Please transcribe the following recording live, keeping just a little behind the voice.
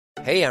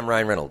Hey, I'm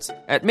Ryan Reynolds.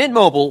 At Mint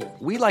Mobile,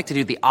 we like to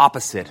do the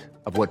opposite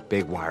of what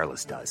Big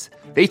Wireless does.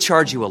 They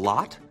charge you a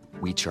lot,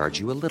 we charge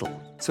you a little.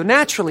 So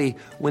naturally,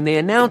 when they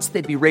announced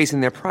they'd be raising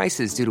their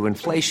prices due to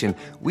inflation,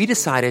 we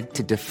decided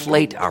to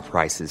deflate our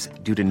prices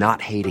due to not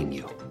hating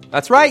you.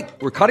 That's right.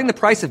 We're cutting the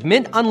price of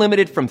Mint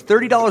Unlimited from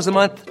 $30 a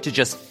month to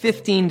just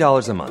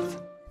 $15 a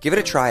month. Give it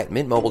a try at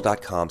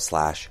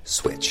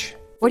mintmobile.com/switch.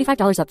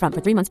 $45 up front for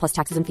 3 months plus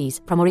taxes and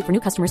fees. Promo rate for new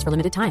customers for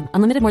limited time.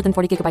 Unlimited more than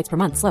 40 gigabytes per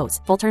month. Slows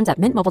full terms at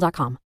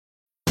mintmobile.com.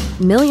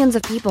 Millions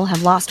of people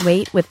have lost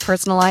weight with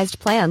personalized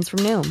plans from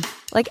Noom.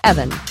 Like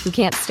Evan, who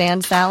can't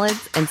stand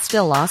salads and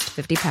still lost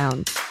 50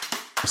 pounds.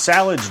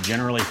 Salads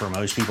generally for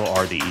most people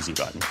are the easy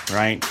button,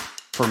 right?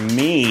 For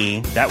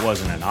me, that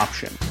wasn't an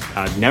option.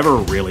 I never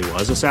really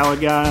was a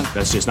salad guy.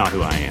 That's just not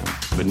who I am.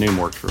 But Noom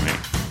worked for me.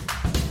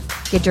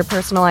 Get your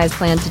personalized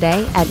plan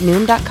today at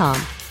Noom.com.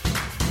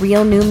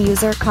 Real Noom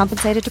user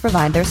compensated to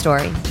provide their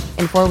story.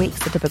 In 4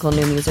 weeks, the typical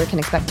Noom user can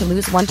expect to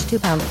lose 1 to 2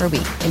 pounds per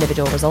week.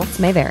 Individual results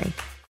may vary.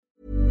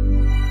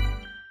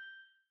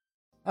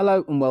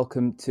 Hello and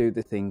welcome to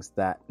The Things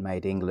That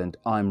Made England.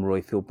 I'm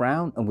Royfield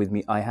Brown, and with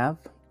me I have...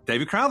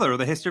 David Crowther of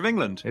the History of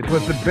England. It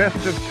was the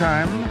best of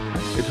times,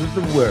 it was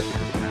the worst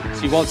of times.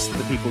 She was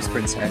the people's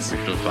princess.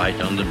 Little fight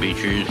on the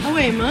beaches. Oh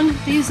wait, man,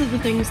 these are the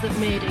things that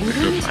made England.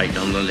 Little fight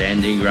on the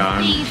landing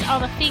ground. These are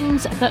the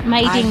things that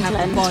made England.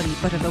 I have a body,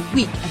 but of a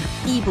weak and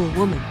feeble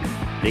woman.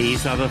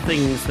 These are the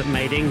things that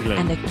made England.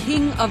 And the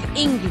King of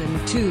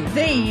England, too.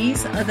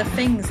 These are the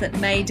things that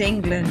made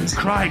England.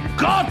 Cry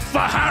God for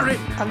Harry!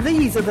 And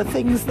these are the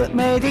things that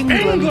made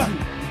England.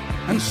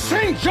 And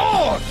St.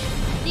 George!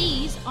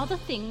 These are the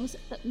things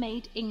that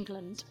made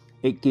England.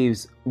 It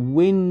gives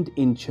wind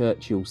in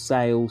Churchill's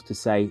sails to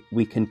say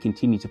we can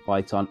continue to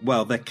fight on.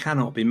 Well, there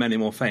cannot be many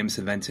more famous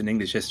events in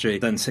English history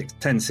than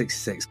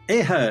 1066.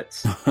 It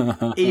hurts,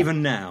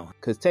 even now.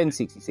 Because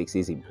 1066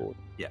 is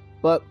important. Yeah.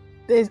 But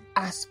there's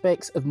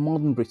aspects of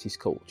modern British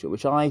culture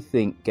which I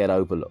think get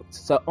overlooked.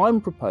 So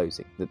I'm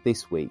proposing that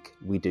this week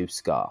we do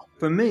Scar.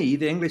 For me,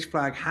 the English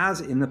flag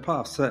has, in the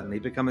past certainly,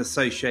 become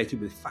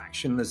associated with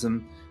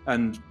factionalism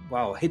and,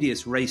 well,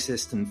 hideous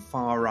racist and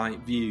far-right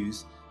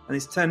views. And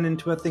it's turned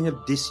into a thing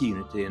of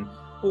disunity and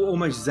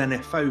almost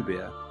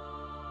xenophobia.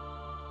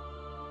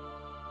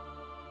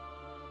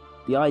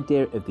 The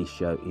idea of this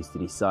show is to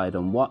decide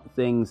on what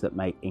things that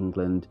make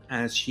England...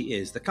 as she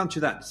is, the country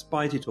that,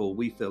 despite it all,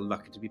 we feel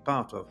lucky to be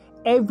part of.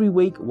 Every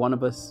week, one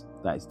of us,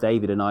 that's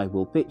David and I,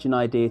 will pitch an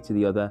idea to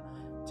the other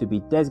to be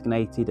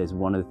designated as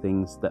one of the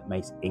things that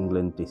makes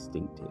England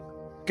distinctive.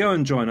 Go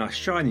and join our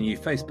shiny new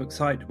Facebook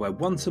site where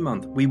once a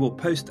month we will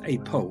post a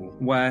poll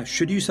where,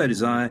 should you so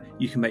desire,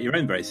 you can make your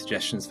own very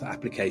suggestions for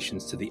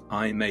applications to the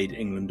I Made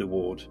England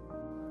Award.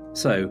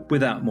 So,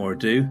 without more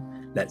ado,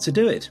 let's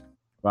do it.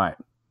 Right,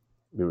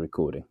 we're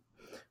recording.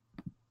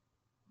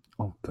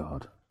 Oh,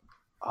 God.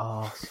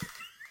 Oh.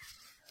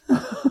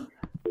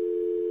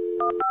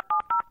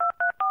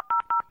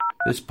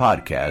 This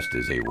podcast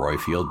is a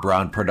Royfield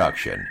Brown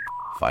production.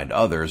 Find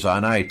others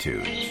on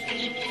iTunes.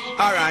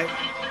 All right.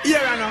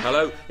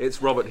 Hello,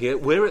 it's Robert here.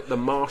 We're at the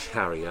Marsh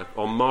Harrier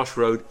on Marsh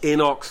Road in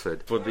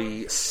Oxford for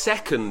the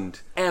second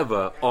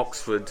ever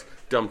Oxford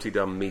Dumpty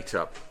Dum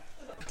meetup.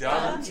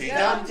 Dumpty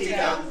Dumpty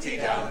Dumpty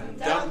Dum,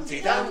 Dumpty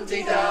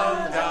Dumpty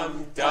Dum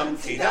Dum,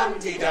 Dumpty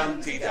Dumpty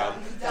Dumpty Dum,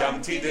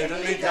 Dumpty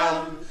Diddly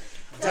Dum,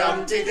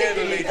 Dumpty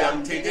Diddly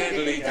Dumpty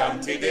Diddly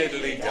Dumpty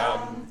Diddly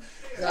Dum,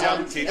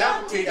 Dumpty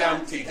Dumpty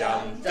Dumpty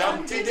Dum,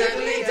 Dumpty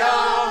Diddly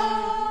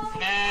Dum.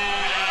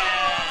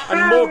 And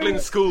Magdalen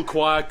School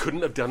Choir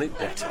couldn't have done it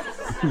better.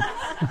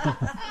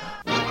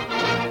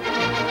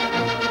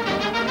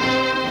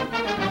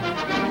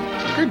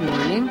 Good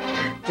morning.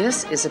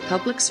 This is a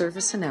public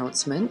service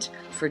announcement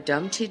for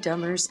Dumpty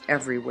Dummers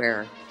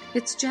everywhere.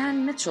 It's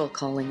Jan Mitchell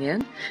calling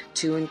in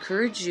to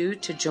encourage you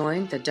to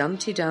join the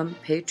Dumpty Dum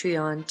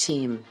Patreon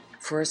team.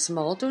 For a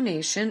small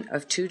donation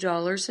of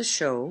 $2 a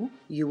show,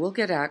 you will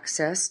get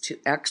access to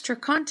extra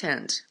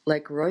content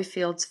like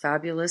Royfield's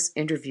fabulous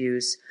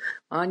interviews,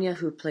 Anya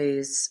who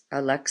plays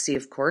Alexi,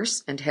 of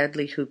course, and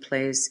Headley who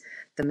plays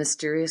the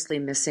mysteriously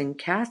missing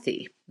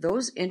Kathy.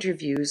 Those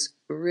interviews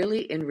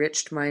really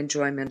enriched my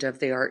enjoyment of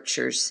the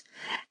Archers,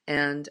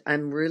 and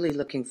I'm really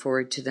looking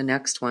forward to the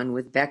next one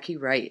with Becky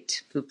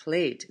Wright, who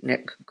played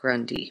Nick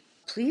Grundy.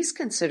 Please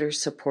consider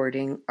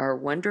supporting our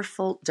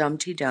wonderful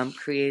Dumpty Dum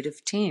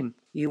creative team.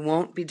 You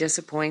won't be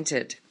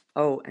disappointed.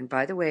 Oh, and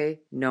by the way,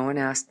 no one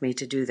asked me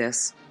to do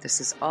this. This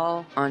is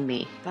all on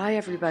me. Bye,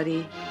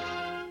 everybody.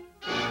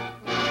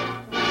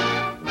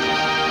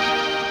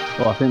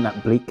 Well, I think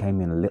that bleep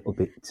came in a little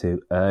bit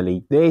too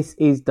early. This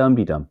is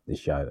Dumpty Dum, the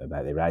show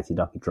about the reality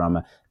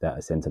docudrama that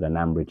is centred on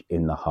Ambridge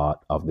in the heart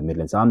of the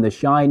Midlands. I'm the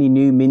shiny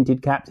new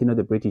minted captain of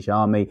the British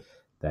Army.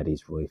 That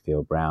is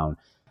Royfield Brown.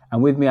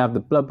 And with me I have the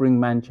blubbering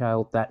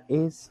man-child that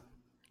is...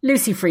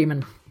 Lucy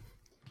Freeman.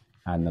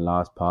 And the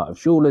last part of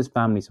Shula's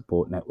Family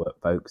Support Network,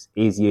 folks,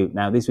 is you.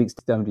 Now, this week's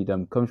Dumpty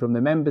Dum comes from the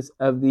members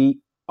of the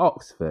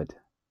Oxford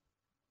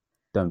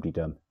Dumpty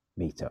Dum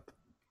meetup.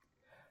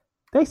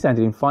 They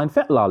sounded in fine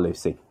fettle,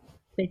 Lucy.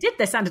 They did.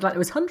 They sounded like there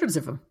was hundreds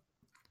of them.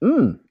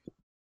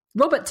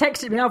 Robert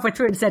texted me halfway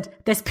through and said,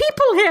 "There's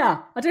people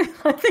here." I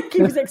think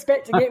he was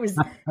expecting it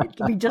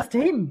to be just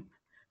him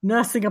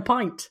nursing a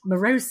pint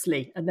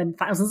morosely, and then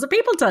thousands of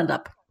people turned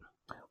up.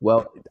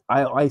 Well,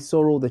 I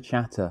saw all the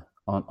chatter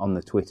on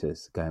the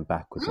Twitters going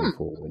backwards and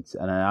forwards,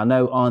 and I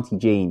know Auntie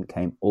Jean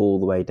came all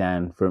the way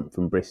down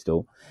from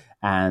Bristol,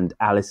 and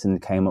Alison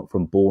came up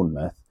from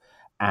Bournemouth,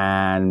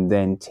 and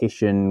then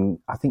Tishan,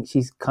 I think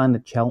she's kind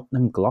of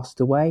Cheltenham,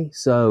 Gloucester way.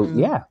 So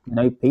yeah,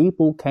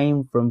 people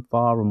came from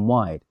far and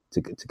wide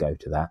to go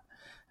to that,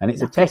 and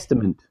it's a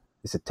testament.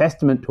 It's a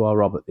testament to our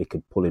Robert they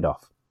could pull it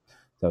off.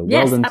 So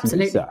well done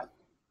absolutely. to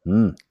you,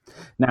 sir.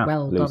 Now,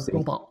 well Lucy,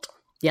 done, Robert.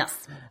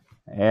 Yes.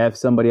 If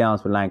somebody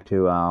else would like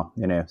to,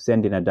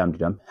 send in a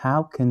dum-de-dum,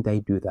 how can they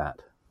do that?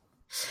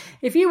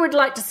 If you would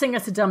like to sing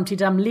us a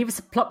dum-de-dum, leave us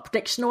a plot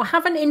prediction, or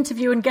have an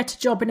interview and get a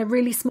job in a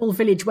really small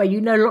village where you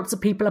know lots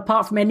of people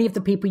apart from any of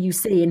the people you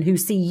see and who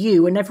see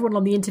you, and everyone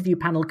on the interview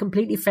panel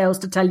completely fails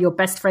to tell your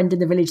best friend in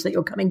the village that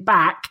you're coming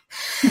back,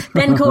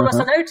 then call us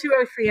on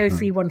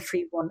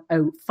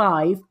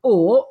 02030310105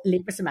 or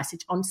leave us a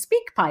message on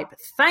SpeakPipe.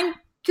 Thank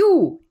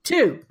you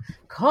to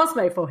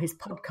Cosmo for his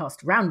podcast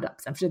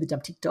roundups, and for the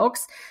Dumpty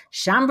Dogs,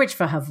 Shambridge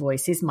for her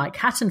voices, Mike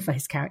Hatton for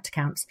his character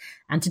counts,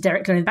 and to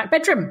Derek Lowe in the back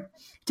bedroom.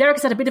 Derek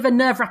has had a bit of a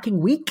nerve-wracking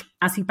week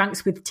as he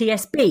banks with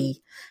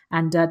TSB,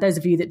 and those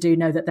of you that do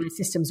know that their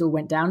systems all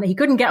went down. He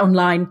couldn't get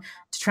online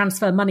to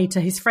transfer money to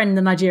his friend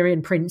the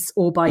Nigerian prince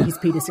or buy his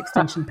Pedis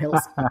extension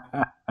pills.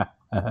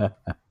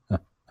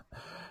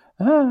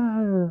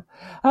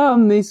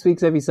 On this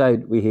week's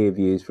episode, we hear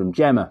views from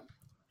Gemma,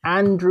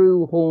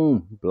 Andrew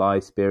Horn,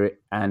 Blythe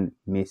Spirit, and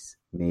Miss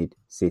Mid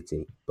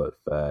City. But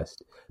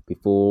first,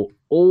 before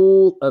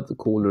all of the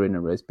caller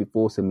inners,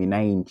 before some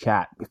inane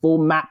chat, before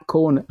Map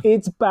Corner,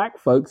 it's back,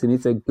 folks, and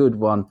it's a good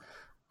one.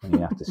 And you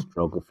have to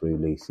struggle through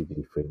Lucy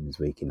Billy Freeman's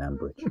week in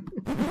Ambridge.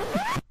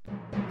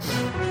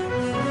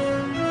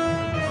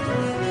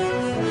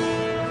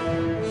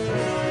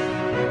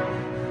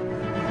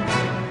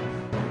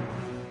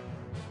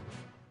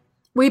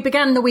 We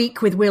began the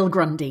week with Will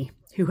Grundy,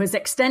 who has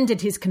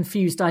extended his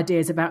confused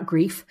ideas about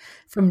grief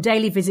from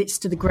daily visits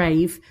to the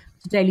grave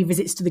to daily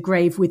visits to the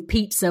grave with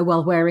pizza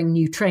while wearing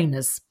new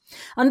trainers.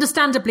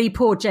 Understandably,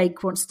 poor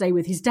Jake wants to stay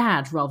with his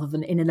dad rather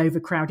than in an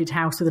overcrowded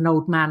house with an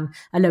old man,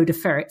 a load of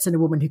ferrets, and a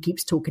woman who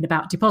keeps talking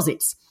about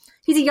deposits.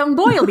 He's a young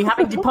boy, he'll be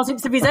having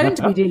deposits of his own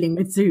to be dealing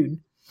with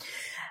soon.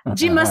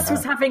 Jimus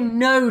was having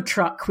no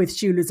truck with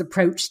Shula's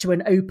approach to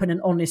an open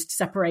and honest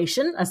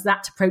separation, as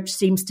that approach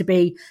seems to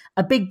be,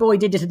 a big boy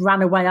did it and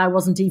ran away, I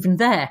wasn't even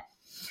there.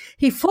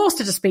 He forced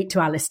her to speak to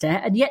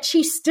Alistair, and yet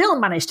she still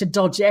managed to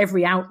dodge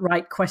every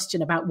outright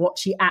question about what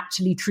she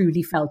actually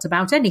truly felt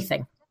about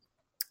anything.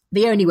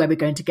 The only way we're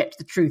going to get to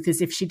the truth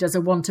is if she does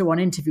a one-to-one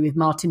interview with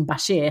Martin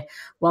Bashir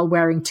while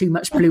wearing too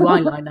much blue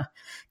eyeliner,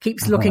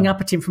 keeps looking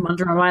up at him from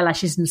under her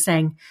eyelashes and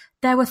saying,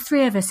 "There were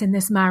 3 of us in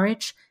this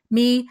marriage,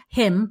 me,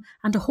 him,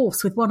 and a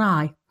horse with one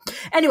eye."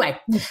 Anyway,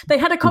 they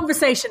had a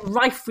conversation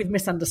rife with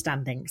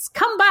misunderstandings.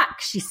 "Come back,"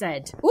 she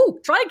said. "Oh,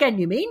 try again,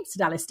 you mean?"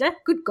 said Alistair.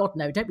 "Good God,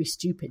 no, don't be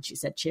stupid," she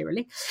said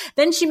cheerily.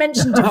 Then she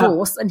mentioned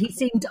divorce, and he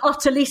seemed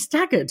utterly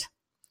staggered.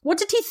 What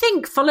did he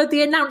think followed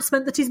the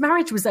announcement that his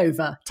marriage was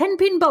over?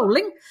 10-pin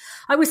bowling?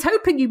 "I was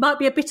hoping you might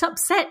be a bit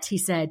upset," he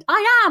said.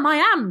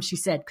 I am, she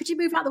said. "Could you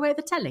move out the way of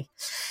the telly?"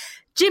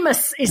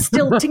 Jimus is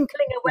still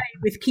tinkling away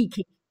with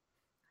Kiki.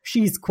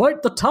 "She's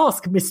quite the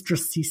task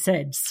mistress," he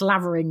said,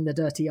 slavering the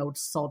dirty old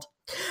sod.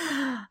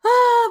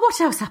 What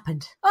else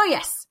happened? Oh,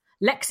 yes.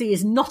 Lexi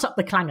is not up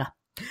the clanger.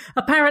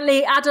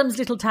 Apparently, Adam's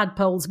little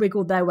tadpoles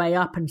wiggled their way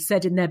up and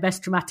said in their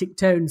best dramatic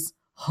tones,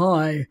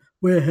 "Hi,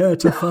 we're here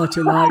to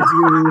fertilise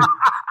you."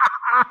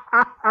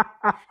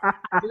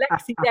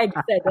 Lexi Egg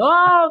said,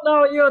 "Oh,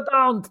 no, you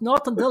don't.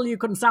 Not until you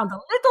can sound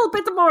a little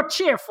bit more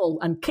cheerful,"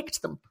 and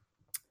kicked them.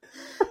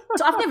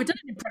 So I've never done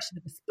an impression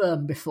of a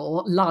sperm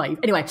before, live.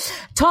 Anyway,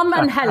 Tom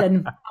and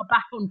Helen are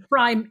back on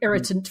prime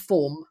irritant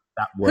form.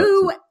 That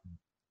works.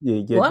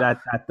 Yeah,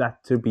 that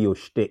should be your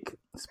shtick,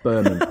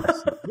 sperm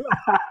impression.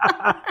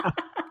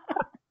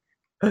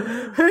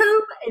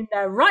 Who, in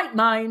their right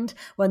mind,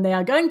 when they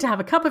are going to have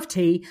a cup of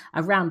tea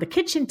around the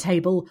kitchen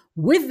table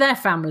with their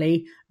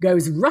family,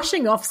 goes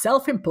rushing off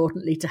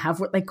self-importantly to have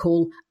what they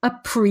call a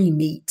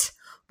pre-meet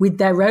with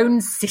their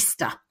own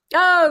sister.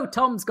 Oh,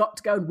 Tom's got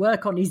to go and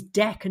work on his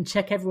deck and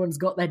check everyone's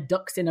got their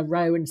ducks in a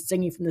row and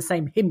singing from the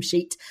same hymn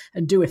sheet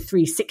and do a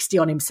 360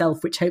 on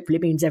himself, which hopefully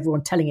means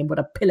everyone telling him what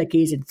a pillock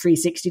is in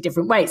 360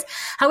 different ways.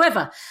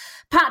 However,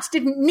 Pat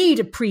didn't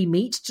need a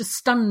pre-meet to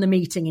stun the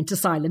meeting into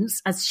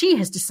silence, as she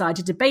has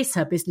decided to base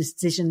her business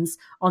decisions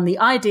on the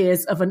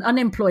ideas of an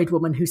unemployed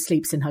woman who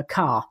sleeps in her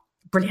car.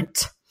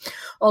 Brilliant.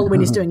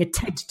 Olwyn is doing a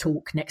TED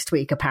talk next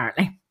week,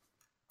 apparently.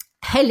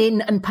 Helen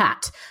and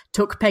Pat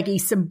took Peggy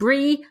some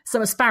brie,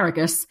 some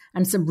asparagus,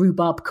 and some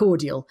rhubarb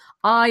cordial.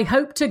 I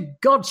hope to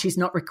God she's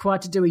not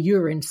required to do a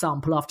urine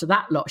sample after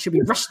that lot. She'll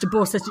be rushed to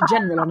Borchester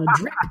General on a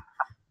drip.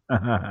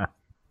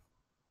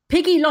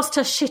 Piggy lost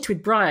her shit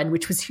with Brian,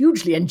 which was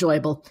hugely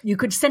enjoyable. You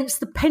could sense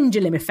the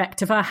pendulum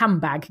effect of her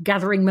handbag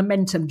gathering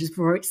momentum just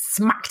before it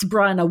smacked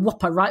Brian a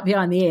whopper right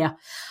behind the ear.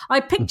 I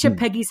picture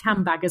Peggy's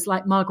handbag as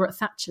like Margaret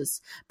Thatcher's,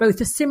 both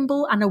a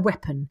symbol and a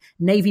weapon,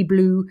 navy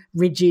blue,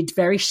 rigid,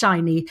 very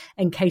shiny,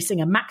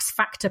 encasing a Max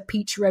Factor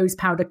peach rose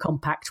powder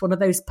compact, one of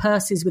those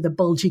purses with a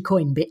bulgy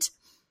coin bit,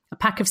 a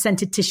pack of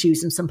scented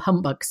tissues and some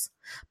humbugs,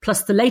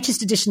 plus the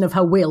latest edition of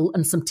her will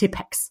and some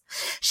Tipp-Ex.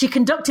 She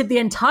conducted the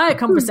entire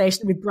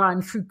conversation with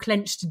Brian through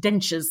clenched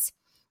dentures.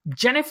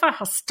 Jennifer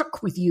has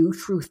stuck with you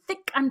through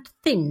thick and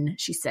thin,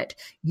 she said.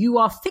 You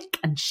are thick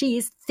and she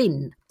is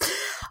thin.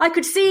 I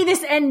could see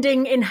this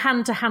ending in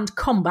hand-to-hand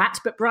combat,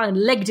 but Brian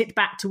legged it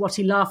back to what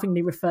he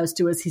laughingly refers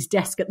to as his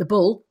desk at the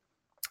Bull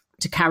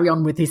to carry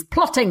on with his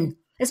plotting.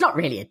 It's not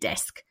really a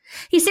desk.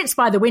 He sits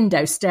by the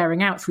window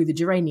staring out through the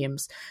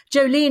geraniums.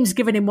 Jolene's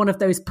given him one of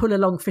those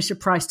pull-along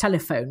Fisher-Price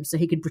telephones so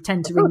he can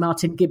pretend to ring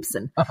Martin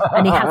Gibson.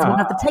 And he has one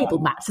of the table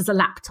mats as a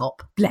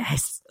laptop.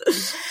 Bless.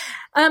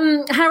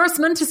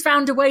 Harassment has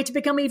found a way to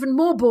become even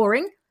more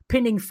boring,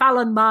 pinning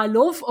Fallon, my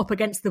love, up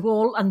against the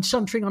wall and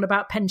chuntering on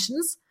about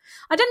pensions.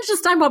 I don't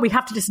understand why we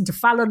have to listen to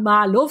Fallon,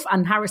 my love,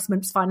 and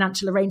Harassment's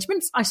financial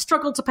arrangements. I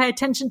struggle to pay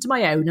attention to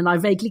my own, and I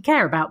vaguely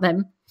care about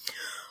them.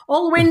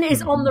 Alwyn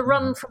is on the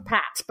run from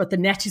Pat, but the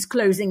net is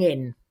closing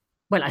in.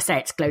 Well, I say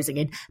it's closing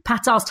in.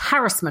 Pat asked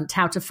Harassment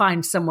how to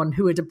find someone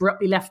who had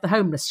abruptly left the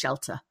homeless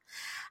shelter.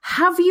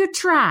 Have you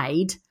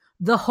tried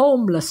the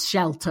homeless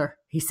shelter?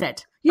 He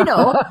said. You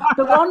know,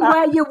 the one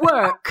where you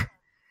work.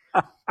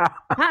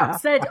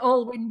 Pat said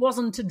Alwyn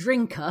wasn't a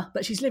drinker,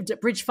 but she's lived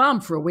at Bridge Farm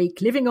for a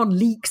week, living on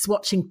leeks,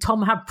 watching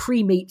Tom have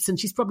pre-meats, and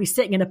she's probably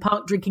sitting in a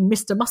park drinking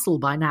Mr. Muscle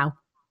by now.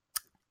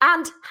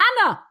 And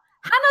Hannah!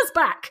 Hannah's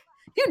back!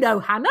 You know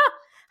Hannah.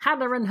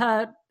 Hannah and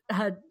her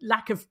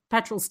lack of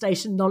petrol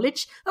station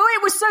knowledge. Oh,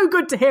 it was so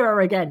good to hear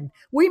her again.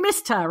 We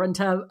missed her and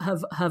her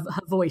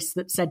voice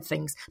that said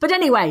things. But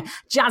anyway,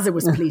 Jazza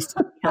was pleased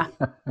to be her.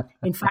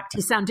 In fact,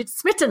 he sounded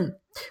smitten,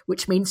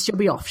 which means she'll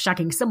be off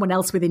shagging someone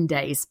else within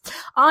days.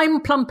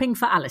 I'm plumping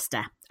for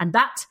Alistair. And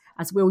that,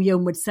 as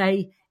William would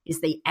say, is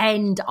the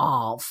end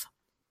of.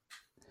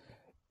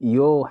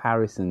 Your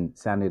Harrison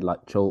sounded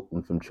like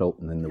Cholton from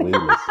Cholton and the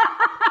Wheelers.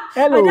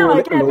 Hello, I know,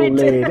 I get hello,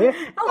 lady.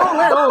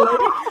 Hello,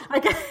 lady.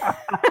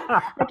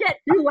 I get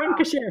New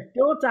Lancashire,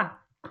 daughter.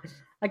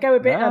 I go a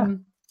bit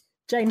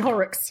Jane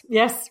Horrocks.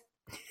 Yes.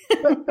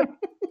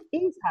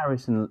 Is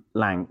Harrison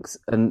Lancs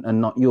and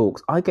not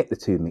Yorks? I get the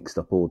two mixed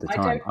up all the time.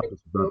 I don't think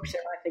he's Yorkshire.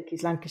 I think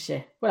he's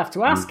Lancashire. We'll have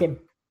to ask him.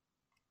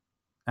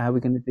 How are we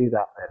going to do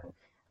that then?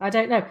 I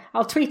don't know.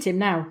 I'll tweet him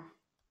now.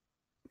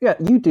 Yeah,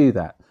 you do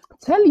that.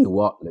 Tell you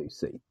what,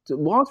 Lucy.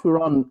 Whilst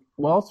we're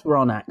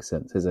on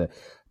accents, there's a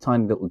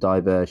tiny little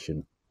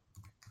diversion.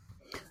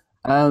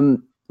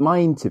 My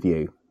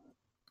interview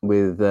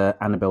with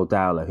Annabelle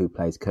Dowler, who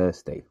plays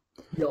Kirsty,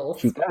 yes.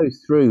 She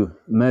goes through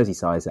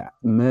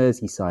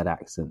Merseyside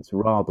accents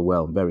rather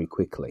well, very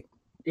quickly.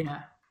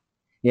 Yeah.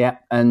 Yeah,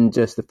 and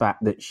just the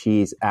fact that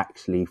she's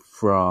actually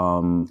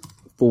from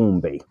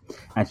Formby,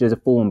 and she does a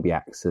Formby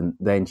accent,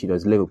 then she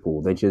does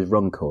Liverpool, then she does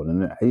Runcorn,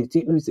 and it's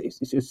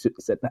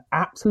an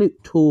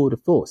absolute tour de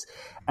force.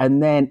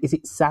 And then, is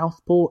it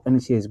Southport? And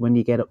she says, when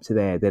you get up to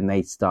there, then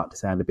they start to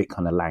sound a bit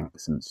kind of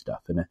Lancs and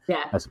stuff, and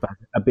I suppose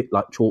a bit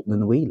like Chalton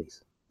and the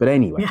Wheelies. But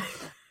anyway,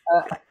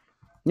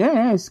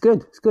 yeah, it's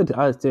good. It's good.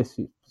 I was just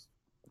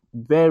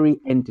very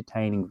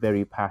entertaining,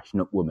 very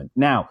passionate woman.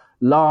 Now,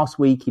 last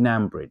week in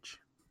Ambridge.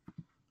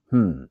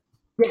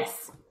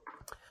 Yes.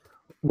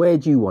 Where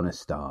do you want to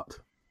start?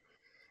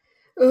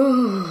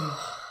 Ooh.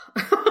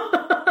 That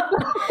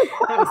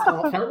was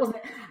heartfelt, wasn't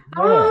it?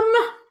 Yeah.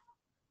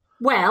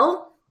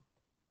 Well,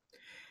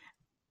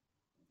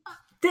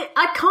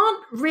 I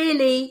can't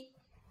really.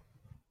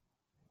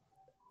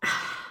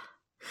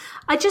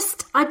 I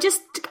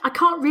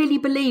can't really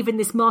believe in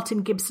this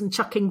Martin Gibson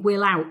chucking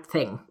Will out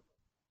thing.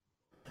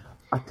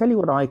 I tell you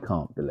what, I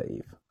can't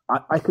believe.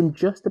 I can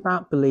just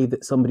about believe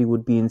that somebody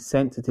would be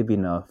insensitive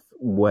enough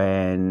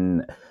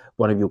when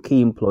one of your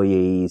key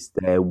employees,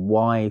 their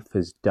wife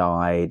has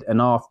died, and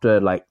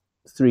after like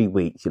 3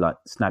 weeks, you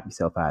snap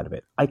yourself out of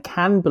it. I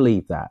can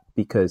believe that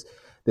because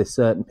there's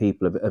certain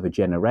people of a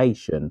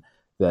generation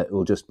that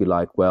will just be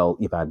like, well,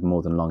 you've had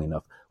more than long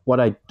enough.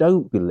 What I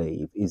don't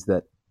believe is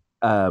that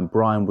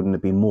Brian wouldn't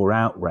have been more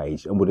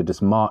outraged and would have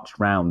just marched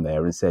around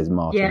there and says,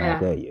 Martin, how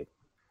dare you?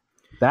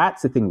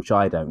 That's the thing which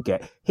I don't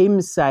get. Him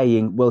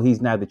saying, well,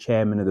 he's now the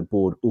chairman of the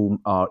board,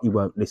 he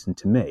won't listen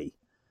to me.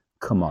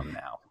 Come on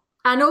now.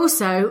 And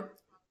also,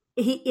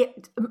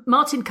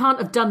 Martin can't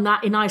have done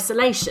that in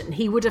isolation.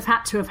 He would have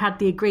had to have had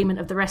the agreement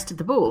of the rest of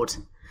the board.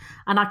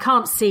 And I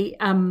can't see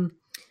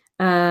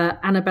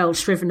Annabelle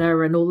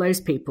Scrivener and all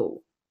those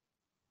people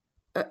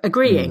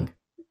agreeing.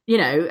 You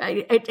know,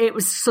 it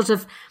was sort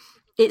of...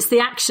 It's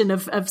the action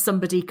of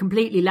somebody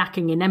completely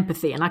lacking in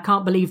empathy, and I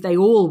can't believe they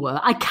all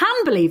were. I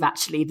can believe,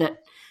 actually,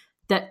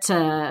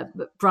 that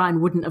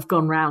Brian wouldn't have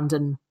gone round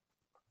and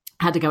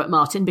had to go at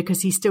Martin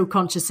because he's still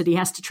conscious that he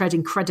has to tread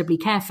incredibly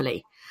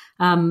carefully.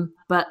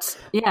 But,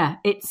 yeah,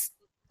 it's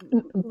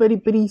But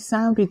he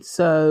sounded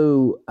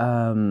so.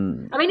 I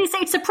mean,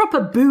 it's a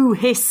proper boo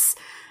hiss,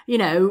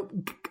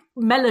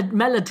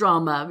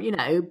 melodrama,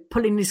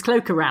 pulling his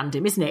cloak around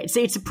him, isn't it?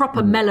 It's a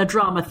proper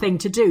melodrama thing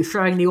to do,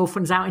 throwing the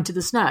orphans out into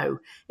the snow.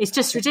 It's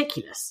just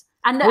ridiculous.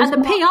 And the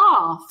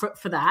PR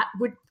for that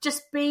would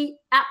just be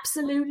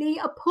absolutely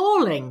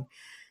appalling.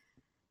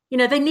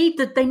 They need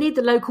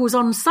the locals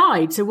on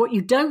side. So what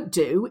you don't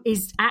do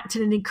is act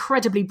in an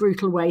incredibly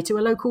brutal way to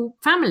a local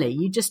family.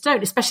 You just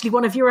don't, especially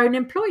one of your own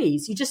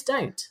employees. You just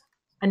don't.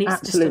 And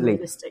it's just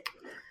unrealistic.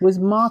 Was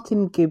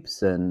Martin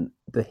Gibson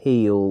the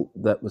heel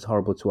that was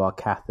horrible to our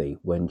Kathy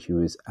when she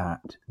was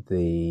at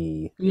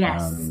the...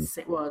 Yes,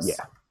 it was.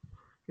 Yeah.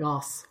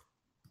 Yes.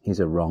 He's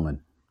a wrong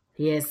 'un.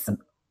 He is. An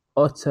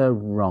utter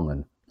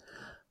wrong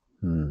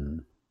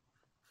 'un.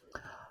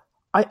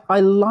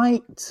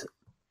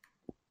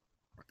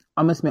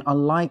 I must admit, I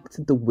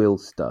liked the Will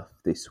stuff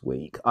this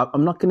week.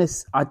 I'm not going to...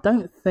 I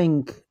don't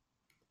think,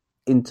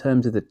 in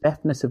terms of the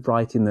deftness of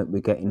writing that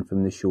we're getting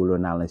from the Shula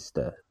and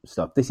Alistair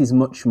stuff, this is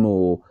much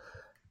more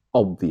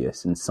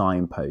obvious and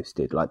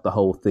signposted, like the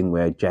whole thing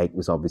where Jake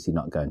was obviously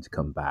not going to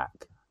come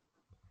back.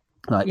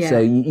 So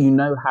you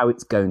know how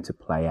it's going to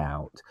play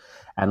out.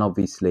 And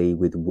obviously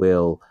with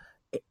Will,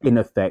 in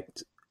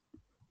effect,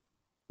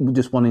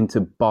 just wanting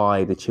to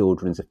buy the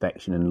children's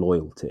affection and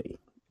loyalty,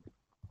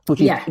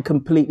 which is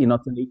completely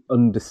not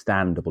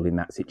understandable in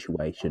that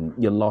situation.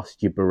 You're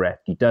lost, you're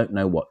bereft, you don't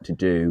know what to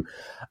do.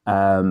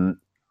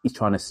 He's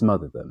trying to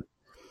smother them.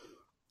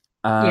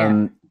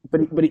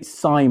 But it's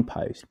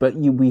signpost. But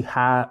we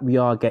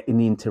are getting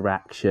the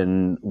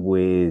interaction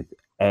with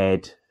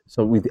Ed.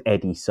 So with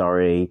Eddie,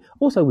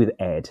 also with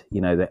Ed.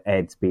 That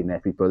Ed's been there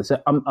for his brother. So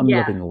I'm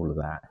loving all of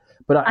that.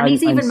 But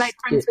he's even made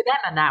friends with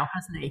Emma now,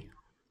 hasn't he?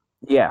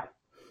 Yeah,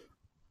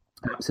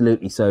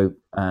 absolutely. So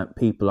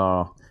people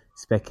are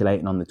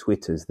speculating on the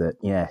Twitters that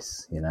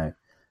yes,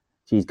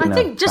 she's going to.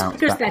 I think just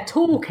because they're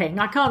talking,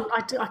 I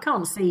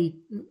can't see,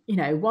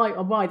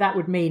 why that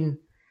would mean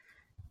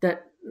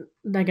that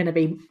they're going to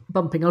be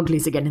bumping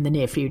uglies again in the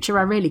near future.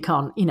 I really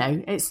can't.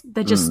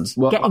 They're just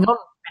getting on better,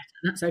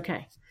 and that's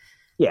okay.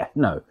 Yeah,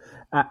 no,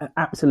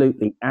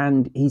 absolutely.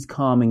 And he's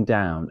calming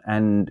down,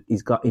 and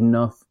he's got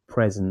enough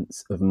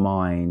presence of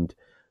mind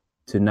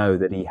to know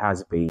that he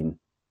has been,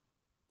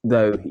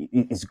 though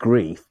it's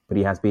grief, but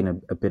he has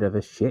been a bit of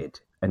a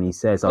shit. And he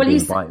says, I've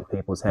been biting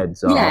people's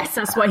heads off. Yes,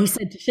 that's what he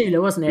said to Sheila,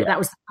 wasn't it? Yeah. That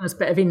was the first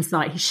bit of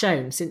insight he's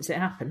shown since it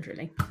happened,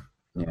 really.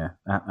 Yeah,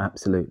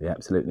 absolutely.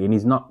 And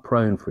he's not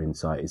prone for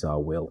insight, is our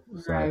Will.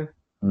 So,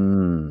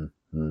 no.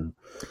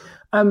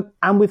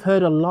 And we've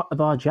heard a lot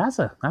of our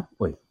Jazza, haven't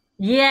we?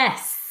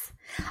 Yes.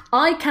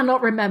 I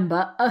cannot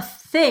remember a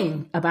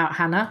thing about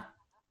Hannah.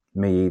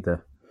 Me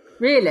either.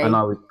 Really? And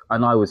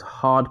I was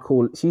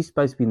hardcore. She's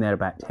supposed to have been there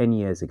about 10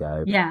 years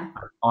ago. Yeah.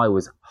 I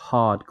was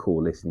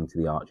hardcore listening to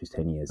the Archers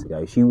 10 years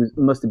ago.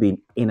 Must have been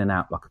in and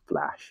out like a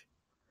flash.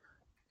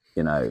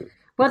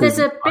 Well, there's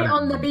a bit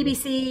on the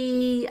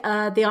BBC,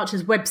 the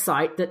Archers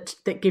website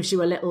that gives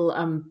you a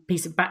little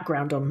piece of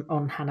background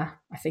on Hannah,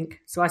 I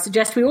think. So I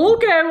suggest we all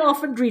go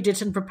off and read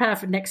it and prepare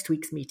for next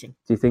week's meeting.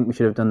 Do you think we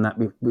should have done that?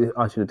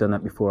 I should have done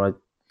that before I...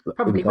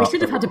 Probably. We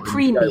should have had a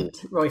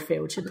pre-meet,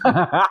 Royfield, shouldn't we?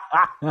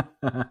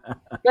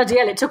 Bloody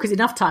hell, it took us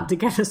enough time to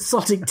get a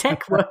sodding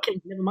tech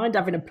working. Never mind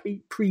having a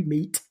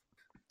pre-meet.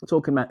 We're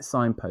talking about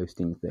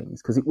signposting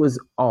things, because it was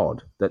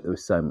odd that there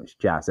was so much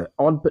Jazza.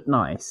 Odd but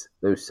nice.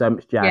 There was so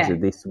much Jazza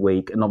this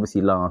week and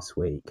obviously last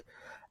week.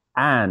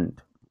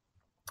 And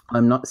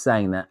I'm not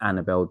saying that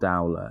Annabelle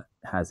Dowler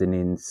has an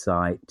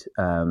insight,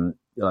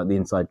 like the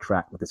inside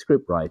track with the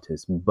script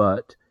writers,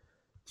 but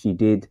she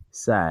did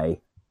say,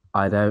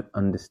 I don't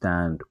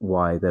understand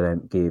why they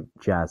don't give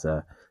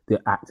Jazza,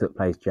 the actor that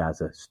plays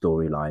Jazza,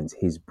 storylines.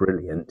 He's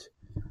brilliant.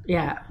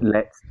 Yeah.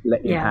 Let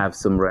him have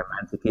some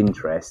romantic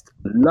interest.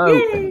 Low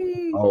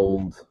and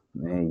old.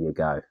 There you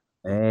go.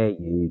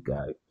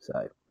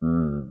 So,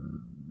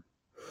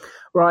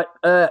 right.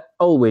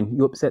 Olwyn,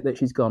 you upset that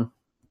she's gone?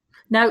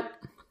 No.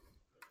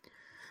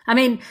 I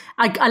mean,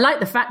 I like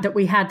the fact that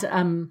we had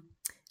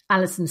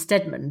Alison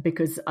Steadman,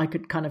 because I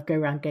could kind of go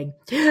around going,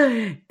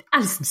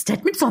 Alison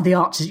Steadman's on the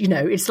Archers,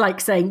 it's like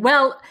saying,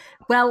 well,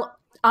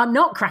 I'm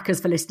not crackers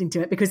for listening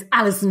to it because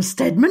Alison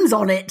Steadman's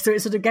on it. So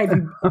it sort of gave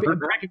me a bit of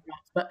bragging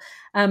rights. But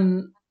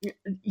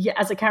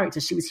as a character,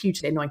 she was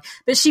hugely annoying.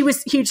 But she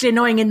was hugely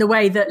annoying in the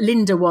way that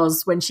Linda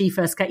was when she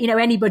first came.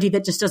 Anybody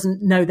that just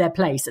doesn't know their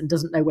place and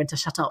doesn't know when to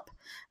shut up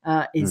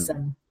is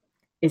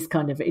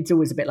kind of, it's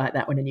always a bit like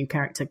that when a new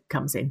character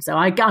comes in. So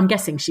I'm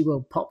guessing she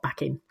will pop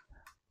back in.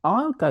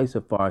 I'll go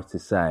so far as to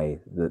say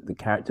that the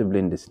character of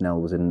Linda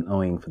Snell was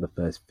annoying for the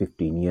first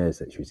 15 years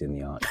that she was in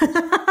the Archers.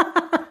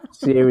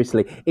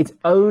 Seriously. It's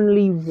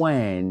only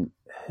when...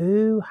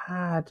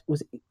 When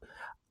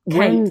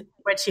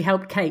she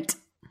helped Kate.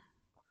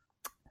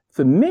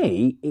 For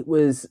me, it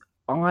was...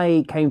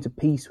 I came to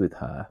peace with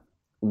her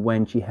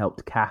when she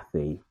helped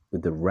Kathy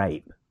with the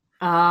rape.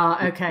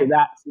 Ah, okay. So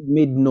that's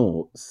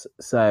mid-noughts.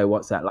 So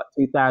what's that, like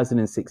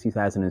 2006,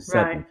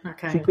 2007? Right,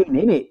 okay. She's been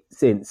in it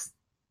since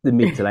the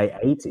mid to late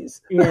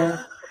 80s.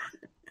 Yeah.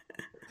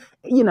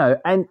 you know,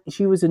 and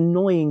she was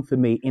annoying for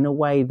me in a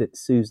way that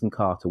Susan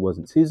Carter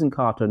wasn't. Susan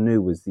Carter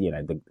knew was,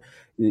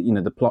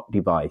 the plot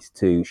device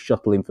to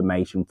shuttle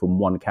information from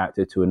one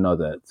character to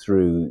another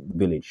through the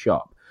village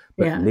shop.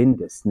 But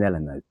Linda Snell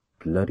and the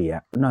bloody...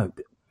 No,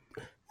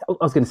 I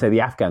was going to say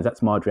the Afghans,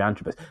 that's Marjorie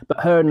Antrobus.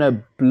 But her and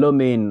her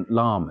blooming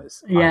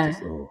llamas. Yeah.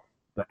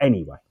 But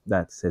anyway,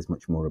 that says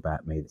much more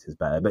about me. This is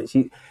better. But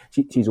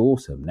she's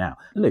awesome now.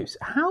 Luce,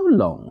 how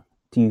long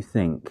do you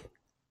think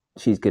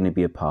she's going to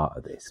be a part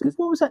of this? Because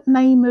what was that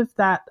name of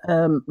that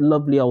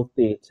lovely old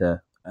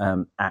theatre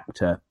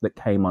actor that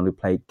came on who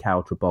played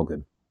Cal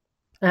Toboggan?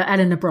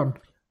 Eleanor Bron.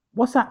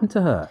 What's happened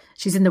to her?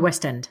 She's in the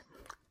West End.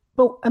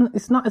 Well, and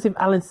it's not as if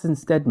Alison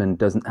Steadman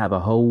doesn't have a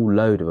whole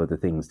load of other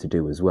things to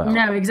do as well.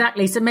 No,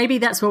 exactly. So maybe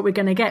that's what we're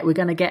going to get. We're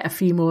going to get a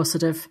few more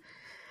sort of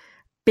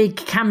big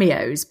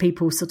cameos,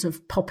 people sort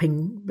of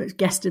popping,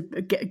 guest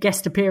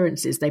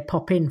appearances. They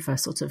pop in for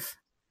sort of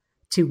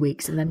 2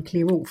 weeks and then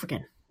clear off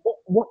again.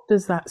 What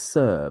does that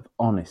serve,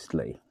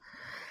 honestly?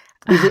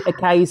 Is it a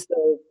case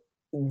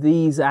of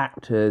these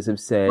actors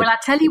have said... Well, I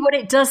tell you what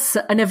it does.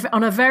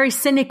 On a very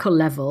cynical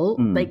level,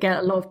 they get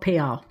a lot of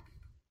PR.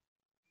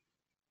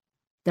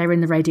 They're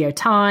in the Radio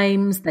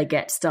Times. They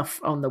get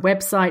stuff on the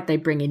website. They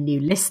bring in new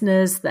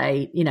listeners.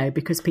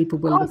 Because people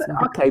will listen.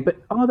 Okay, but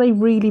are they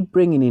really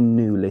bringing in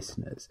new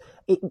listeners?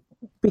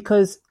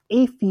 Because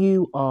if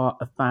you are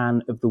a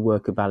fan of the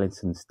work of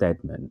Alison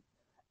Steadman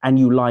and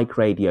you like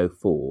Radio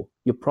 4,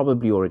 you're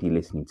probably already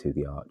listening to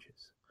The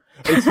Archers.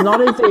 It's not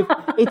as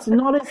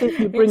if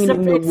you're bringing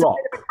in The Rock.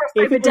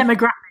 It's a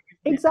demographic.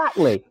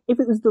 Exactly.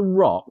 If it was The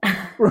Rock,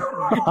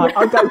 right,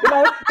 I'd go,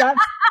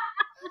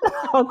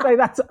 I'll say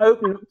that's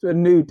opening up to a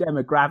new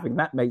demographic.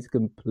 That makes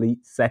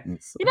complete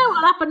sense. You know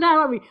what'll happen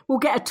now? We'll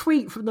get a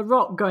tweet from The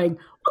Rock going, "What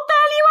the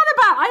hell are you on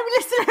about? I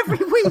listen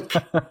every week."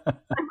 I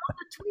want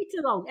a tweet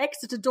along.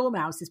 Exeter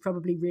Dormouse is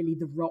probably really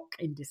The Rock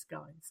in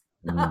disguise.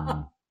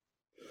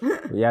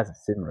 He has a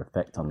similar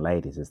effect on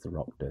ladies as The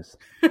Rock does.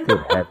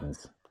 Good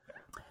heavens.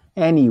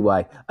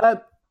 Anyway,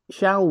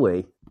 shall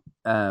we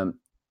have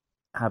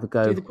a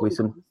go with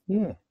some...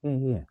 Yeah.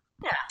 Yeah,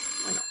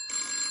 why not?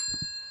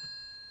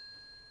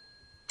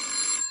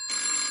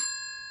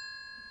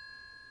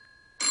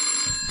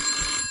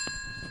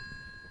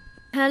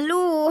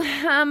 Hello,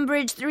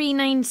 Ambridge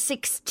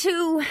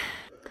 3962.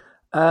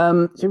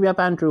 Should we have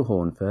Andrew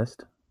Horn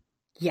first?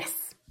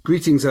 Yes.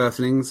 Greetings,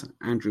 Earthlings.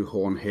 Andrew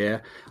Horn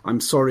here.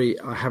 I'm sorry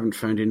I haven't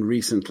phoned in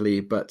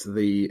recently, but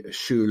the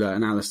Shula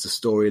and Alistair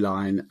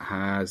storyline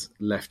has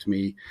left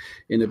me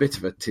in a bit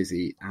of a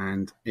tizzy,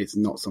 and it's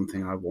not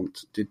something I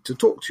wanted to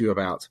talk to you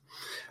about.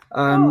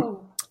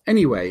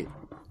 Anyway,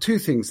 two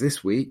things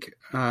this week.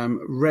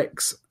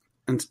 Rex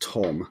and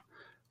Tom,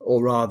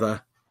 or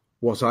rather,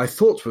 what I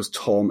thought was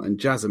Tom and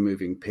Jazza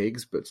moving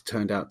pigs, but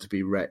turned out to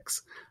be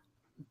Rex.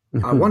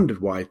 I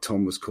wondered why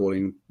Tom was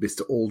calling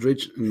Mr.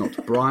 Aldridge and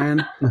not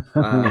Brian,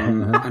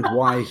 and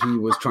why he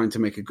was trying to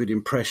make a good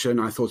impression.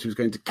 I thought he was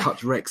going to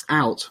cut Rex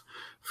out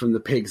from the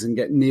pigs and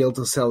get Neil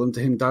to sell them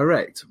to him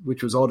direct,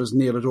 which was odd as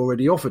Neil had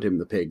already offered him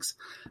the pigs.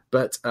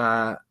 But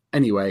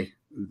anyway,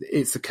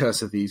 it's the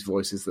curse of these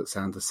voices that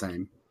sound the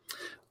same.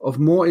 Of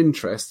more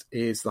interest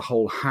is the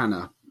whole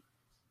Hannah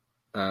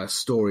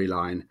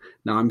storyline.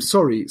 Now, I'm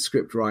sorry,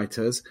 script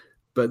writers,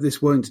 but this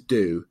won't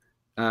do.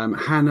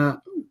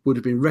 Hannah would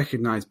have been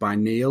recognised by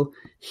Neil.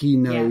 He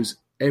knows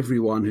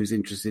everyone who's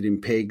interested in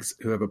pigs,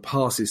 whoever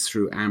passes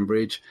through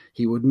Ambridge.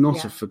 He would not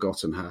have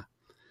forgotten her.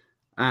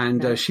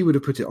 And she would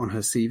have put it on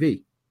her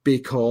CV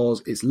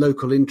because it's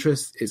local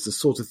interest. It's the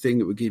sort of thing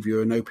that would give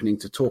you an opening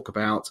to talk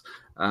about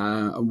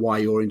and why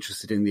you're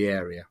interested in the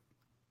area.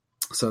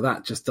 So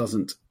that just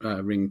doesn't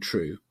ring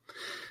true.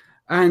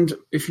 And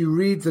if you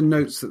read the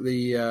notes that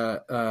the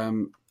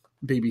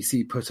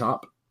BBC put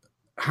up,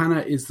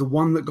 Hannah is the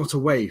one that got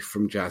away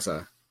from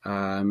Jazza,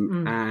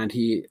 and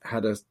he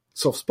had a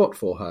soft spot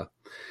for her.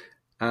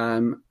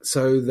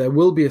 So there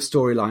will be a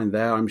storyline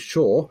there, I'm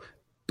sure.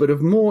 But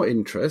of more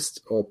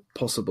interest or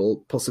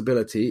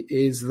possibility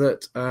is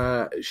that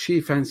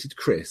she fancied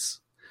Chris,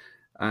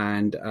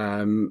 and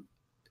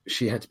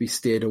she had to be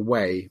steered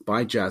away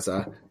by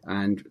Jazza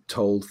and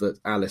told that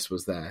Alice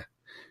was there.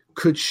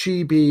 Could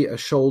she be a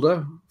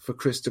shoulder for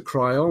Chris to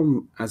cry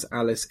on as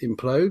Alice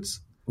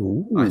implodes?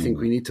 Ooh. I think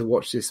we need to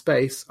watch this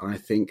space. I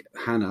think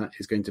Hannah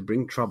is going to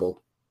bring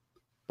trouble.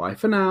 Bye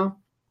for now.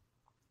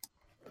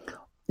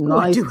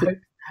 Nice to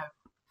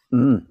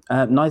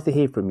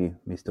hear from you,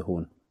 Mr.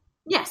 Horn.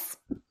 Yes.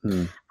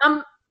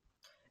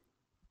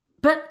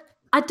 But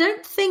I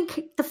don't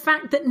think the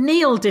fact that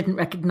Neil didn't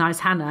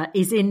recognise Hannah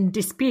is in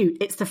dispute.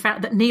 It's the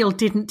fact that Neil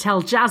didn't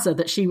tell Jazza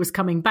that she was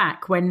coming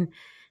back when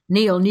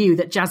Neil knew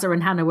that Jazza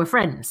and Hannah were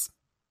friends.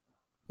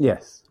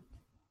 Yes.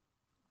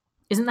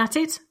 Isn't that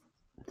it?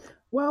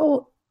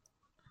 Well,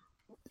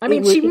 I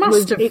mean, she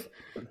must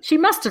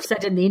have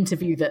said in the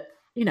interview that,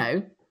 you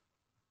know.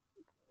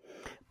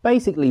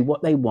 Basically,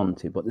 what they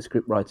wanted, what the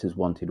script writers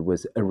wanted,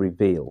 was a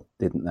reveal,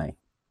 didn't they?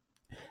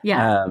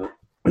 Yeah.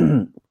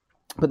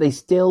 But they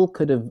still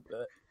could have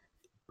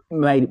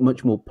made it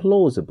much more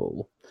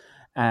plausible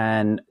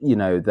and, you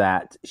know,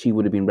 that she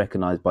would have been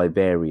recognised by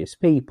various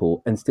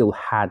people and still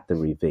had the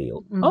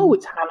reveal. Oh,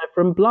 it's Hannah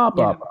from blah,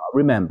 blah, blah,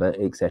 remember,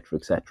 etc.,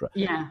 etc.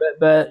 Yeah.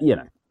 But, you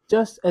know,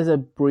 just as a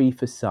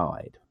brief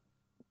aside,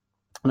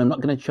 and I'm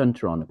not going to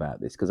chunter on about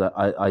this because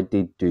I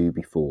did do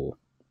before,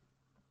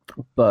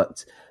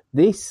 but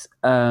this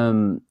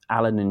Alan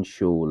and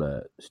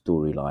Shula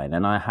storyline,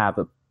 and I have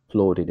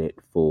applauded it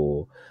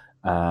for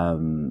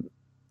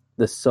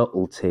the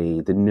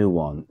subtlety, the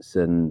nuance,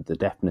 and the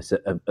deftness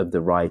of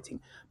the writing,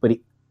 but it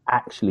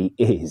actually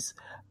is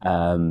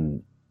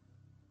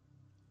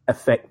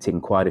affecting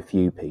quite a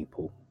few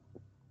people.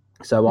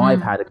 So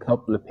I've had a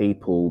couple of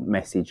people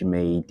message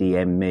me,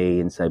 DM me,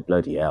 and say,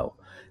 bloody hell,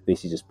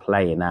 this is just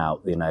playing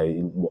out, you know,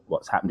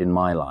 what's happened in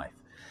my life.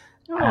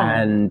 Oh.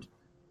 And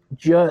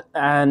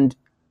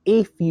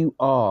if you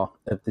are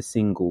of the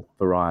single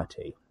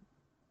variety,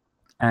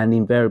 and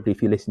invariably,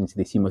 if you're listening to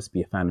this, you must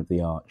be a fan of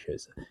the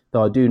Archers.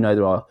 Though I do know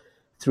there are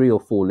 3 or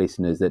 4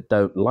 listeners that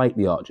don't like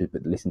the Archers,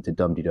 but listen to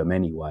Dum Dee Dum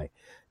anyway.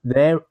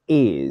 There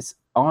is,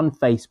 on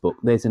Facebook,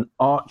 there's an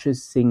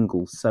Archers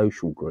single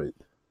social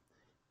group.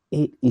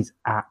 It is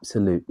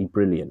absolutely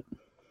brilliant.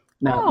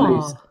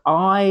 Now, Liz,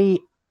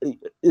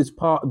 as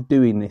part of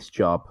doing this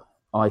job,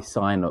 I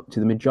sign up to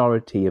the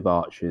majority of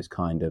Archers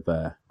kind of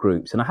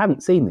groups, and I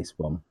hadn't seen this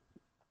one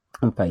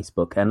on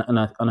Facebook,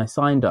 and I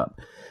signed up.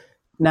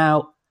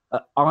 Now,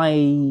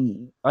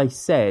 I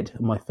said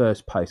in my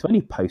first post, I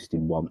only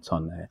posted once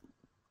on there,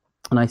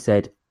 and I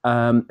said,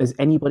 has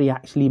anybody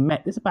actually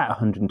met? There's about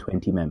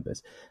 120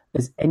 members.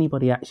 Has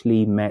anybody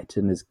actually met,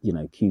 and has, you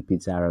know,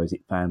 Cupid's arrow, has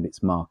it found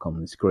its mark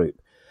on this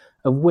group?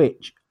 Of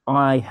which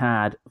I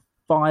had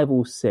 5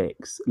 or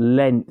 6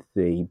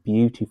 lengthy,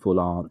 beautiful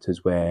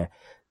answers where,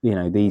 you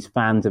know, these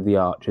fans of the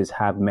Archers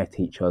have met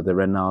each other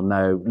and are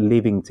now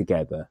living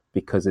together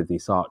because of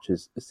this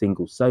Archers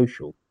single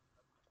social.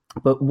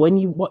 But when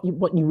what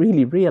you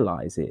really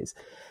realise is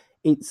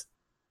it's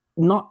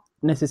not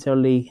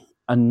necessarily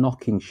a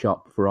knocking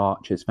shop for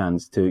Archers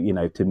fans to, you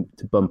know, to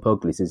bump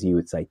uglies, as you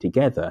would say,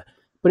 together,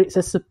 but it's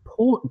a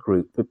support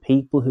group for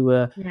people who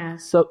are,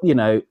 so, you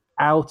know,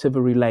 out of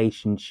a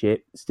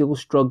relationship, still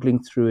struggling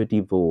through a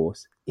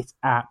divorce. It's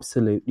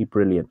absolutely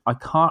brilliant. I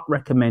can't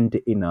recommend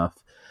it enough.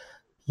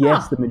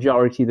 Yes, the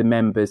majority of the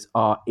members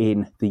are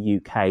in the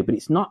UK, but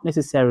it's not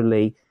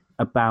necessarily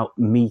about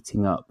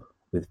meeting up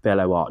with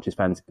fellow Archers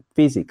fans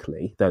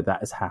physically, though that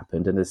has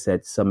happened, and as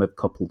said, some have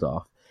coupled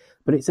off.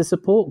 But it's a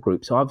support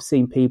group. So I've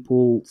seen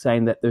people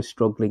saying that they're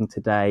struggling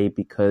today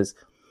because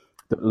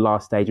the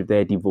last stage of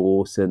their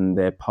divorce and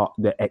their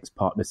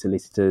ex-partner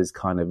solicitors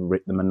kind of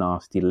writ them a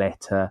nasty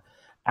letter,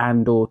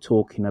 and or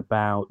talking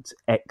about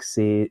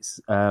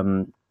ex's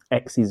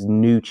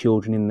new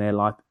children in their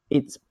life.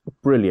 It's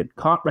brilliant.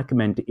 Can't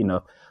recommend it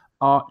enough.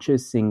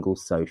 Archers Single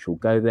Social.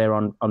 Go there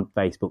on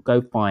Facebook.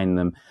 Go find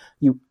them.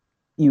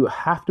 You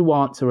have to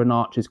answer an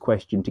Archers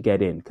question to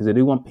get in, because I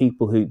do want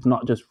people who,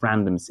 not just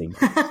random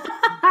singers,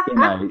 you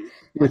know,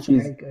 which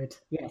is very good.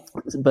 Yes.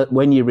 But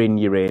when you're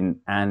in,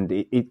 and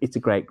it's a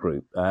great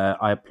group.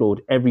 I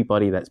applaud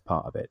everybody that's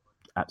part of it.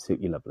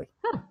 Absolutely lovely.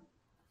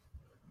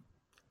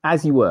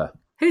 As you were.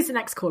 Who's the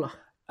next caller?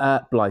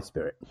 Blythe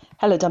Spirit.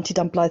 Hello, Dumpty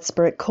Dum, Blythe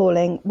Spirit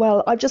calling.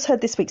 Well, I've just heard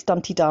this week's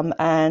Dumpty Dum,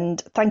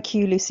 and thank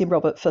you, Lucy and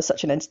Robert, for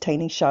such an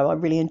entertaining show. I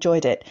really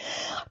enjoyed it.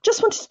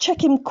 Just wanted to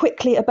check in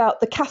quickly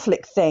about the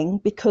Catholic thing,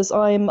 because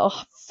I'm a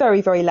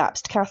very, very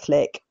lapsed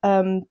Catholic.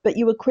 But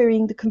you were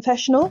querying the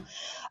confessional.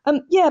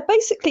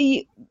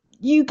 Basically,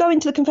 you go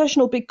into the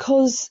confessional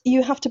because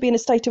you have to be in a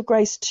state of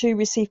grace to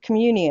receive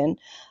communion.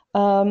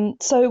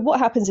 So what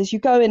happens is you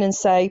go in and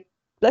say,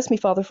 bless me,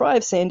 Father, for I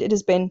have sinned. It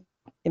has been,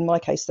 in my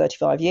case,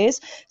 35 years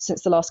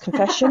since the last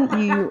confession.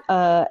 You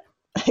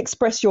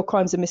express your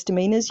crimes and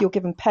misdemeanors, you're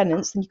given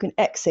penance, then you can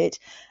exit,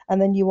 and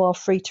then you are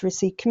free to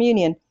receive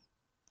communion.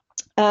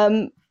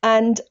 And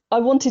I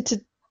wanted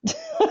to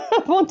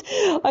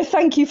I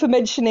thank you for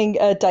mentioning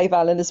Dave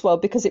Allen as well,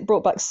 because it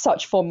brought back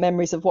such fond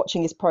memories of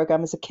watching his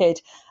programme as a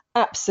kid.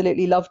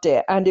 Absolutely loved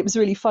it. And it was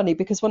really funny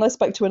because when I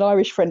spoke to an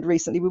Irish friend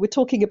recently, we were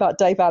talking about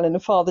Dave Allen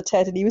and Father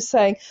Ted, and he was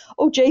saying,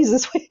 oh,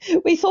 Jesus,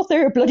 we thought they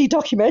were a bloody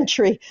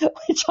documentary,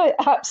 which I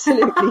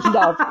absolutely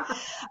love.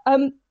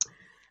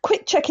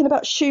 Quick check-in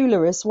about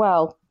Shula as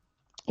well.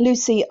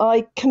 Lucy,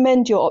 I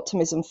commend your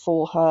optimism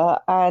for her.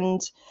 And,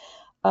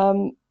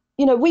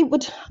 you know,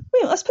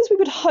 I suppose we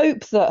would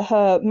hope that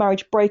her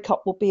marriage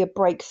breakup will be a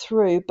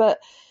breakthrough. But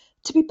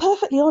to be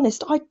perfectly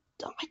honest, I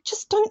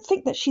just don't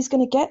think that she's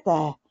going to get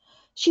there.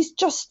 She's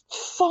just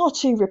far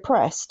too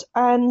repressed,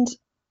 and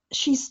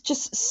she's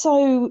just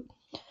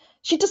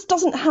she just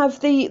doesn't have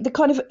the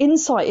kind of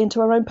insight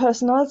into her own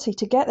personality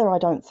to get there, I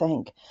don't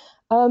think.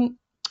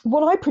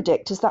 What I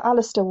predict is that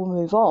Alistair will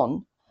move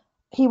on.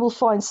 He will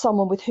find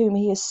someone with whom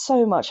he is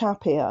so much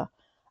happier,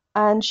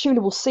 and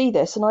Shula will see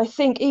this, and I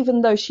think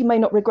even though she may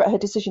not regret her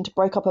decision to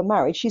break up her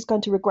marriage, she's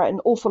going to regret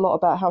an awful lot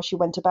about how she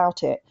went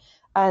about it,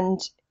 and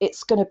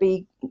it's going to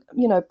be,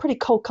 you know, pretty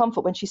cold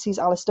comfort when she sees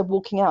Alistair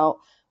walking out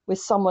with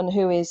someone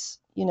who is,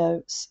 you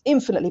know,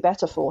 infinitely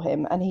better for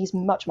him, and he's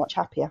much, much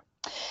happier.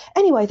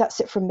 Anyway, that's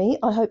it from me.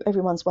 I hope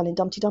everyone's well in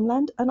Dumpty Dum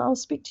Land, and I'll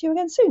speak to you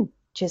again soon.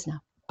 Cheers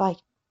now. Bye.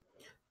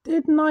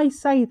 Didn't I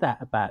say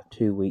that about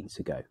 2 weeks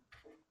ago?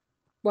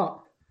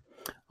 What?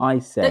 I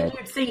said that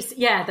you'd see,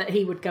 that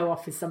he would go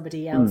off with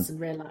somebody else and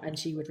realize, and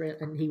he would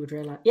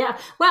realize. Yeah,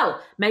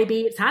 well,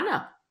 maybe it's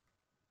Hannah.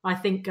 I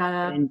think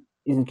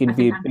isn't going to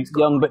be a bit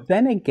young, but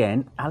then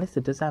again,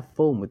 Alistair does have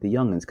fun with the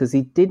young'uns because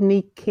he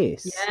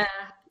kiss?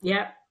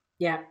 Yeah.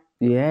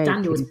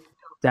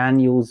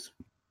 Daniel's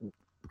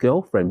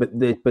girlfriend,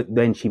 but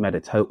then she made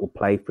a total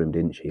play for him,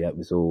 didn't she? That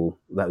was all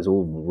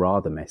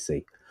rather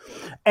messy.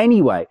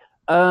 Anyway,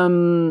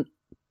 I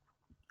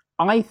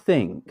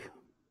think,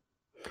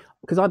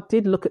 because I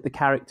did look at the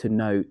character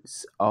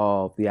notes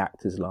of the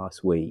actors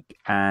last week,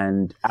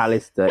 and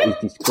Alistair is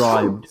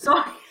described.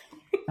 Sorry.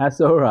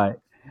 That's all right.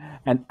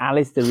 And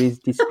Alistair is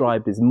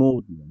described as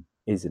Mordian,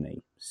 isn't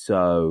he?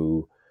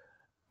 So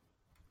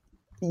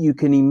you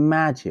can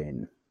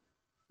imagine.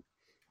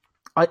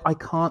 I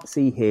can't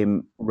see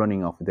him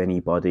running off with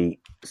anybody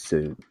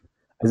soon,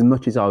 as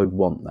much as I would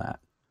want that.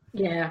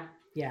 Yeah.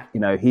 You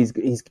know, he is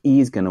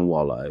going to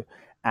wallow,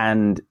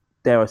 and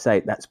dare I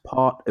say, that's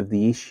part of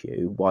the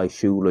issue why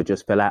Shula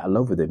just fell out of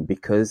love with him,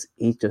 because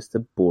he's just a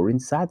boring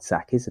sad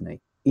sack, isn't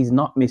he? He's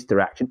not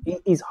Mr. Action.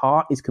 His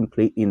heart is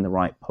completely in the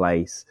right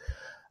place,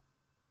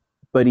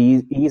 but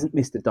he isn't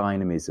Mr.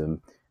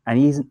 Dynamism, and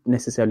he isn't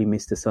necessarily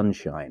Mr.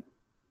 Sunshine.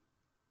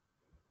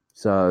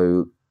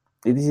 So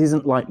this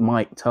isn't like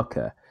Mike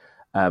Tucker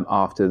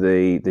after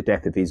the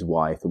death of his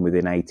wife, and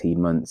within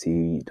 18 months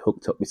he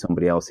hooked up with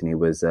somebody else, and he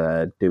was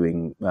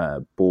doing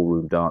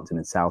ballroom dancing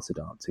and salsa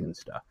dancing and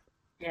stuff.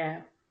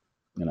 Yeah.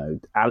 You know,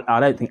 I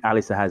don't think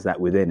Alistair has that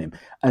within him.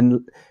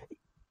 And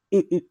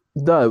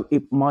though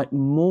it might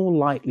more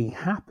likely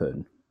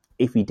happen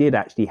if he did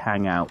actually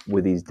hang out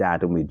with his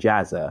dad and with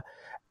Jazza,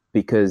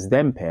 because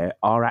them pair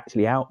are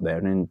actually out there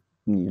and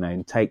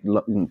take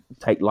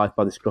life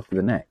by the scruff of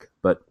the neck.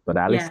 But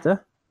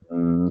Alistair,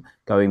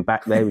 going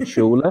back there with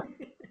Shula,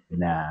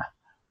 nah,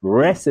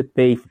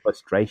 recipe for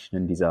frustration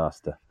and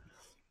disaster.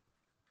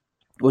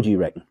 What do you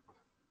reckon?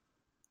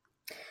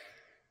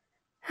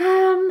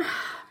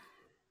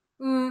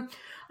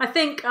 I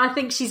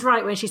think she's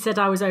right when she said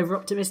I was over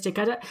optimistic.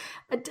 But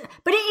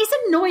it is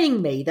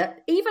annoying me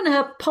that even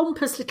her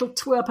pompous little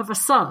twerp of a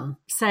son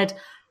said,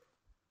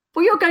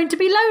 "Well, you're going to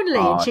be lonely,"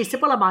 and she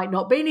said, "Well, I might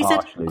not be," and he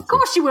said, "Of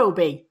course you will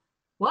be."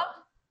 What?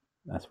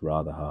 That's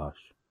rather harsh.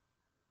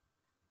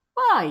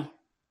 Why?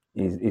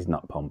 He's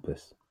not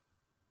pompous.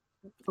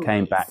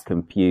 Came back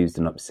confused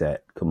and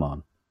upset. Come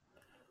on.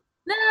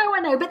 No, I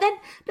know, but then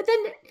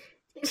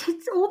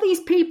it's all these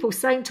people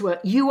saying to her,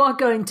 "You are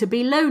going to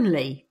be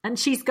lonely," and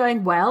she's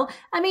going, "Well,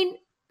 I mean,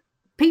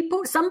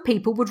 some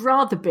people would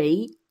rather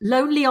be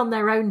lonely on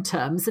their own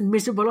terms and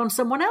miserable on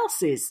someone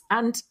else's,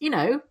 and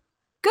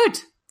good,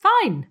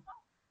 fine,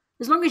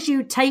 as long as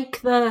you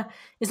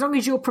as long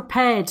as you're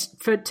prepared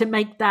to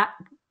make that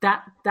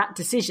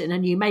decision,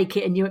 and you make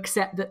it and you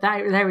accept that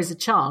there is a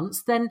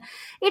chance, then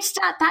it's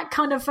that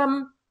kind of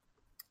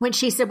when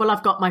she said, "Well,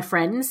 I've got my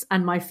friends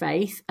and my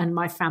faith and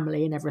my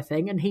family and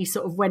everything," and he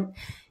sort of went,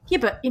 "Yeah,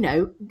 but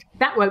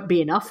that won't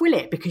be enough, will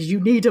it? Because you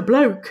need a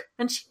bloke,"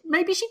 and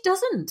maybe she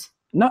doesn't.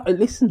 No,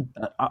 listen,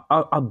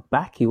 I'll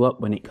back you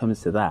up when it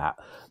comes to that,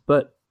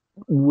 but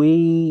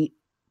the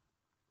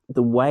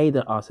way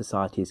that our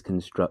society is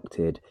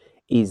constructed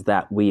is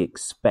that we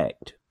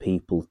expect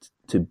people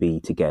to be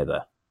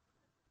together.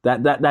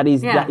 That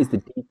is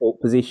the default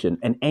position,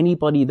 and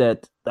anybody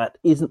that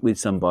isn't with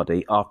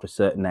somebody after a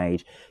certain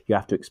age, you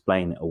have to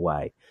explain it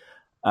away.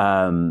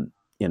 And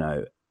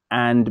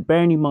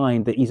bearing in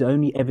mind that he's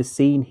only ever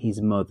seen his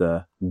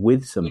mother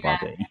with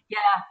somebody,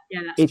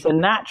 it's a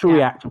natural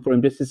reaction for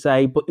him just to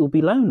say, "But you'll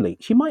be lonely."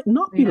 She might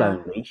not be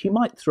lonely. She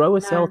might throw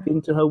herself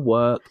into her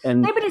work,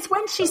 and but it's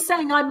when she's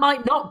saying, "I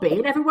might not be,"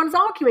 and everyone's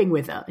arguing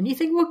with her, and you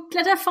think, "Well,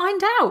 let her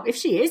find out. If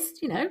she is,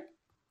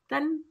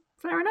 then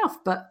fair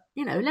enough." But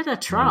let her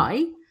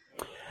try.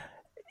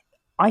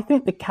 I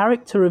think the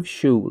character of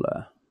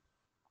Shula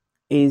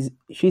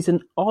she's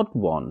an odd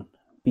one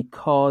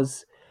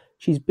because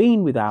she's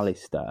been with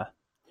Alistair,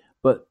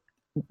 but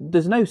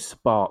there's no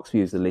sparks for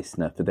you as a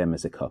listener for them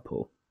as a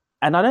couple.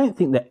 And I don't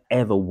think there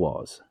ever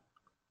was.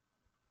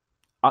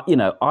 I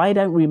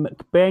don't remember,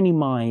 bearing in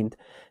mind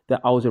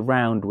that I was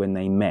around when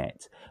they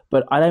met,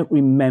 but I don't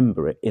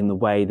remember it in the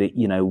way that,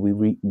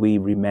 we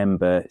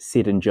remember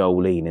Sid and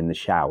Jolene in the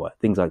shower,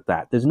 things like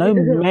that. There's no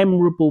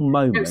memorable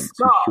moments.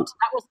 No,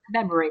 that wasn't a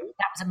memory.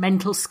 That was a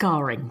mental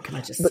scarring, can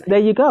I just say? But there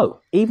you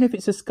go. Even if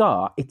it's a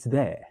scar, it's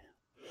there.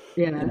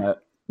 Yeah.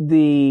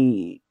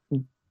 The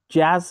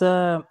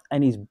Jazza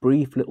and his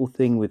brief little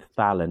thing with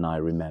Fallon, I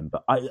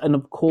remember. And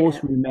of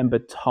course, remember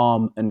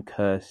Tom and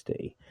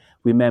Kirsty.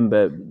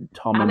 Remember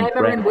Tom and Emma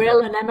Brett. and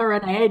Will and Emma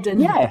and Ed.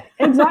 And,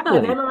 exactly.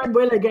 And Emma and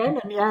Will again.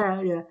 And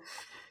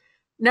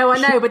No, I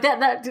know, but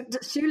that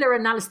Shula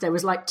and Alistair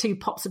was like two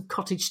pots of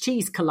cottage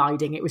cheese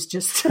colliding. It was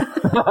just...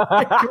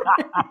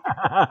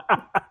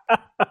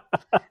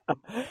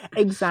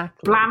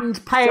 Exactly.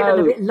 Bland, pale, and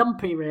a bit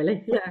lumpy,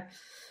 really. Yeah.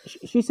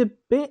 She's a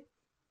bit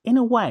in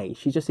a way,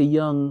 she's just a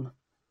young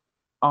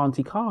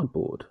Auntie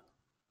Cardboard.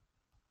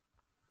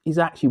 Is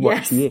actually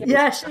what she is.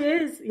 Yeah, she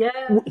is. Yeah.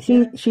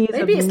 She is.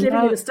 Maybe it's living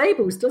in the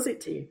stables, does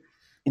it to you?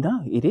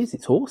 No, it is.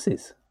 It's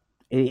horses.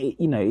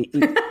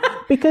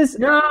 Because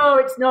no,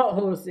 it's not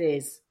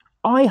horses.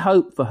 I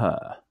hope for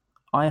her.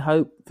 I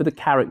hope for the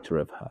character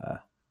of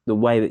her, the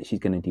way that she's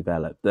going to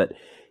develop, that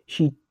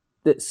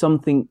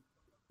something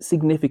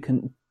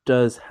significant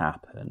does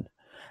happen,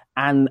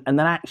 and then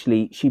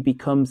actually she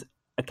becomes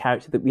a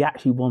character that we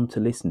actually want to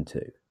listen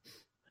to,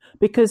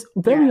 because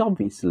very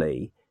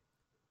obviously,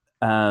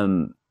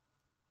 the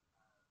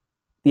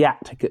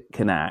actor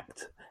can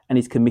act and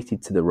is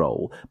committed to the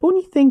role. But when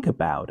you think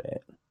about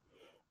it,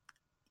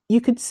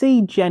 you could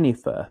see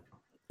Jennifer.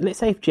 Let's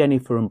say if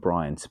Jennifer and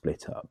Brian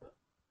split up,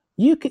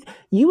 you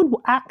would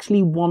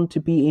actually want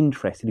to be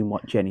interested in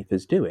what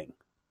Jennifer's doing.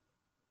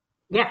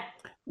 Yeah.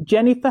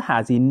 Jennifer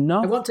has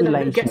enough. I want to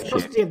know who gets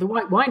custody of the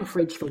white wine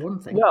fridge, for one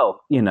thing.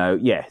 Well,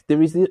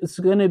 there's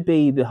going to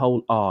be the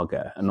whole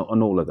Arga and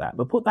all of that.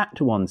 But put that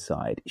to one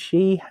side.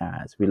 She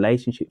has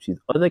relationships with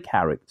other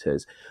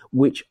characters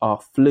which are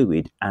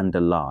fluid and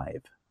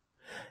alive.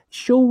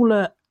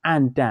 Shula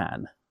and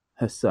Dan,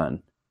 her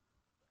son,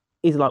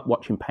 is like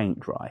watching paint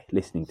dry,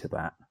 listening to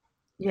that.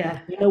 Yeah.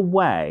 In a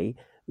way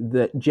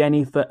that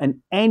Jennifer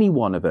and any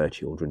one of her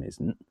children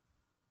isn't.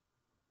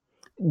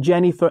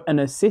 Jennifer and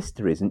her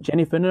sister isn't.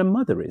 Jennifer and her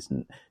mother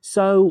isn't.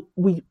 So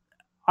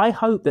I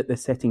hope that they're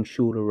setting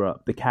Shula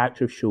up, the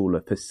character of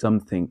Shula, for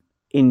something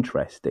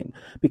interesting.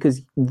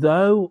 Because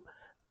though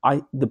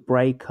the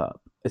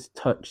breakup has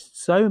touched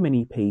so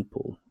many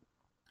people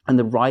and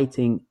the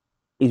writing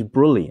is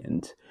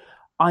brilliant,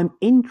 I'm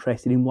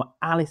interested in what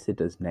Alistair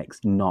does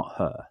next, not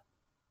her.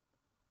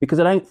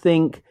 Because I don't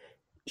think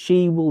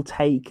she will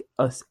take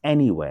us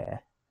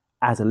anywhere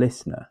as a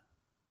listener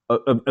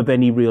of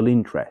any real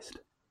interest.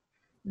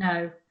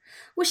 No.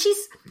 Well,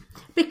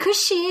 because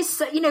she is,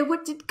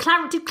 what did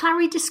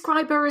Clary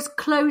describe her as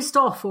closed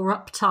off or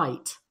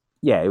uptight?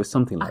 Yeah, it was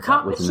something like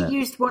that, wasn't it? She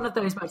used one of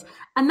those words.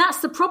 And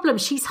that's the problem.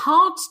 She's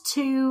hard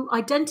to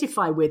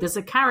identify with as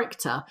a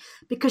character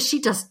because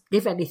she doesn't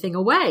give anything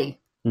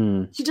away.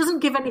 Mm. She doesn't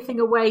give anything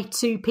away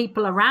to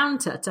people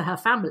around her, to her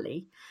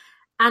family.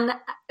 And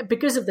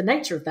because of the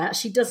nature of that,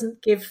 she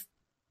doesn't give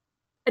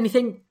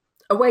anything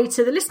away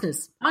to the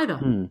listeners either.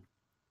 Mm.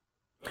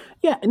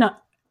 Yeah, no,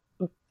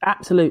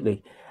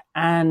 absolutely.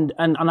 And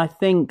I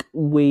think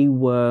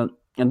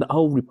and the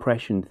whole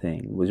repression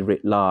thing was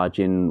writ large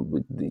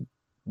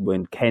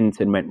when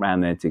Kenton went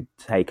round there to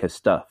take her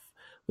stuff,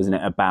 wasn't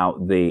it?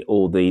 About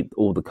all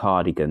the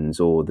cardigans,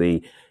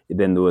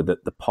 then there were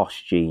the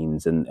posh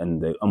jeans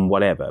and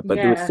whatever. But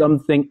there was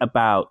something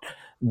about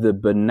the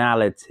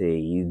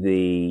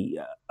banality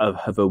of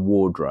her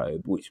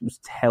wardrobe, which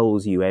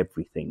tells you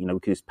everything. We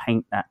could just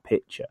paint that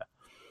picture.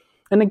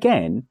 And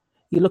again,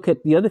 you look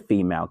at the other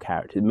female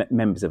characters,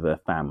 members of her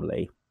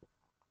family.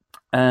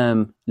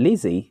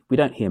 Lizzie, we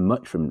don't hear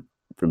much from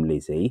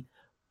Lizzie,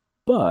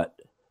 but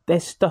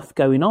there's stuff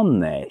going on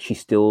there. She's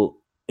still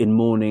in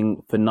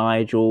mourning for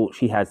Nigel.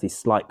 She has this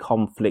slight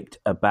conflict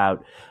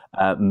about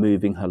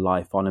moving her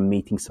life on and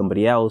meeting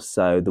somebody else.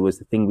 So there was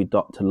the thing with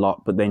Dr.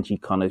 Locke, but then she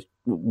kind of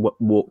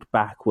walked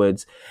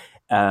backwards.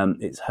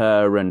 It's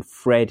her and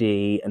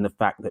Freddie, and the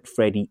fact that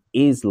Freddie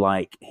is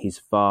like his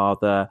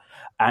father,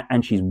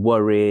 and she's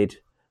worried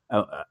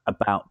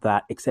about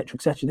that, etc.,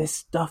 etc. There's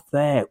stuff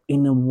there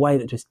in a way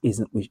that just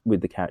isn't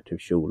with the character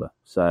of Shula.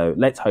 So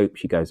let's hope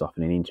she goes off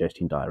in an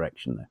interesting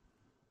direction there.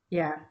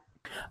 Yeah.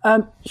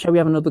 Shall we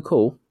have another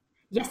call?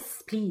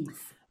 Yes,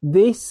 please.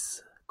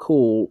 This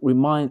call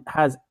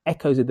has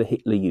echoes of the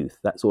Hitler Youth.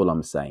 That's all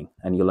I'm saying,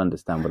 and you'll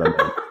understand what I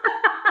mean.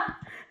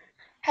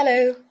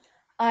 Hello.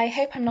 I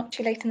hope I'm not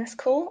too late in this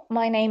call.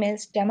 My name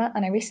is Gemma,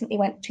 and I recently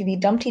went to the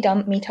Dumpty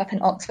Dum meetup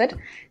in Oxford.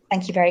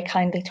 Thank you very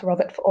kindly to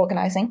Robert for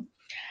organising.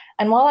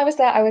 And while I was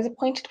there, I was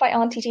appointed by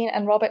Auntie Jean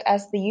and Robert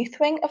as the youth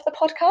wing of the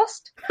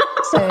podcast.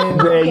 So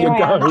here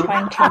I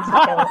am trying to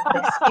fulfill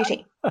this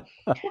duty.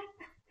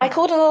 I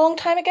called in a long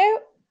time ago,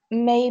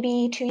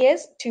 maybe 2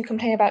 years, to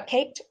complain about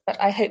Kate, but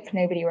I hope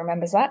nobody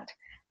remembers that.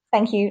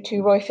 Thank you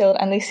to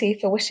Royfield and Lucy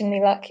for wishing me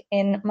luck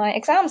in my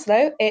exams,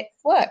 though. It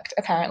worked,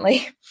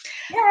 apparently.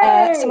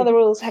 Some of the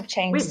rules have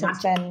changed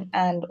since then,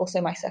 and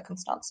also my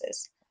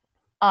circumstances.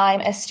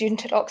 I'm a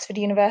student at Oxford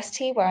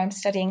University, where I'm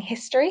studying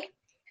history.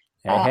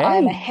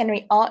 I'm a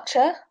Henry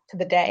Archer to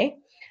the day,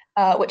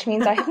 which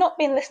means I have not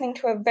been listening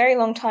to a very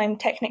long time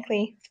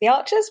technically for the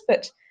Archers,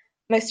 but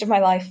most of my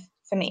life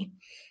for me.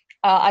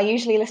 I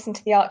usually listen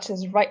to the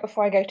Archers right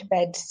before I go to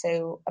bed,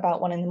 so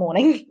about 1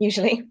 a.m,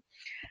 usually.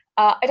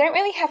 I don't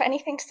really have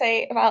anything to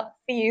say about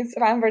the youths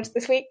of Ambridge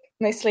this week,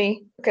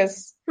 mostly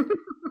because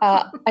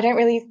I don't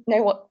really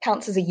know what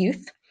counts as a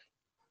youth.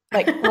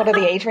 Like, what are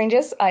the age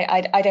ranges?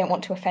 I don't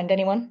want to offend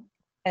anyone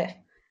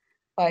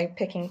by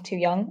picking too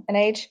young an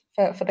age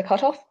for the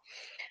cutoff.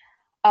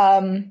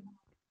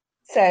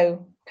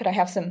 So could I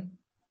have some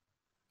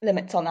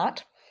limits on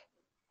that?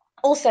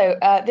 Also,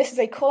 this is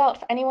a call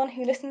out for anyone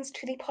who listens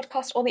to the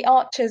podcast or the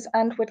Archers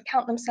and would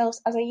count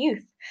themselves as a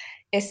youth.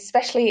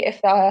 especially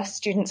if there are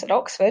students at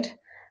Oxford,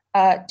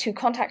 to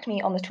contact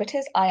me on the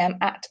Twitters. I am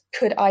at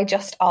Could I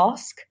Just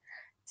Ask,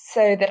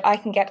 so that I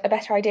can get a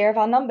better idea of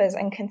our numbers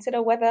and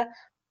consider whether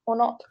or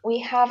not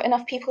we have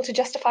enough people to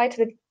justify to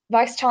the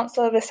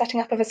Vice-Chancellor the setting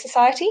up of a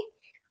society,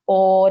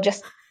 or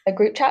just a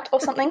group chat or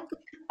something.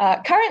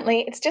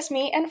 Currently, it's just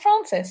me and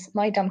Francis,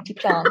 my dumpty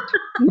plant.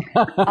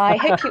 I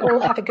hope you all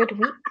have a good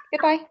week.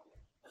 Goodbye.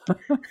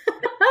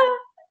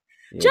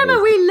 Gemma,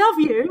 we love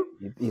you.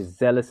 Your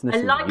zealousness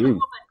I like of a you.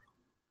 woman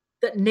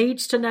that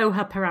needs to know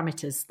her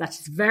parameters. That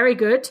is very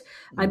good.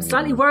 I'm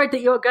slightly worried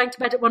that you're going to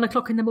bed at 1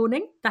 o'clock in the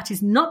morning. That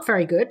is not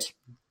very good.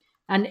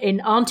 And in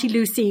Auntie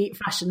Lucy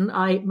fashion,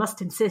 I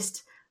must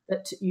insist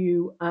that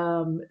you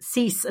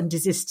cease and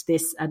desist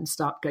this and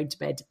start going to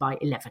bed by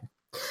 11.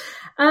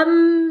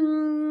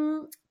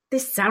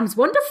 This sounds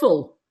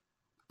wonderful.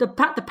 The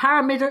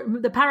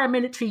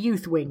paramilitary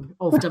youth wing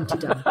of Dumpty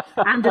Dum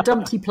and the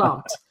Dumpty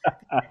plant.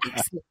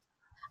 Excellent.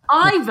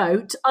 I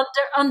vote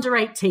under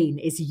 18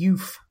 is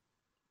youth.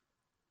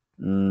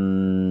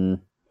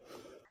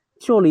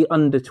 Surely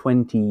under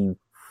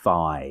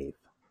 25.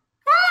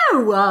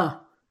 No!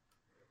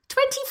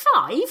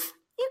 25?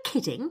 You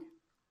kidding?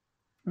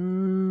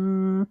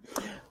 The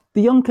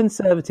Young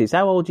Conservatives,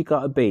 how old you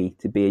got to be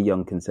a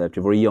young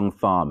Conservative or a young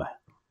farmer?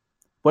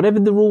 Whatever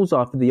the rules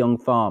are for the young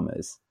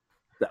farmers,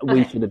 that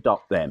we should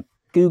adopt them.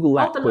 Google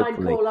that Hold the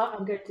quickly. line, caller.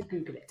 I'm going to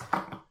Google it.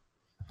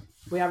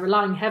 We are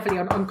relying heavily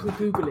on Uncle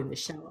Google in this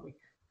show, aren't we?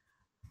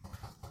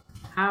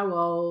 How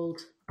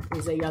old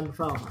is a young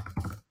farmer?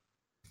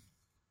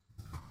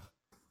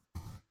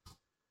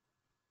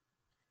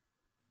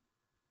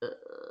 Uh,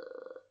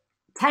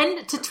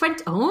 10 to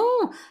 20.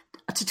 Oh,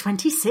 to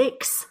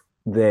 26.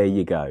 There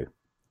you go.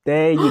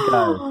 There you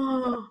go.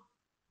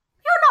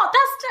 You're not.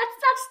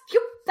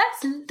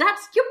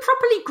 That's you're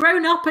properly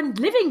grown up and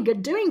living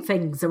and doing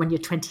things. And when you're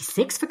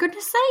 26, for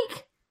goodness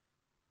sake.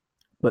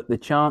 But the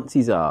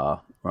chances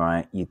are,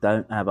 right, you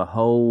don't have a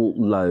whole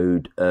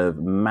load of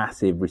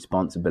massive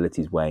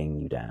responsibilities weighing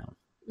you down.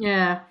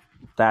 Yeah.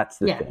 That's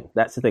the thing.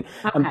 That's the thing.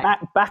 Okay. And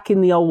back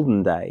in the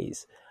olden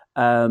days,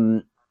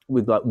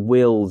 with like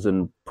wills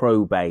and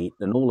probate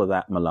and all of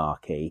that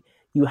malarkey,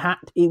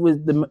 it was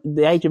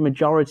the age of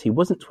majority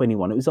wasn't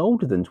 21. It was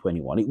older than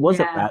 21. It was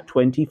about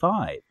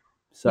 25.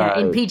 So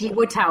in PD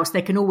Woodhouse,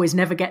 they can always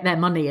never get their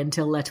money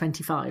until they're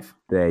 25.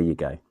 There you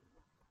go.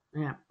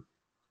 Yeah.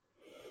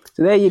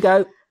 So there you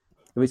go.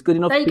 If it's good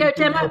enough, there you go,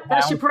 Gemma.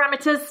 That's your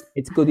parameters.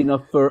 It's good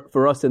enough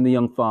for us and the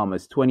young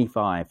farmers.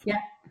 25. Yeah.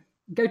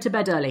 Go to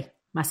bed early,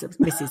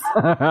 Mrs.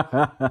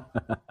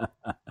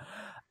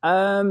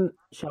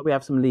 Shall we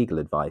have some legal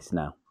advice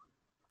now?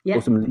 Yeah.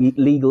 Or some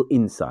legal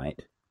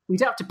insight? We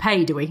don't have to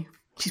pay, do we?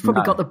 She's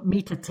probably got the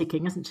meter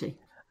ticking, hasn't she?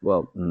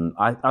 Well,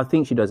 I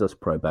think she does us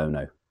pro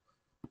bono.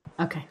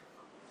 Okay.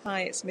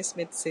 Hi, it's Miss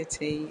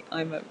Mid-City.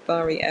 I'm at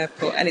Bari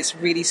Airport, and it's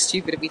really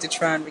stupid of me to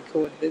try and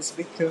record this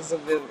because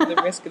of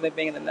the risk of there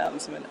being an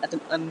announcement at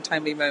an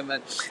untimely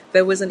moment.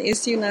 There was an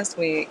issue last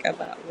week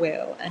about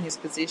Will and his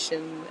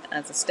position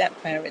as a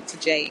step-parent to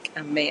Jake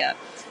and Mia.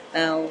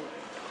 Now,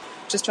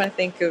 just trying to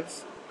think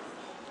of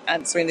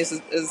answering this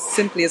as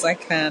simply as I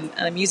can,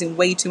 and I'm using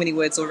way too many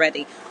words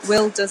already.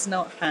 Will does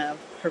not have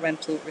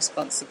parental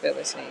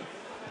responsibility.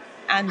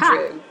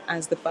 Andrew,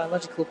 as the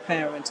biological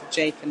parent of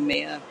Jake and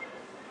Mia,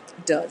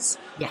 does.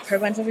 Yes.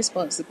 Parental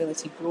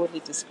responsibility broadly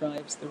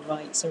describes the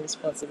rights and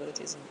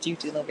responsibilities and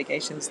duties and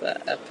obligations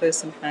that a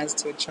person has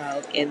to a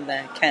child in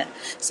their care.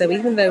 So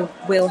even though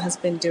Will has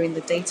been doing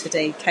the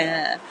day-to-day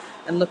care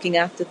and looking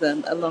after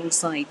them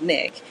alongside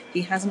Nick,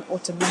 he hasn't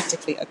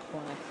automatically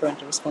acquired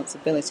parental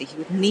responsibility. He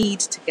would need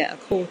to get a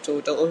court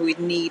order, or he would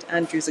need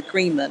Andrew's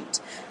agreement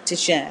to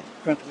share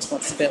parental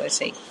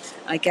responsibility.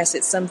 I guess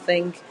it's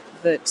something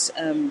that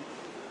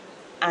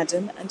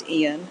Adam and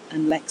Ian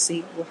and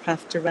Lexi will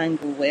have to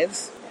wrangle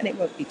with, and it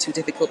won't be too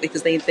difficult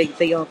because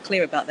they are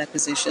clear about their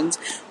positions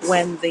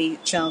when the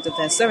child of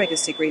their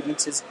surrogacy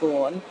agreement is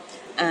born,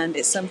 and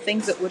it's something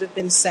that would have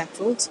been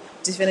settled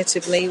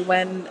definitively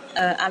when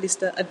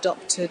Alistair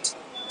adopted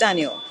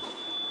Daniel.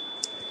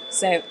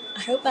 So I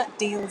hope that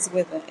deals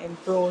with it in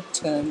broad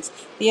terms.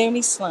 The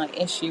only slight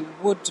issue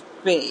would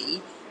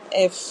be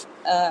if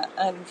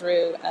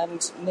Andrew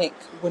and Nick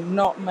were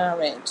not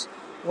married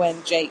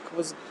when Jake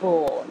was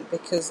born,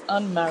 because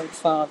unmarried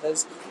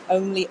fathers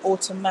only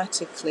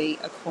automatically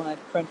acquired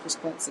parental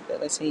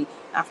responsibility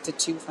after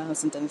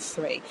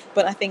 2003.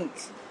 But I think,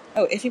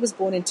 if he was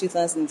born in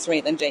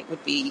 2003, then Jake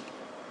would be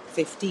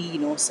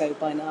 15 or so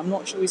by now. I'm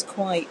not sure he's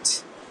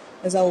quite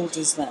as old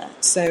as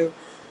that. So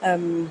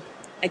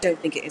I don't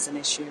think it is an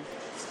issue.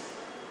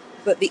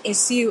 But the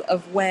issue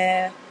of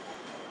where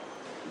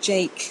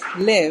Jake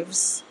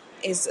lives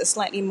is a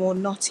slightly more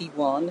knotty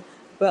one,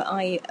 but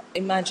I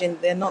imagine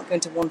they're not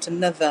going to want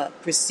another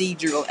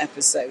procedural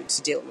episode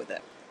to deal with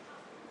it.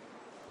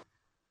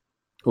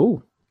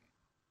 Oh.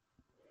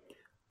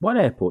 What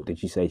airport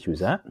did you say she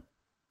was at?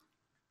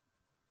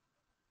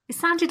 It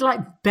sounded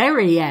like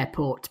Bury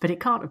Airport, but it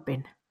can't have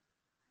been.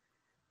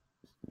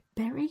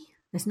 Bury?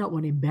 There's not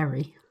one in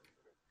Bury.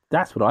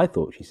 That's what I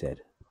thought she said.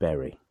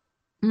 Bury.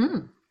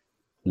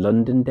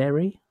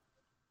 Londonderry?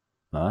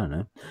 I don't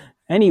know.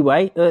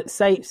 Anyway, I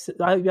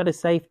hope you had a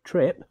safe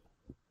trip.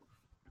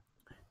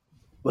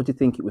 What do you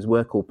think? It was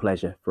work or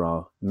pleasure for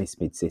our Miss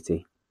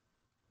Mid-City?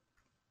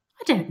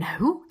 I don't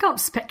know. Can't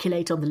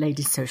speculate on the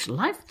lady's social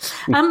life.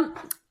 Why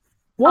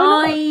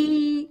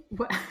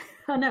not?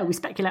 I know, we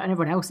speculate on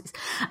everyone else's.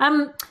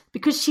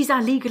 Because she's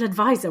our legal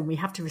advisor and we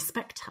have to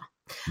respect her.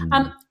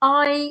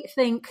 I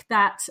think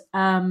that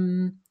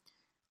I'm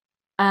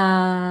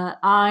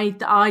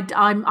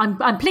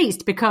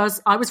pleased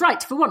because I was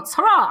right for once.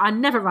 Hurrah!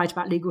 I'm never right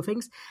about legal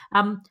things.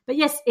 But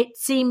yes, it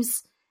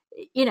seems,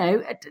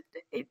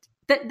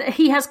 that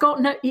he has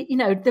got no,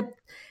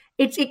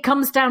 it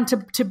comes down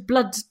to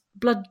blood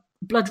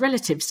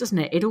relatives, doesn't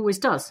it? It always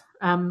does.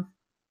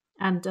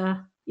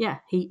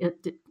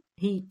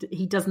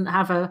 He doesn't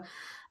have a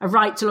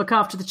right to look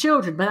after the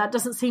children, but that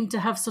doesn't seem to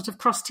have sort of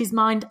crossed his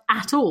mind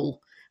at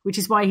all, which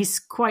is why he's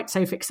quite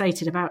so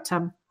fixated about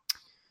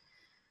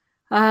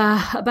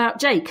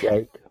Jake.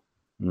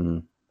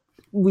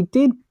 We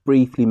did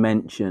briefly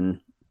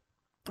mention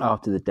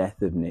after the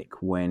death of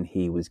Nick, when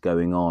he was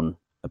going on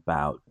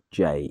about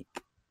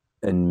Jake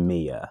and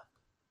Mia,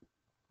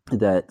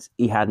 that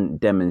he hadn't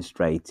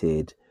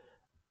demonstrated,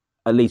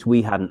 at least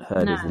we hadn't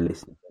heard as a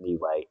listener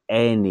anyway,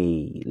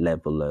 any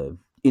level of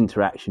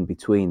interaction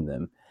between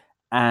them.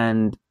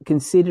 And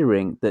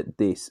considering that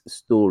this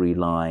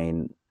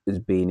storyline has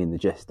been in the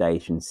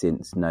gestation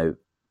since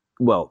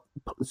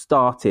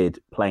started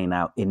playing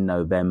out in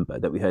November,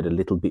 that we heard a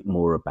little bit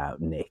more about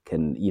Nick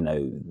and,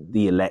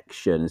 the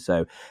election.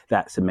 So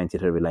that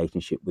cemented her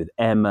relationship with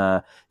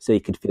Emma. So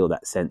you could feel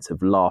that sense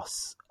of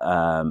loss.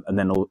 And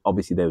then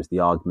obviously there was the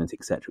argument,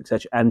 etc.,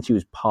 etc. And she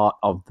was part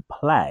of the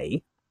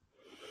play.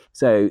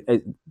 So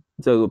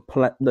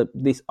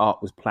this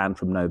arc was planned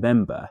from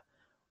November.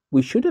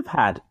 We should have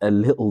had a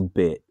little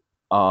bit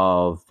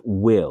of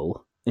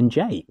Will and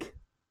Jake,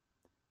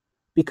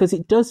 because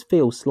it does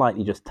feel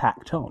slightly just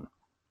tacked on.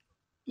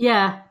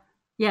 Yeah.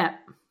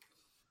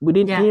 We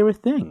didn't hear a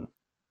thing.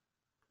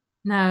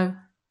 No.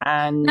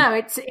 And no,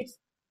 it's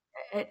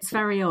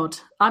very odd.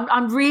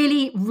 I'm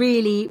really,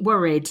 really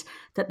worried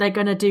that they're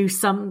going to do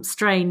some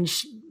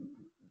strange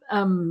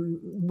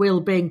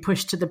Will being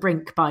pushed to the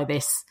brink by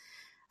this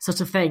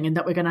sort of thing, and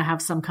that we're going to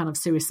have some kind of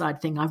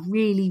suicide thing. I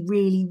really,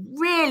 really,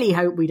 really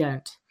hope we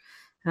don't.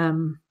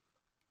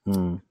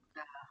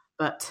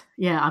 But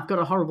yeah, I've got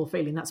a horrible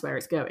feeling that's where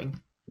it's going.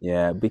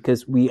 Yeah,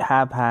 because we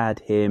have had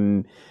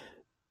him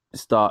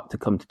start to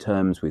come to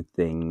terms with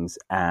things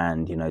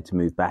and, to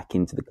move back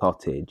into the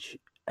cottage.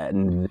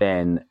 And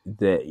then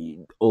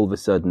all of a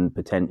sudden,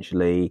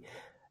 potentially,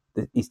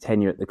 his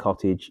tenure at the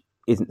cottage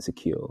isn't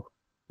secure.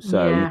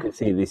 So you can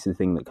see this is the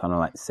thing that kind of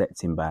like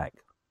sets him back.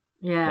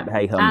 Yeah, but,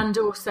 hey, and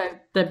also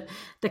the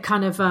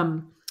kind of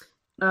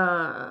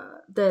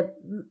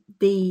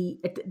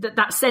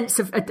that sense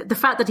of the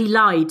fact that he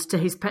lied to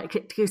his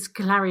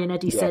Clarion.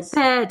 Eddie said,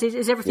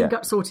 "Is everything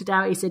got sorted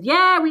out?" He said,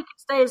 "Yeah, we can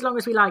stay as long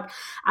as we like."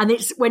 And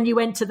it's when you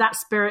enter that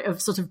spirit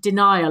of sort of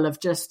denial of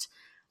just,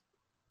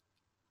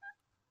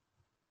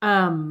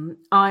 I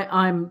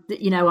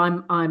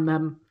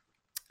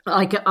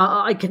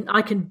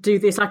can do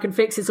this. I can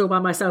fix this all by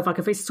myself. I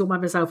can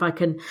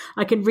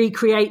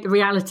recreate the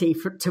reality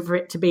for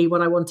it to be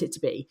what I want it to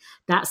be.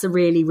 That's a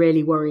really,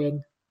 really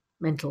worrying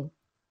mental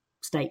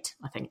state,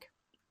 I think.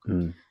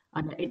 And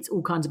it's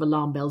all kinds of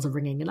alarm bells are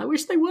ringing, and I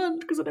wish they weren't,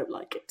 because I don't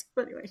like it.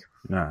 But anyway.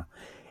 No.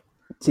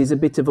 It is a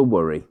bit of a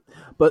worry.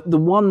 But the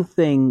one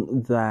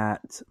thing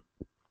that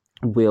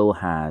Will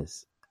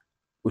has,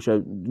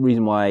 the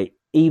reason why,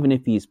 even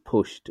if he's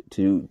pushed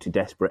to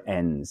desperate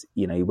ends,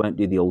 he won't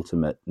do the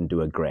ultimate and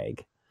do a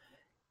Greg.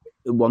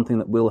 One thing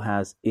that Will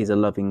has is a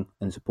loving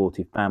and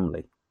supportive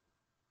family.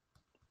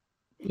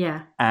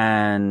 Yeah.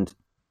 And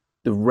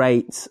the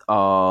rates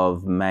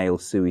of male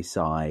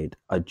suicide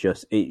are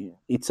just,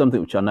 it's something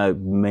which I know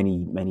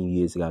many, many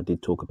years ago I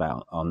did talk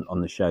about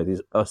on the show.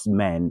 There's us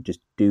men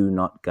just do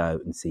not go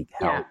and seek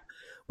help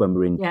when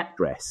we're in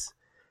distress.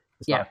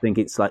 So I think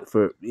it's like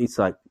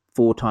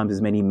 4 times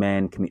as many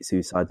men commit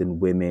suicide than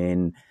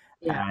women,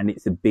 and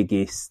it's the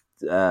biggest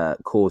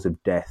cause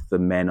of death for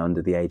men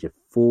under the age of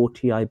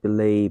 40, I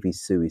believe,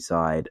 is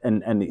suicide.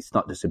 And it's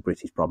not just a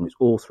British problem; it's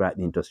all throughout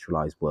the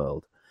industrialised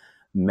world.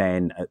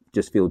 Men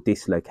just feel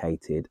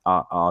dislocated,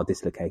 are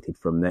dislocated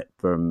from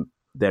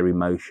their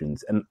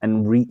emotions,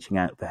 and reaching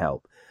out for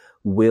help.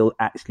 Will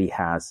actually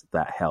has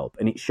that help,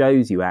 and it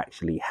shows you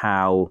actually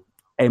how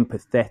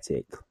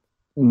empathetic,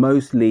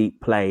 mostly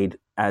played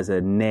as a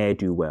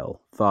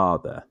ne'er-do-well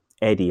father,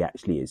 Eddie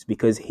actually is,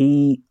 because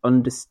he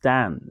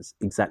understands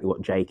exactly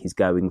what Jake is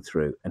going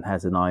through and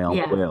has an eye on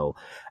Will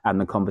and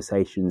the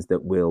conversations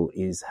that Will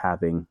is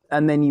having.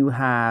 And then you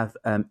have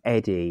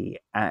Eddie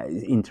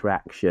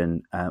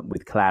interaction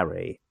with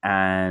Clary,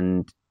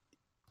 and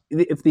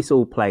if this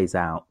all plays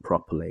out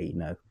properly,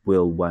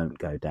 Will won't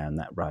go down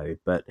that road.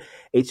 But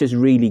it's just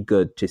really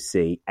good to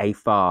see a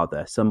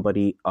father,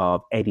 somebody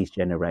of Eddie's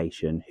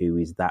generation, who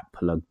is that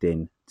plugged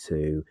in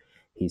to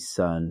his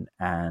son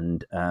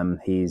and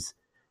his,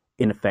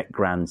 in effect,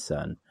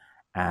 grandson,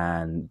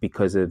 and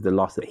because of the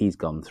loss that he's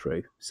gone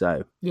through.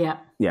 So, yeah,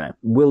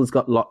 Will's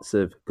got lots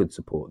of good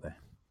support there.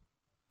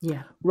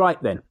 Yeah.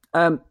 Right then,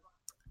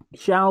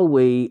 shall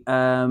we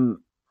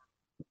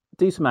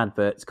do some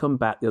adverts, come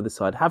back the other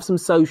side, have some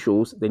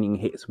socials, then you can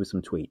hit us with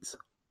some tweets.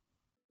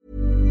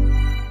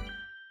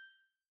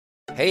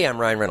 Hey, I'm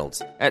Ryan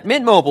Reynolds. At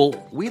Mint Mobile,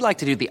 we like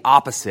to do the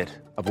opposite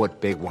of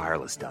what Big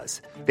Wireless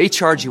does. They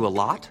charge you a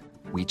lot,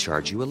 we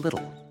charge you a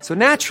little. So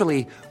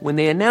naturally, when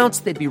they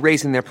announced they'd be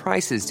raising their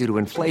prices due to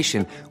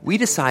inflation, we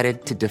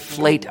decided to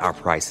deflate our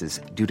prices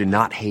due to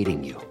not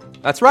hating you.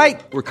 That's right.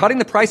 We're cutting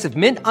the price of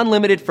Mint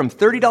Unlimited from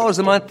 $30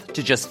 a month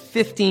to just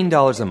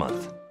 $15 a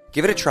month.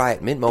 Give it a try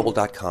at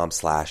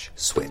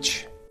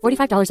mintmobile.com/switch.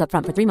 $45 up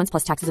front for 3 months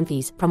plus taxes and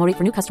fees. Promo rate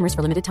for new customers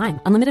for limited time.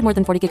 Unlimited more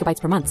than 40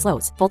 gigabytes per month.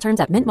 Slows full terms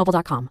at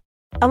mintmobile.com.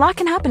 A lot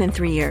can happen in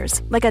 3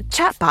 years, like a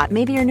chatbot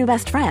may be your new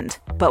best friend.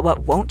 But what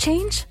won't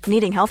change?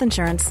 Needing health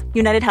insurance.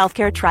 United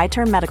Healthcare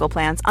Tri-Term Medical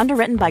Plans,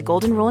 underwritten by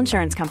Golden Rule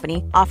Insurance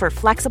Company, offer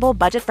flexible,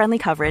 budget-friendly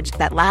coverage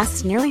that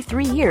lasts nearly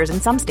 3 years in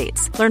some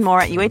states. Learn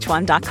more at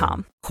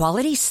uh1.com.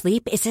 Quality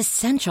sleep is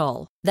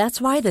essential. That's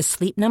why the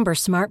Sleep Number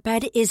Smart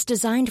Bed is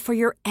designed for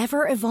your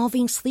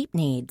ever-evolving sleep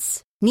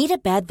needs. Need a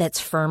bed that's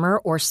firmer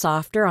or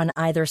softer on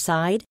either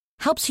side?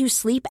 Helps you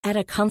sleep at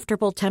a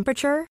comfortable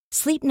temperature?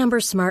 Sleep Number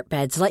Smart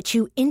Beds let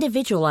you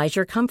individualize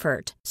your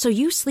comfort, so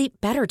you sleep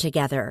better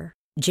together.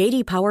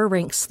 J.D. Power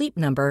ranks Sleep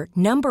Number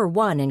number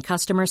 1 in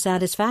customer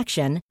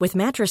satisfaction with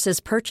mattresses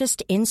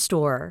purchased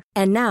in-store.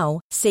 And now,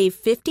 save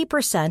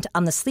 50%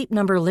 on the Sleep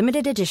Number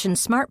Limited Edition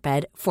Smart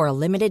Bed for a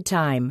limited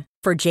time.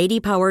 For J.D.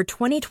 Power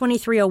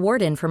 2023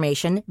 award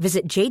information,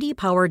 visit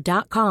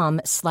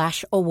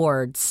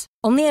jdpower.com/awards.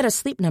 Only at a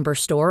Sleep Number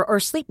store or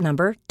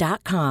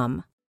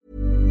sleepnumber.com.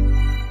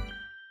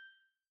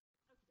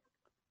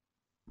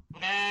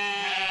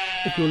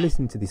 If you're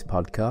listening to this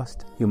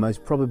podcast, you're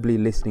most probably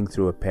listening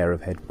through a pair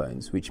of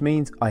headphones, which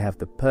means I have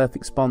the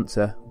perfect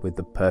sponsor with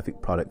the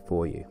perfect product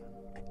for you.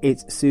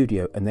 It's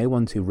Sudio, and they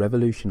want to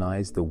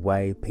revolutionize the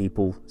way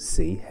people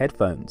see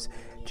headphones.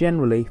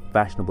 Generally,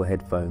 fashionable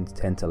headphones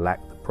tend to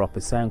lack the proper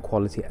sound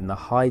quality, and the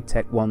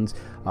high-tech ones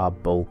are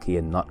bulky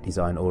and not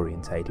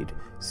design-orientated.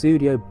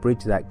 Sudio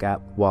bridge that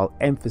gap while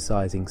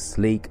emphasizing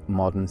sleek,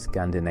 modern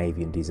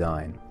Scandinavian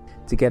design.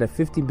 To get a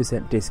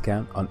 15%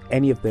 discount on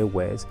any of their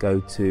wares, go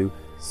to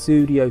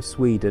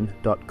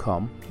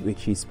sudiosweden.com,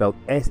 which is spelled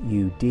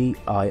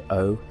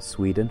SUDIO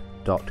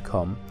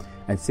Sweden.com,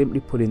 and simply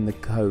put in the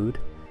code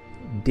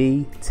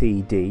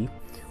DTD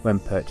when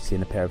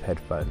purchasing a pair of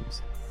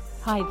headphones.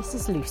 Hi, this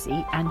is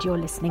Lucy, and you're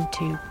listening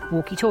to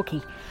Walkie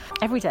Talkie.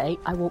 Every day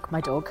I walk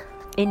my dog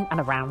in and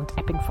around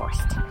Epping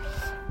Forest,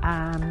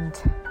 and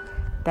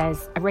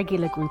there's a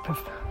regular group of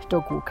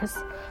dog walkers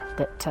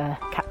that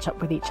catch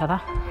up with each other,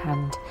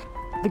 and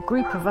the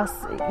group of us,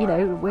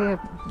 we're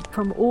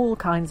from all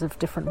kinds of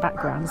different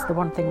backgrounds. The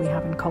one thing we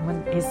have in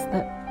common is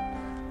that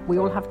we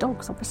all have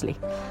dogs, obviously.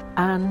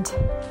 And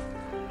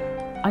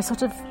I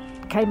sort of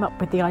came up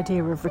with the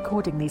idea of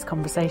recording these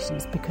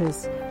conversations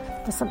because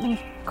there's something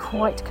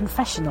quite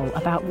confessional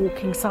about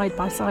walking side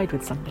by side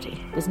with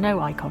somebody. There's no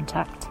eye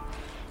contact.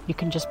 You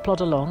can just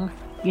plod along.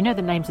 You know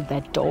the names of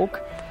their dog.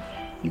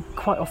 You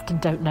quite often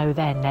don't know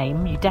their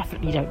name. You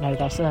definitely don't know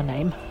their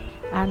surname.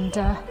 And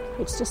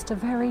it's just a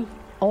very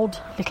odd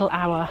little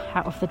hour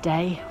out of the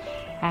day,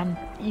 and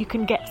you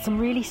can get some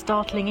really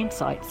startling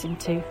insights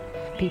into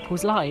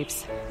people's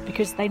lives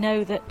because they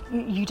know that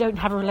you don't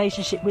have a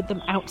relationship with them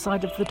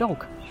outside of the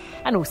dog.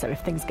 And also,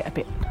 if things get a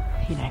bit,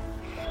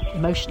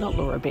 emotional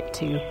or a bit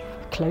too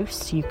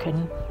close, you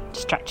can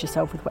distract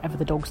yourself with whatever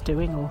the dog's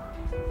doing, or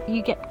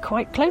you get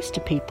quite close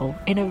to people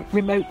in a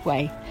remote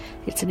way.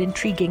 It's an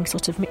intriguing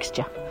sort of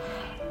mixture.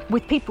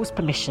 With people's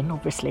permission,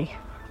 obviously,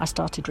 I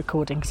started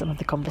recording some of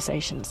the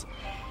conversations.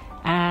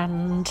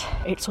 And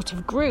it sort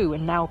of grew,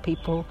 and now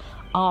people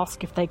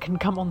ask if they can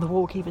come on the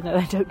walk even though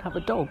they don't have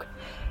a dog,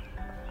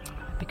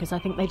 because I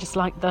think they just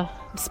like the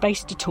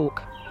space to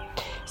talk.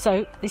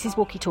 So this is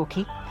Walkie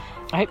Talkie.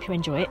 I hope you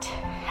enjoy it,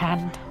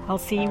 and I'll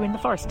see you in the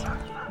forest.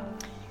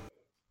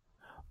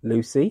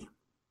 Lucy?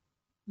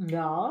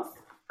 Yes?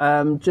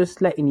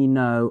 Just letting you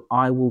know,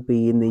 I will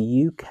be in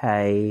the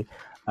UK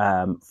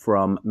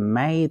from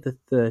May the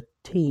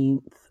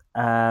 13th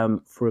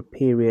for a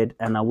period,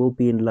 and I will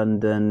be in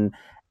London,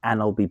 and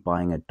I'll be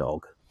buying a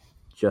dog,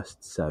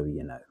 just so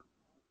you know.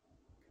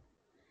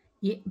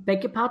 Yeah,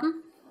 beg your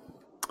pardon?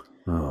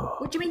 Oh.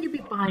 What do you mean you'll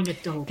be buying a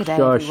dog? Good day,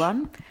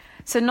 everyone.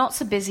 So not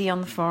so busy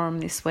on the forum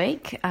this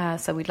week,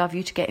 so we'd love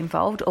you to get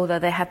involved, although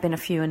there have been a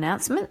few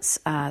announcements.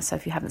 So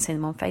if you haven't seen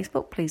them on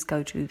Facebook, please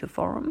go to the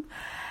forum.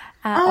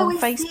 On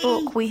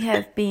Facebook, we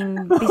have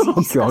been busy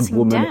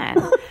discussing Dan,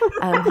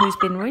 who's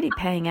been really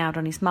paying out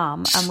on his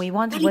mum, and we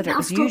wondered whether it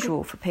was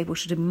usual for people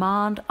to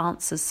demand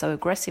answers so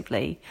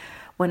aggressively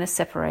when a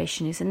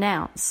separation is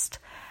announced.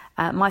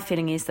 My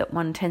feeling is that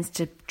one tends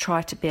to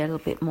try to be a little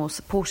bit more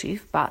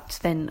supportive, but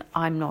then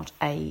I'm not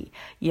a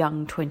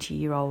young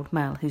 20-year-old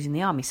male who's in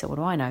the army, so what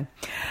do I know?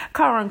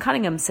 Karen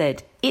Cunningham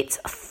said, "It's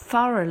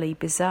thoroughly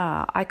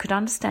bizarre. I could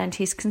understand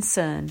his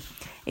concern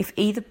if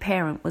either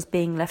parent was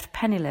being left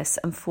penniless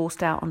and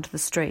forced out onto the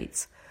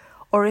streets,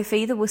 or if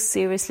either was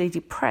seriously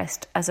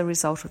depressed as a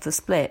result of the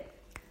split.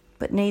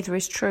 But neither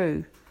is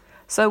true.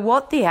 So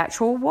what the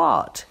actual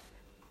what?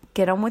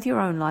 Get on with your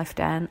own life,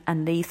 Dan,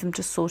 and leave them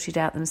to sort it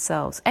out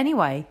themselves.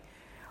 Anyway,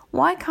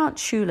 why can't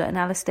Shula and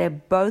Alistair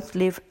both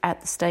live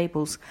at the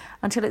stables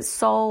until it's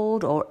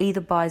sold or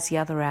either buys the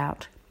other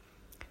out?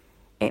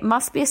 It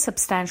must be a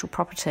substantial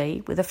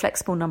property with a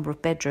flexible number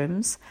of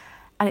bedrooms,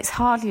 and it's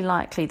hardly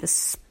likely the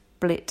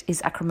split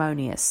is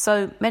acrimonious.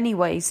 So many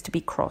ways to be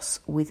cross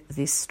with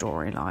this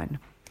storyline."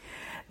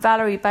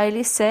 Valerie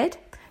Bayliss said,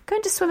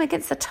 "Going to swim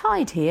against the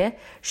tide here.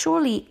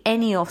 Surely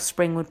any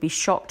offspring would be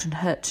shocked and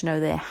hurt to know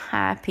their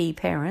happy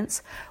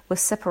parents were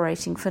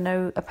separating for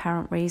no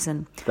apparent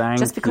reason.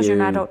 Just because you're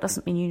an adult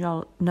doesn't mean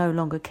you no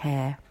longer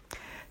care.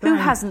 Who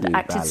hasn't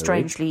acted Valerie.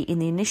 strangely in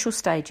the initial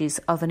stages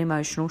of an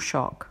emotional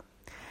shock?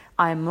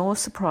 I am more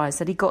surprised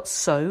that he got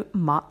so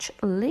much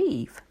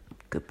leave."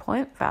 Good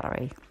point,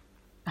 Valerie.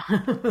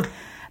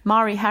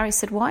 Mari Harris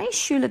said, "Why is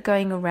Shula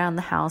going around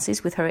the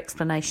houses with her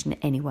explanation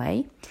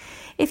anyway?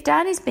 If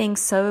Dan is being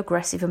so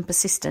aggressive and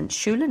persistent,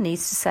 Shula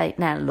needs to say,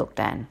 'Now look,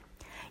 Dan,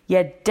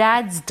 your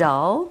dad's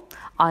dull.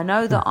 I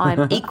know that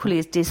I'm equally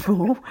as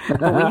dismal,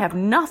 but we have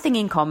nothing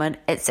in common,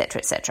 etc.,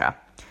 etc.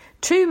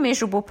 Two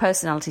miserable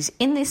personalities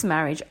in this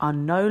marriage are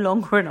no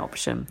longer an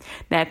option.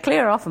 Now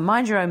clear off and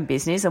mind your own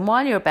business, and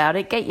while you're about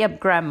it, get your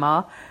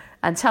grandma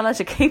and tell her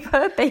to keep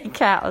her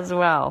beak out as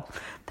well.'"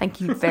 Thank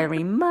you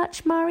very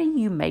much, Murray.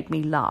 You made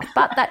me laugh.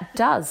 But that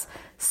does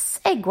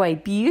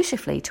segue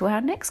beautifully to our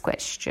next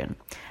question.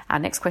 Our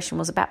next question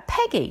was about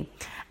Peggy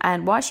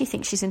and why she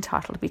thinks she's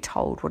entitled to be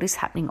told what is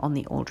happening on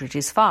the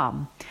Aldridge's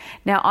farm.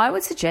 Now, I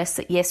would suggest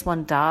that, yes,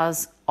 one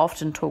does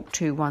often talk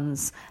to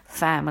one's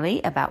family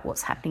about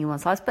what's happening in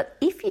one's lives, but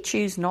if you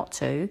choose not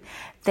to,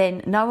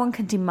 then no one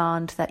can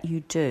demand that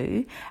you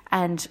do.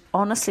 And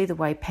honestly, the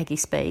way Peggy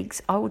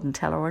speaks, I wouldn't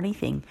tell her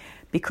anything,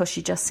 because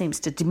she just seems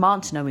to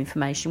demand to know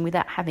information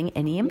without having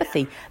any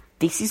empathy.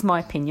 This is my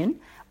opinion.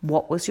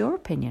 What was your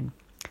opinion?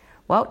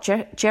 Well,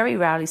 Jerry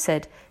Rowley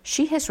said,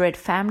 "She has read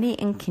Family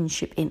and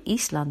Kinship in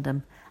East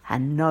London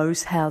and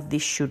knows how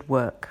this should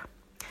work."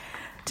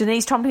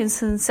 Denise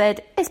Tomlinson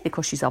said, "It's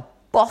because she's a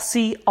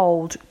bossy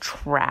old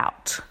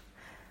trout."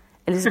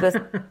 Elizabeth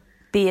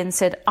Bean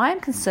said, "I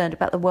am concerned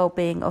about the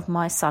well-being of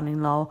my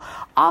son-in-law.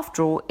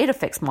 After all, it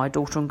affects my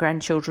daughter and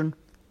grandchildren.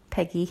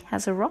 Peggy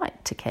has a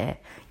right to care."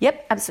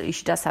 Yep, absolutely,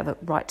 she does have a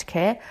right to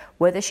care.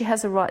 Whether she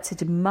has a right to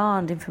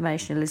demand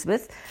information,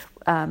 Elizabeth,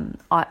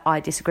 I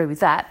disagree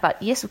with that.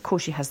 But yes, of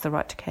course, she has the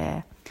right to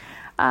care.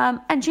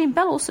 And Jean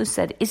Bell also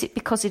said, "Is it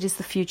because it is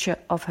the future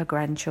of her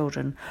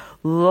grandchildren?"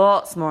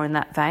 Lots more in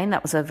that vein.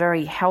 That was a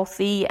very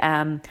healthy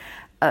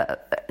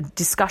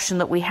discussion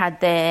that we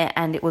had there,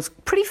 and it was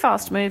pretty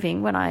fast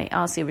moving when I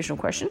asked the original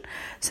question.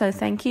 So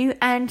thank you.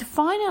 And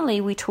finally,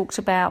 we talked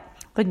about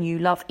the new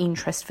love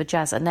interest for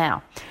Jazza.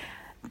 Now,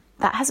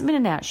 that hasn't been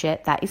announced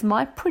yet. That is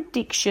my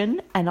prediction,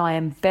 and I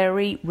am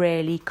very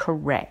rarely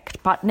correct.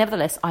 But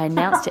nevertheless, I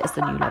announced it as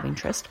the new love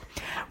interest.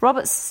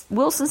 Robert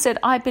Wilson said,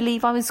 "I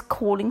believe I was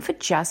calling for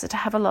Jazza to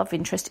have a love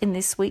interest in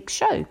this week's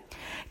show.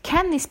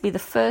 Can this be the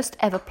first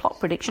ever plot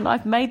prediction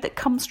I've made that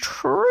comes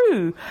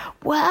true?"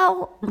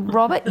 Well,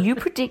 Robert, you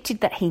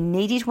predicted that he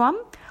needed one.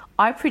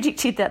 I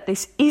predicted that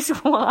this is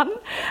one,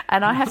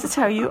 and I have to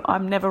tell you,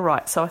 I'm never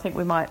right. So I think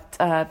we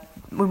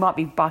might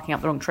be barking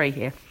up the wrong tree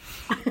here.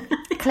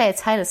 Claire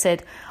Taylor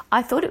said,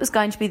 "I thought it was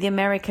going to be the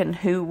American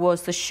who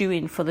was the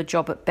shoo-in for the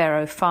job at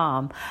Barrow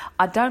Farm.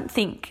 I don't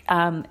think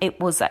it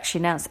was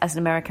actually announced as an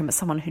American, but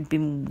someone who'd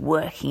been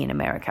working in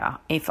America,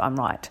 if I'm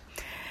right."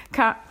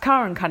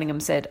 Karen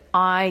Cunningham said,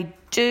 "I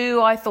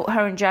thought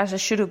her and Jazza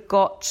should have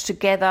got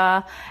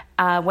together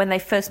when they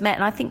first met,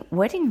 and I think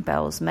wedding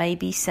bells may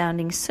be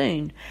sounding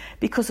soon,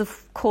 because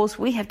of course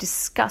we have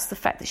discussed the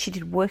fact that she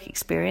did work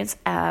experience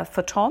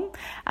for Tom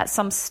at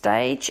some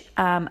stage,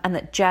 and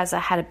that Jazza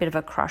had a bit of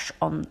a crush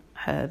on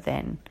her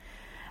then.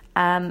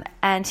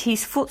 And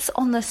his foot's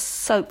on the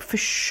soap for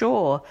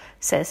sure,"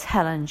 says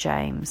Helen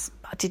James.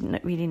 I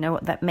didn't really know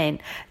what that meant.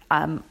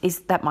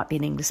 That might be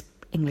an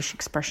English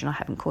expression I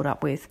haven't caught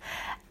up with.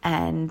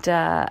 And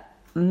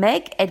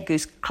Meg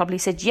Edgoose Clubley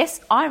said,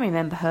 "Yes, I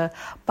remember her,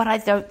 but I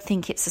don't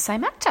think it's the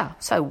same actor."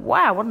 So,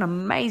 wow, what an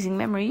amazing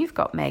memory you've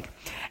got, Meg.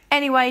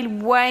 Anyway,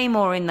 way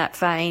more in that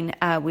vein.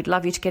 We'd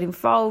love you to get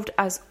involved,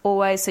 as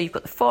always. So you've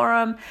got the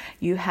forum,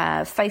 you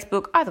have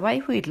Facebook. Either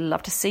way, we'd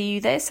love to see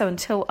you there. So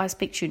until I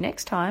speak to you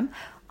next time,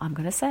 I'm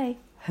going to say,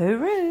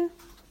 hooroo.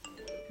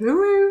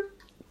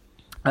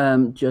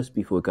 Hooroo. Just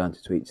before we go into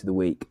Tweets of the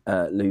Week,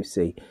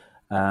 Lucy,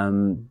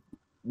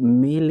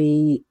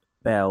 Millie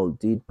Bell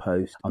did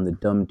post on the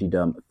Dum-Dee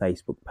Dum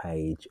Facebook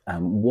page,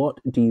 what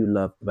do you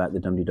love about the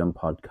Dum-Dee Dum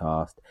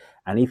podcast?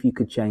 And if you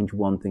could change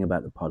one thing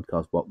about the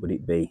podcast, what would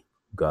it be?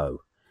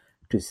 Go.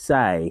 To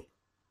say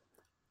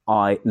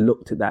I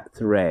looked at that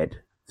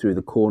thread through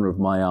the corner of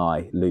my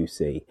eye,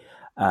 Lucy,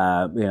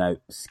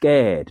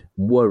 scared,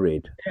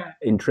 worried,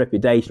 in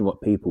trepidation, what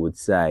people would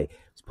say,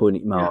 to put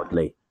it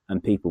mildly,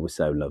 and people were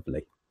so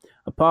lovely.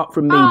 Apart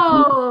from me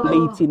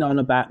bleating on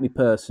about my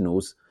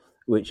personals,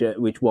 which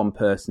one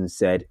person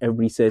said,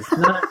 everybody says,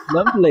 no, it's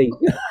lovely.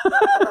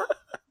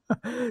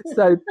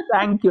 So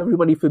thank you,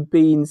 everybody, for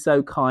being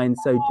so kind,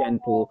 so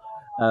gentle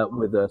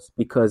with us,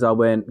 because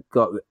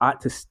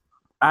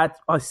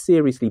I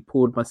seriously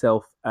poured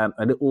myself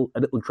a little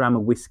dram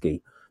of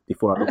whiskey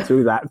before I looked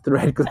through that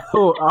thread, because I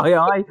thought,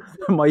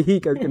 my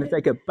ego's going to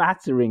take a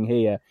battering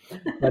here.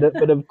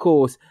 But of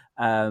course,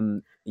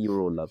 you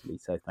were all lovely,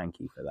 so thank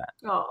you for that.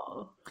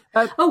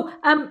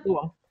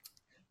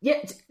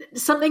 Yeah,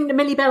 something that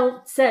Millie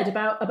Bell said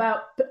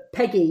about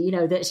Peggy,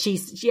 that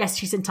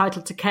she's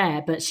entitled to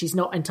care, but she's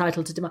not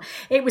entitled to demand.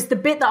 It was the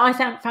bit that I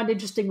found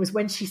interesting was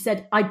when she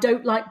said, "I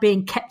don't like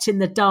being kept in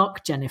the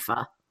dark,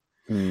 Jennifer."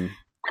 And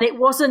it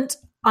wasn't,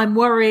 "I'm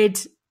worried,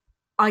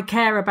 I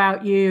care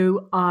about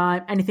you,"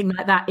 anything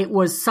like that. It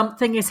was,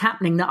 something is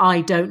happening that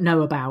I don't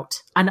know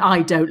about, and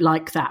I don't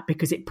like that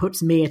because it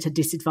puts me at a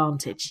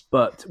disadvantage.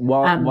 But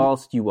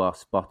whilst you are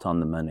spot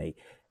on the money,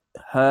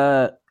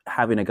 her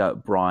having a go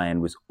at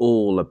Brian was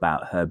all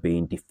about her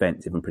being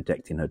defensive and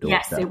protecting her daughter.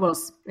 Yes, it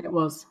was.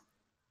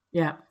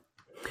 Yeah,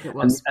 it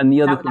was. And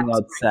the other thing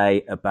I'd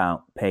say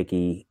about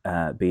Peggy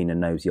being a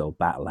nosy old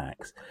battle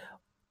axe,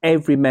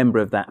 every member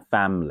of that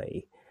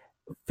family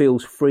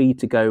feels free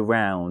to go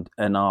round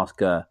and ask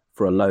her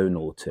for a loan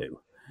or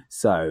two.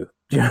 So,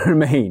 do you know what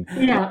I mean?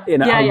 Yeah.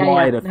 A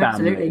wider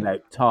family,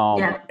 absolutely.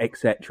 Tom,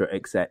 etc.,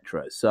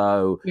 etc.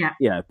 So,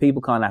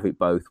 people can't have it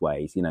both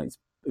ways. It's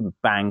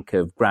bank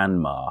of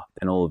grandma,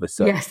 then all of a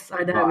sudden, yes,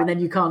 I know, right, and then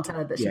you can't tell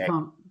her that she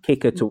can't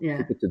kick her to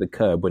the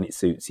curb when it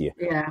suits you.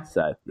 Yeah.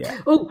 So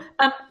yeah. Oh,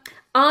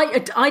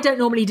 I don't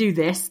normally do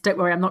this. Don't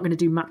worry, I'm not going to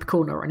do Map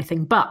Corner or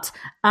anything. But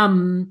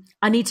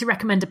I need to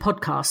recommend a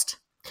podcast,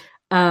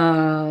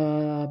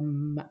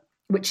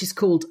 which is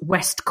called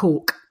West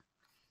Cork.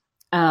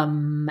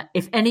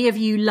 If any of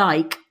you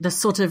like the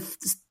sort of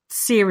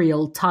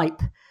serial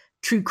type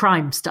true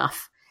crime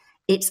stuff,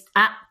 it's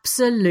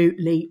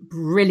absolutely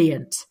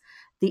brilliant.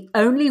 The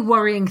only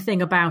worrying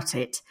thing about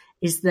it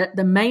is that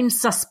the main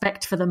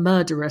suspect for the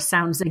murderer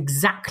sounds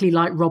exactly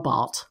like Rob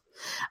Art.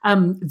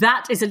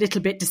 That is a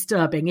little bit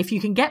disturbing. If you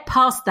can get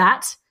past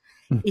that,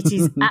 it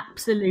is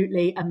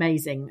absolutely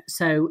amazing.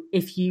 So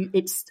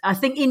I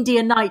think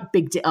India Knight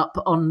bigged it up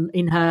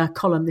in her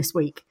column this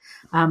week,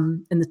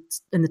 in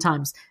the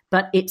Times.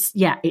 But it's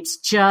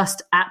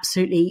just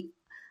absolutely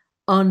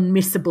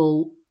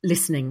unmissable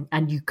listening,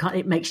 and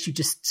it makes you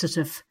just sort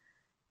of,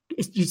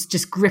 it's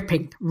just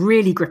gripping,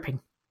 really gripping.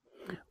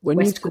 When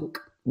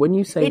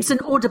you say it's an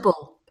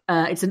Audible,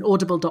 it's an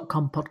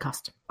audible.com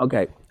podcast.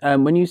 Okay.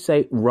 When you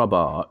say Rob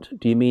Art,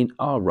 do you mean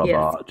our Rob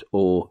Art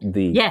or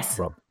the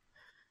Rob?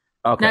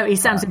 Okay. No, he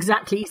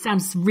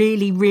sounds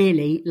really,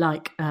 really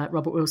like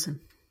Robert Wilson.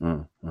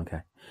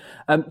 Okay.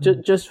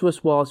 Just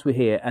whilst we're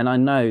here, and I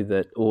know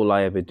that all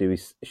I ever do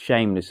is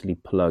shamelessly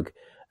plug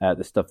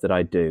the stuff that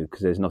I do,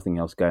 because there's nothing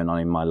else going on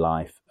in my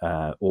life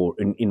or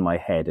in my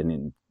head,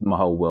 and my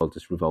whole world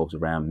just revolves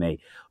around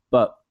me.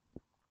 But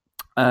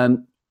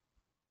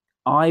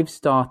I've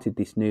started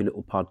this new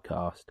little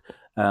podcast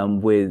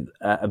with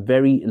a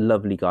very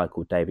lovely guy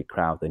called David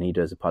Crowther, and he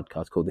does a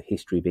podcast called The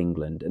History of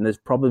England. And there's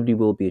probably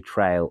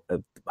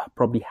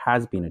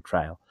has been a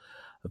trail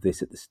of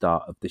this at the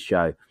start of the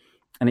show.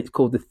 And it's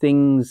called The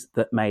Things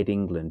That Made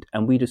England.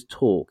 And we just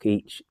talk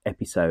each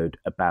episode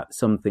about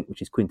something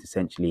which is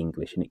quintessentially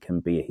English, and it can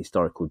be a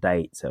historical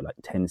date, so like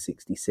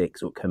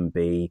 1066, or it can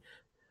be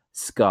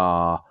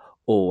Scar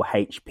or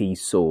HP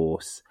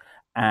Sauce.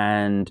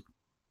 And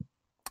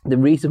the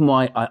reason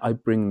why I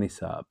bring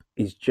this up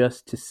is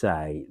just to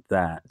say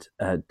that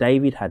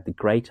David had the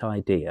great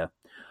idea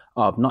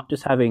of not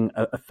just having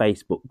a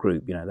Facebook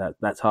group,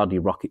 that's hardly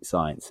rocket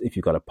science if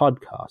you've got a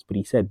podcast, but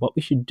he said what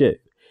we should do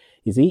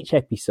is each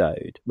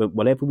episode,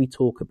 whatever we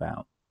talk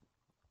about,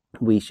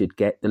 we should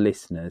get the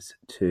listeners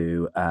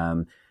to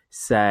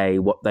say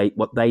what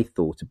they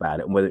thought about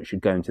it, and whether it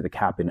should go into the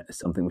cabinet as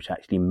something which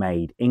actually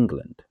made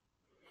England.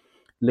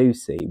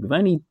 Lucy, we've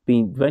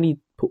only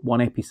put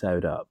one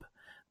episode up,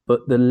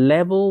 but the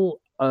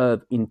level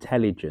of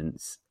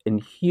intelligence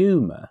and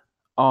humour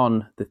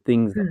on the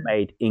Things That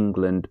Made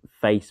England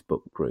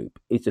Facebook group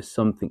is just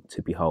something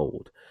to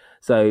behold.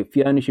 So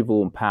Fiona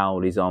Siobhan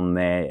Powell is on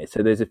there.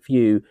 So there's a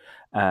few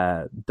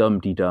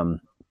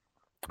dum-de-dum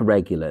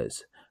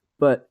regulars,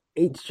 but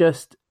it's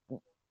just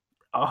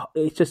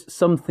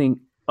something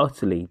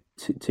utterly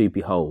to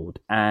behold.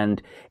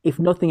 And if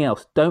nothing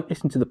else, don't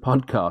listen to the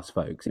podcast,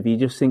 folks. If you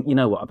just think, you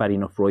know what, I've had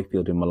enough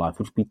Royfield in my life,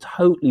 which would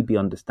totally be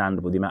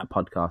understandable, the amount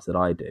of podcasts that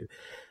I do.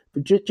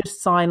 But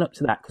just sign up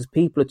to that, because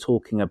people are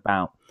talking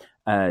about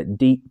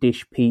deep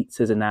dish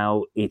pizzas, and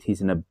now it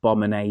is an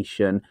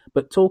abomination.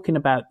 But talking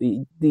about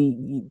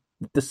the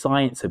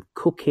science of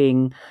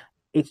cooking,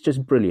 it's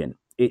just brilliant.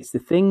 It's the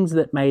things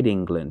that made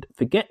England.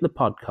 Forget the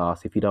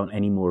podcast if you don't want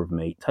any more of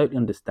me. Totally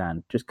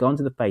understand. Just go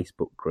onto the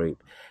Facebook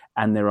group,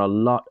 and there are a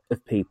lot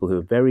of people who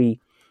are very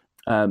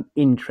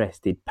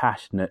interested,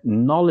 passionate,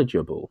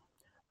 knowledgeable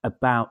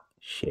about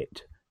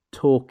shit,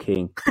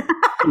 talking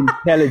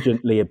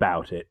intelligently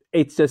about it.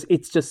 It's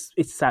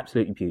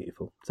absolutely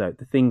beautiful. So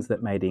the things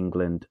that made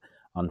England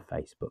on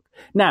Facebook.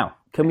 Now,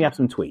 can we have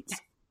some tweets?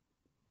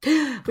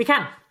 We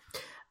can.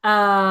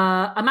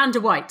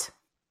 Amanda White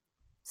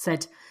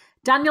said,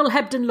 Daniel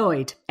Hebden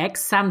Lloyd,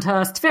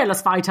 ex-Sandhurst,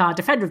 fearless fighter,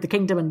 defender of the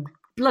kingdom and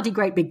bloody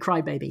great big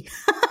crybaby.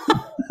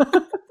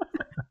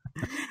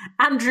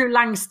 Andrew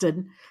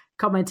Langston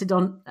commented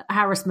on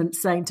harassment,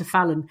 saying to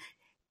Fallon,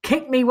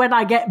 kick me when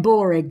I get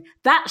boring.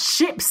 That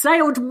ship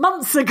sailed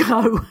months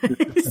ago.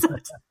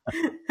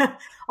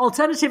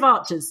 Alternative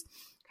Archers,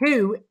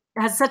 who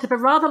has set up a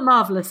rather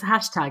marvellous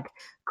hashtag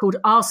called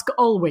Ask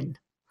Olwyn.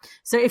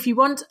 So if you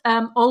want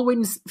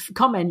Olwyn's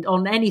comment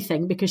on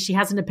anything, because she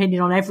has an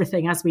opinion on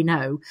everything, as we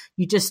know,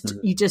 you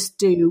just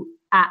do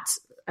at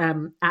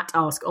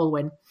Ask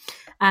Olwyn.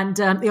 And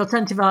the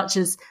Alternative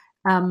Archers,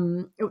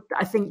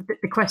 I think that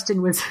the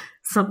question was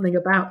something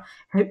about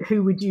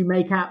who would you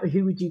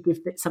give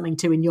something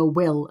to in your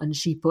will, and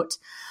she put,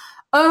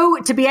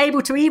 to be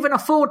able to even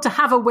afford to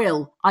have a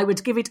will, I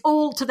would give it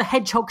all to the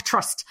Hedgehog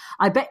Trust.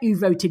 I bet you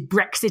voted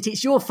Brexit.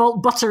 It's your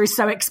fault butter is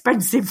so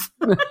expensive.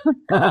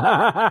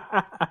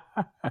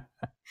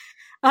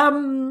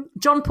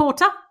 John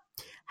Porter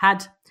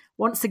had,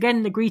 once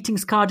again, the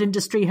greetings card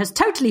industry has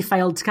totally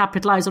failed to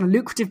capitalise on a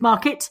lucrative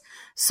market.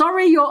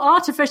 Sorry, your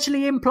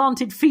artificially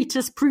implanted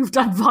fetus proved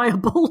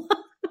unviable.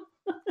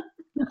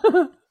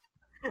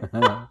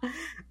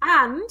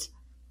 And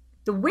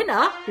the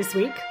winner this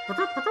week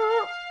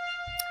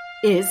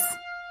is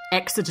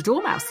Exeter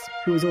Dormouse,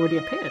 who has already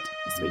appeared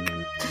this week,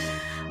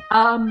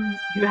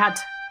 who had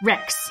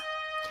Rex.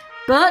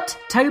 Bert,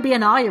 Toby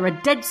and I are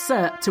a dead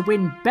cert to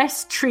win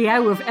Best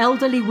Trio of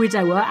Elderly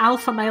Widower,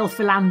 Alpha Male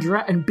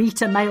Philanderer and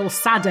Beta Male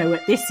Sado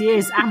at this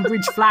year's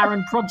Ambridge Flower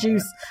and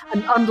Produce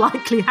and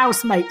Unlikely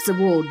Housemates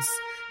Awards.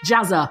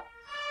 Jazza,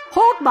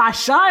 hold my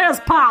shires,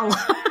 pal!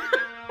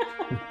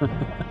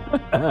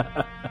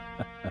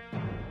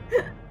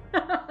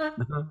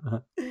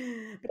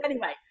 But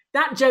anyway,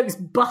 that joke's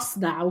bust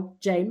now,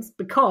 James,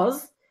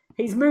 because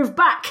he's moved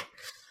back.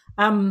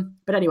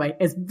 But anyway,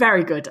 it's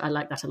very good. I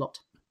like that a lot.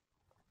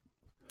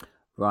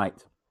 Right.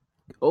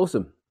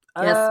 Awesome.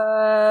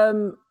 Yes.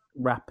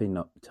 Wrapping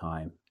up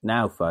time.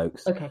 Now,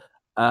 folks. Okay.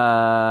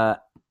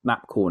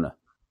 Map Corner.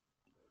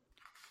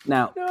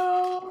 Now.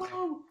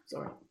 No!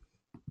 Sorry.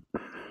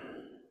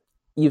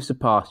 You've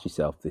surpassed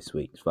yourself this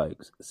week,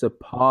 folks.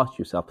 Surpassed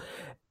yourself.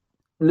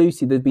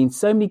 Lucy, there's been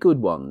so many good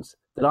ones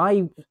that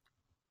I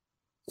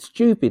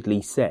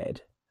stupidly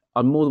said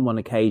on more than one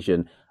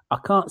occasion, I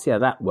can't see how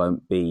that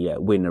won't be a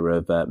winner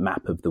of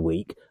Map of the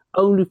Week.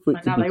 Only for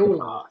it to be. They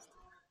all are.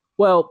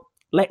 Well,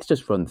 let's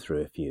just run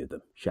through a few of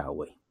them, shall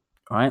we?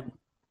 All right.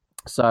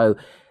 So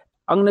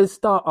I'm going to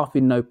start off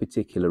in no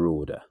particular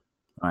order.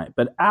 All right.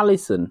 But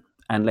Alison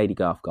and Lady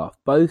Garth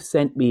both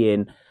sent me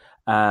in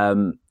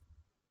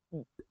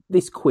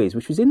this quiz,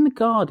 which was in The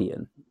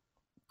Guardian,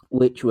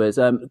 which was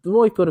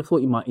Royfield. I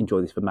thought you might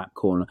enjoy this for Map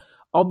Corner.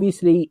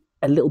 Obviously,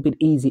 a little bit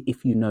easy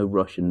if you know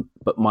Russian,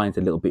 but mine's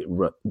a little bit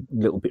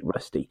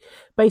rusty.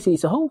 Basically,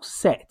 it's a whole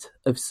set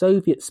of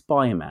Soviet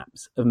spy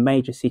maps of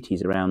major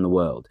cities around the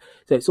world.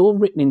 So it's all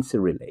written in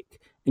Cyrillic,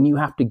 and you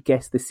have to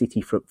guess the city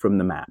from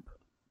the map.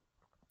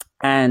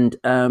 And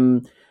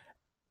I'm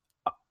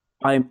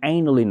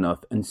anal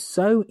enough, and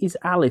so is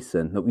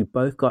Alison, that we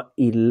both got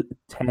 10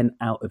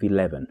 out of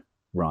 11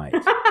 right.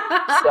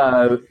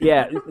 So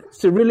yeah,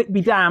 Cyrillic be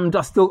damned,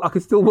 I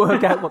could still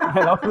work out what the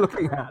hell I'm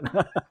looking at.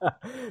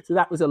 So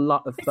that was a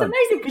lot of fun. It's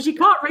amazing because you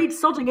can't read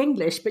sodding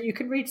English, but you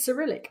can read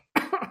Cyrillic.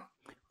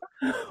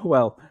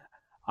 Well,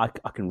 I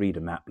can read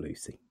a map,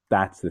 Lucy.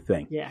 That's the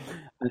thing. Yeah.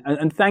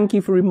 And thank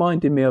you for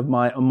reminding me of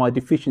my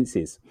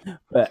deficiencies.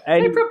 But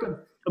no problem.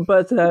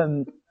 But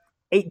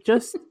it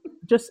just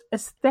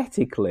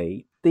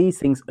aesthetically, these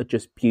things are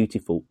just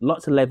beautiful.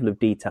 Lots of level of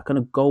detail, kind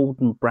of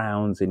golden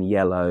browns and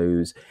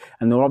yellows.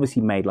 And they're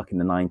obviously made like in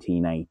the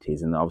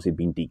 1980s and they're obviously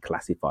been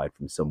declassified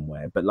from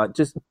somewhere. But like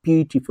just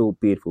beautiful,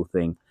 beautiful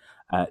thing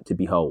to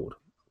behold.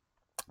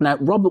 Now,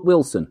 Robert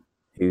Wilson,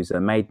 who's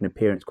made an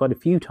appearance quite a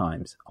few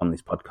times on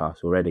this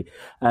podcast already,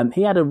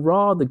 he had a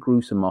rather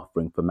gruesome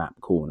offering for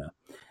Map Corner.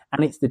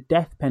 And it's the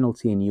death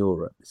penalty in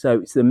Europe.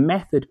 So it's the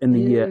method and the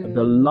year of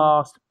the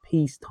last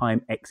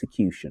peacetime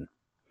execution.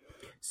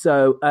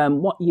 So,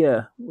 what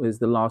year was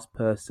the last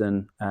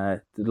person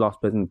get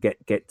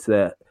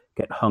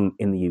hung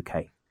in the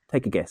UK?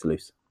 Take a guess,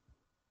 Luce.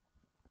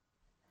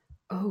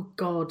 Oh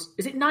God,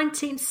 is it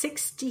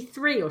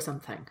 1963 or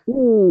something?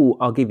 Ooh,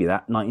 I'll give you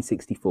that.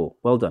 1964.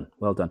 Well done.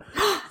 So,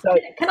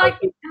 can I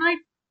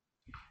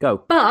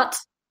go? But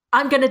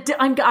I can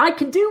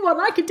do one.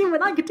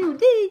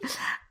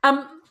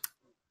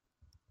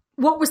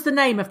 What was the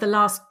name of the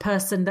last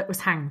person that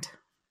was hanged?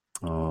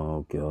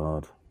 Oh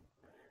God.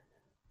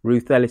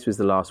 Ruth Ellis was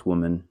the last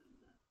woman.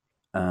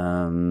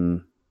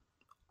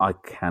 I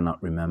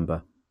cannot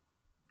remember.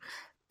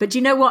 But do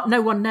you know what?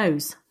 No one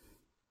knows.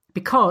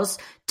 Because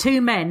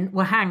 2 men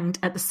were hanged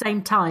at the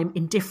same time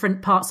in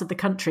different parts of the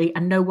country,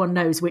 and no one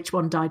knows which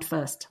one died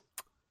first.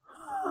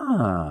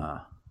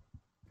 Ah,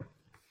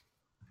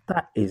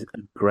 that is a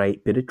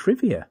great bit of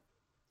trivia.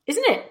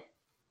 Isn't it?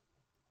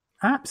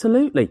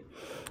 Absolutely.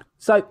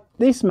 So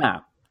this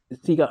map,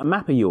 so you got a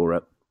map of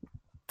Europe.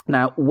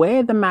 Now,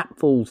 where the map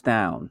falls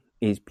down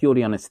is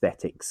purely on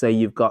aesthetics. So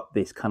you've got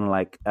this kind of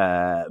like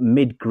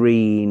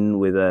mid-green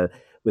with a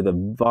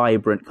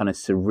vibrant kind of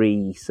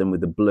cerise and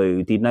with the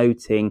blue,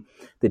 denoting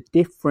the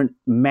different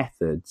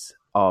methods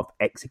of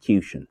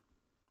execution,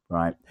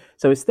 right?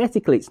 So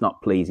aesthetically, it's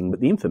not pleasing, but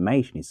the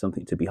information is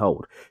something to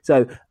behold.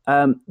 So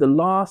the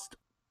last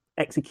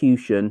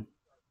execution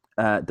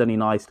done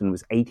in Iceland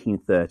was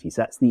 1830.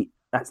 So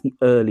that's the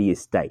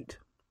earliest date.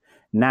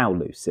 Now,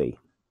 Lucy,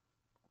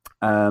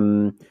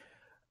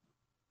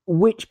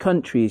 which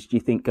countries do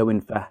you think go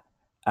in for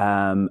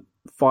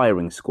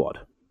firing squad?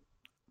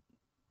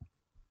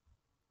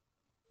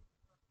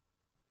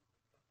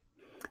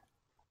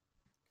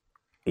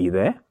 Are you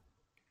there?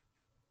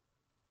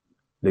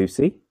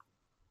 Lucy?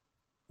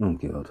 Oh,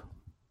 God.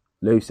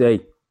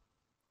 Lucy?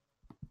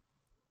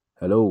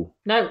 Hello?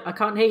 No, I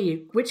can't hear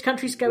you. Which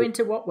countries go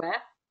into what,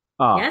 where?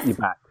 Yes? You're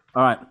back.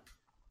 All right.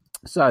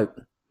 So,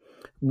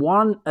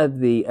 one of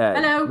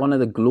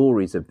the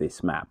glories of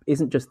this map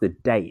isn't just the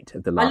date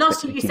of the last. I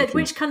lost you. You said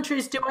which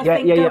countries do I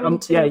think go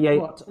into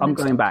what? I'm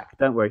going back.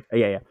 Don't worry.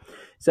 Yeah.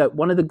 So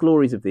one of the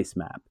glories of this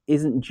map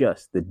isn't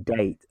just the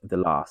date of the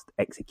last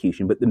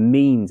execution, but the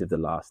means of the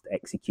last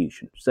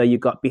execution. So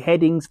you've got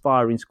beheadings,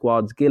 firing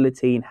squads,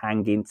 guillotine,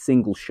 hanging,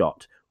 single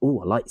shot. Oh,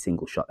 I like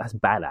single shot. That's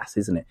badass,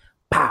 isn't it?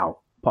 Pow!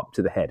 Pop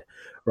to the head.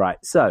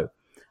 Right. So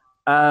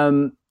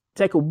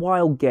take a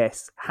wild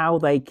guess how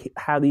they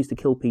used to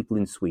kill people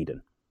in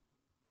Sweden.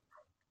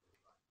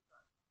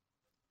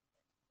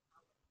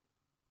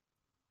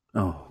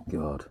 Oh,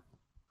 God.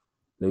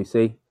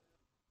 Lucy?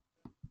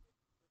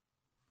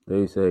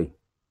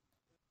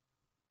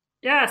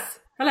 Yes.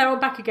 Hello, I'm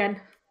back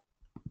again.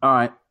 All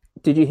right.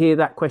 Did you hear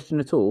that question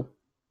at all?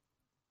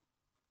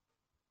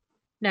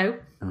 No.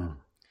 Oh.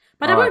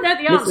 But I won't know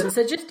the answer,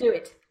 so just do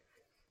it.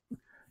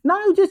 No,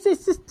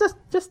 it's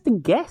just a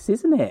guess,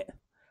 isn't it?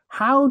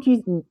 How do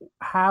you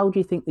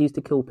think they used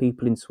to kill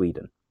people in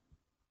Sweden?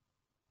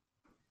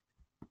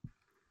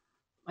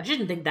 I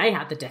shouldn't think they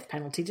had the death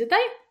penalty, did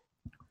they?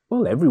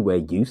 Well, everywhere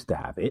used to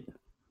have it.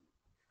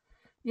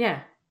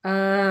 Yeah.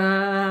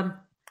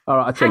 All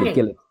right, I'll tell you,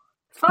 guillotine.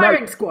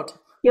 Firing squad.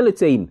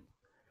 Guillotine.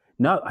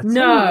 No,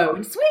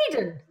 in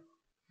Sweden.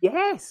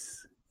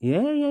 Yes.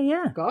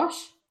 Yeah.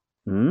 Gosh.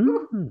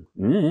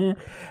 Yeah.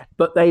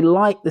 But they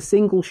like the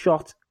single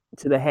shot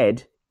to the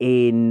head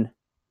in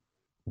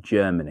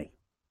Germany.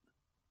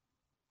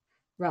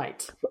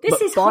 Right.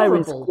 This is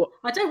horrible.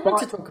 I don't want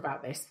to talk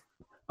about this.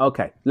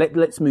 Okay,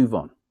 let's move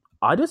on.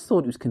 I just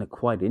thought it was kind of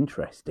quite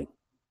interesting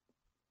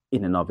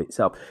in and of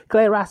itself.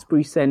 Claire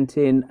Asprey sent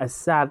in a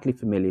sadly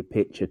familiar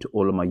picture to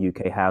all of my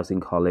UK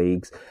housing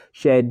colleagues,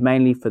 shared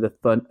mainly for the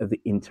fun of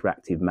the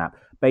interactive map.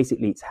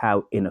 Basically, it's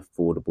how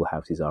inaffordable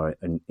houses are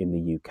in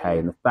the UK,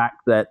 and the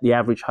fact that the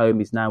average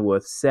home is now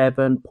worth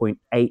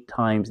 7.8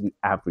 times the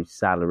average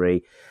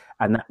salary,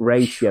 and that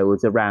ratio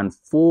was around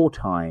 4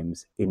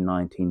 times in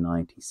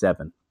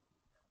 1997.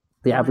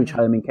 The average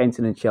home in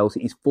Kenton and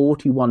Chelsea is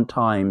 41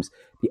 times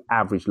the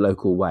average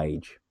local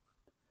wage.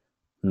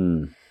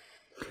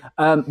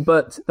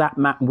 But that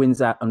map wins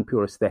out on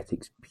pure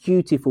aesthetics.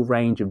 Beautiful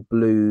range of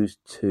blues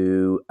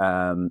to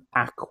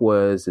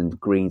aquas and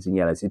greens and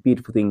yellows. It's a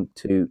beautiful thing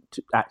to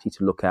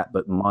look at,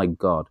 but my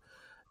God,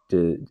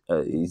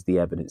 is the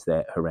evidence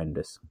there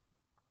horrendous.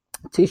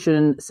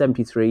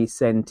 Titian73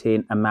 sent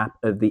in a map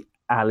of the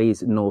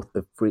alleys north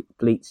of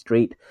Fleet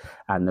Street,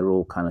 and they're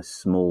all kind of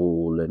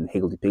small and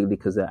higgledy-piggledy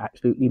because they're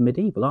absolutely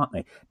medieval, aren't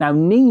they? Now,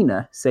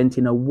 Nina sent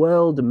in a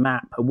world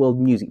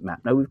music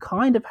map. Now, we've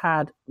kind of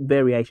had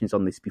variations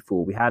on this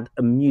before. We had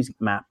a music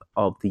map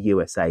of the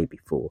USA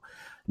before,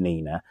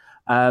 Nina.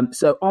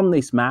 So on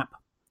this map,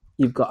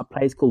 you've got a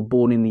place called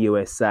Born in the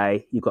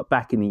USA, you've got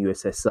Back in the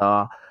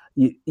USSR,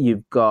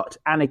 you've got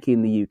Anarchy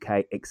in the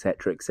UK,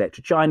 etc.,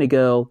 etc., China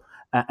Girl,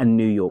 and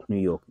New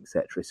York,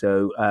 etc.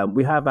 So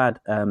we have had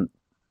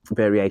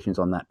variations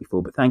on that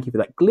before, but thank you for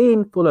that.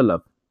 Glenn, full of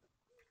love.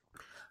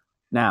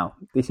 Now,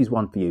 this is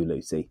one for you,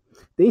 Lucy.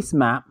 This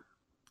map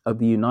of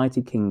the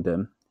United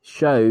Kingdom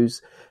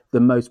shows the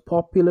most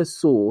popular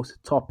sauce,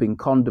 topping,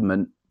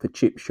 condiment for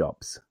chip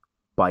shops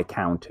by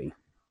county.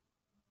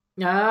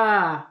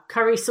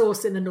 Curry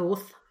sauce in the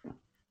north.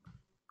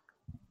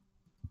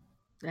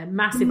 They're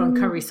massive on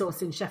curry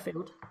sauce in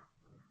Sheffield.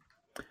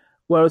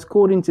 Whereas,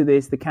 according to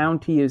this, the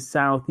county of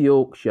South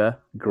Yorkshire,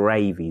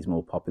 gravy is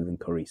more popular than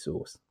curry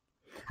sauce.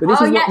 But this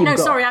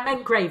sorry, I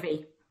meant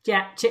gravy.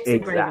 Yeah, chips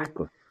and gravy.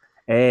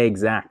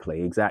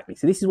 Exactly.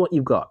 So this is what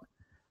you've got.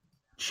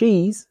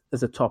 Cheese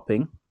as a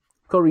topping,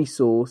 curry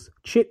sauce,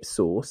 chip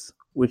sauce,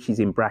 which is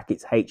in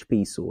brackets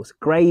HP sauce,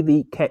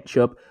 gravy,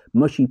 ketchup,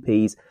 mushy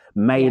peas,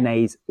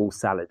 mayonnaise or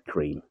salad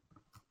cream.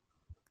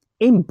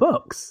 in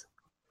books,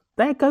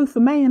 they go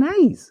for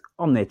mayonnaise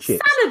on their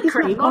chips. Salad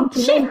cream on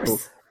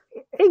chips.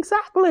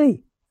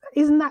 Exactly.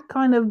 Isn't that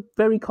kind of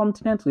very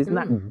continental? Isn't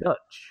that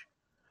Dutch?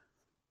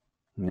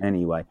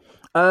 Anyway,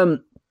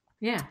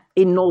 yeah.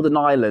 In Northern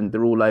Ireland,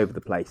 they're all over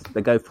the place.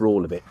 They go for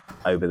all of it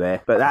over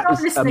there. But that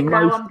is listening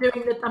now. I'm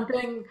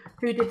doing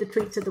who did the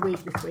tweets of the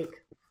week this week.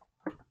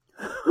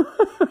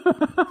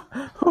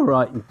 All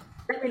right.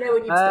 Let me know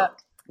when you've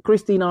stopped.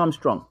 Christine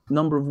Armstrong.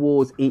 Number of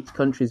wars each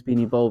country has been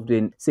involved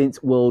in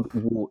since World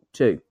War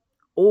II.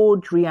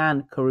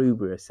 Audrey-Ann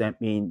Carubia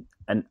sent me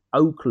an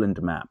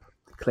Oakland map.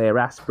 Claire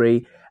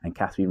Asprey and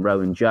Catherine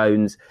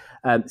Rowan-Jones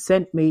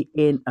sent me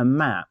in a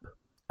map.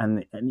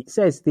 And it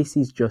says this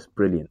is just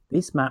brilliant.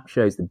 This map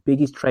shows the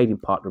biggest trading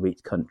partner of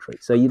each country.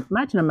 So you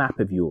imagine a map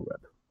of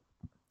Europe.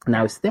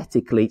 Now,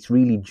 aesthetically, it's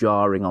really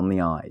jarring on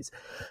the eyes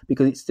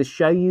because it's to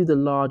show you the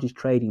largest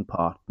trading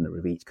partner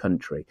of each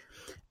country.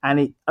 And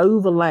it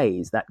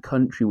overlays that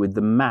country with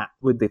the map,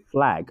 with the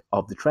flag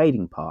of the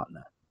trading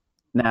partner.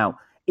 Now,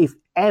 if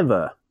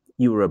ever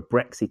you were a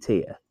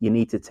Brexiteer, you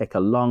need to take a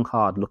long,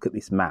 hard look at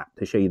this map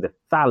to show you the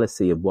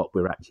fallacy of what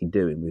we're actually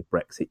doing with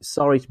Brexit.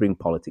 Sorry to bring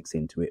politics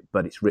into it,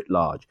 but it's writ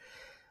large.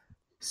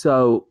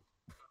 So,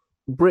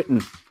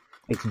 Britain,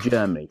 it's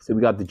Germany. So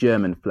we got the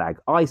German flag.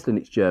 Iceland,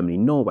 it's Germany.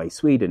 Norway,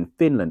 Sweden,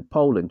 Finland,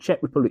 Poland,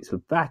 Czech Republic,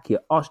 Slovakia,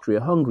 Austria,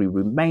 Hungary,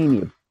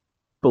 Romania,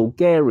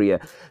 Bulgaria,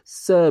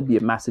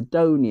 Serbia,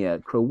 Macedonia,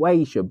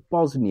 Croatia,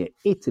 Bosnia,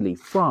 Italy,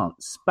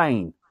 France,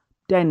 Spain,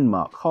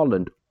 Denmark,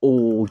 Holland,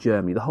 all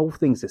Germany. The whole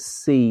thing's a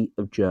sea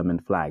of German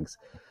flags.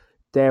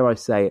 Dare I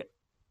say it,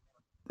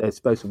 they're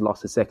supposed to have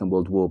lost the Second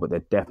World War, but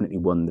they've definitely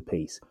won the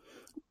peace.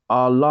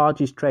 Our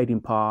largest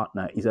trading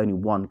partner is only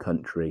one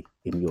country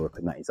in Europe,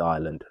 and that is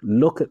Ireland.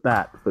 Look at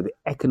that for the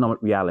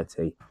economic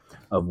reality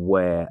of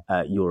where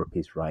Europe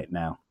is right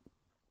now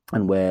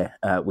and where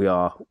we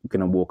are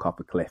going to walk off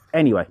a cliff.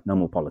 Anyway, no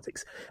more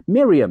politics.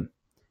 Miriam,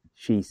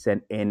 she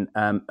sent in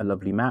a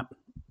lovely map,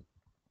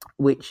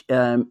 which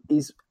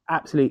is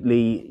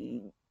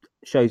absolutely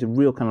shows a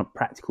real kind of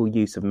practical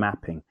use of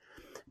mapping.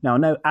 Now, I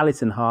know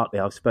Alison Hartley,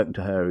 I've spoken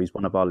to her, who's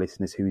one of our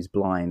listeners who is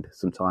blind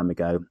some time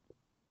ago.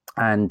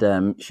 And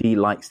she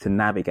likes to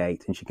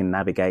navigate, and she can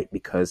navigate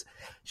because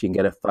she can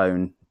get a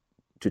phone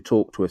to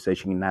talk to her so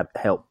she can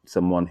help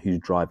someone who's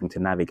driving to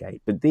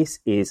navigate. But this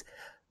is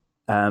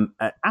an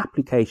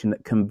application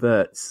that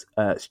converts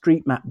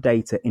street map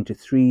data into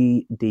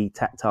 3D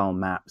tactile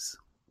maps,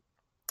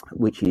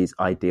 which is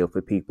ideal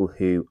for people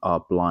who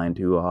are blind,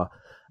 who are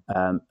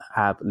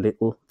have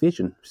little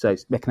vision. So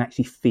they can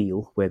actually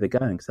feel where they're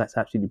going. So that's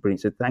absolutely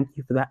brilliant. So thank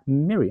you for that,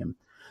 Miriam.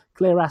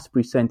 Claire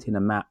Asprey sent in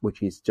a map,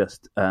 which is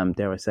just,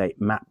 dare I say,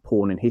 map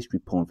porn and history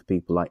porn for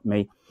people like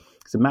me.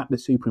 It's a map that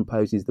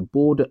superimposes the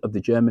border of the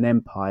German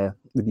Empire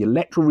with the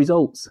electoral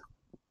results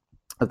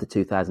of the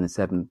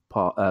 2007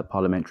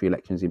 parliamentary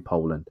elections in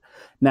Poland.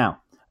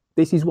 Now,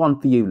 this is one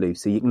for you,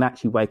 Lucy. You can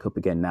actually wake up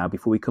again now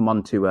before we come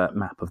on to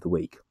map of the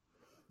week.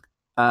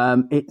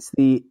 It's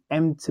the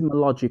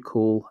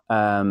etymological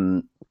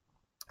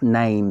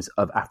names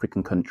of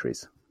African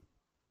countries,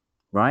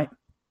 right?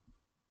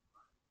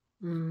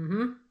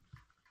 Mm-hmm.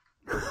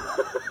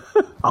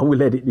 I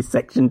will edit this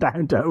section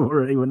down, don't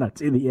worry, when I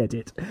do the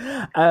edit.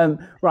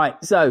 Right,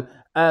 so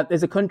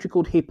there's a country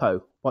called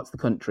Hippo. What's the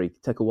country?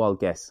 Take a wild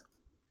guess.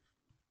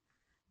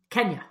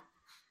 Kenya.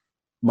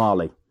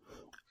 Mali.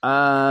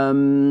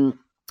 Angola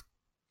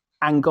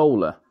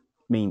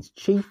means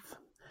chief.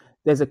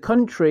 There's a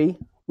country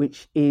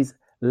which is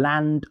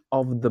Land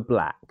of the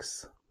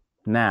Blacks.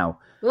 Now,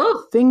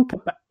 think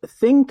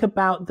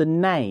about the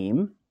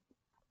name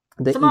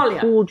that Somalia. you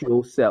called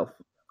yourself.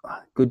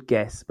 Good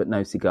guess, but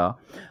no cigar.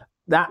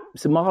 That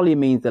Somalia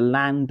means the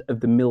land of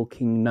the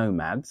milking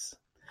nomads.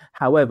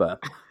 However,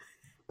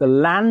 the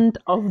Land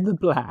of the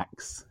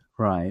Blacks,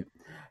 right?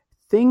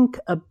 Think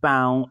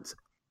about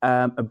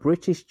a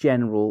British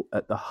general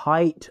at the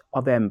height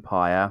of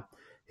empire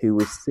who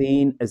was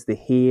seen as the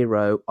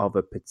hero of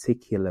a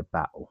particular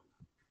battle.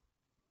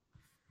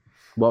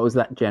 What was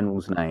that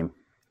general's name?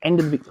 End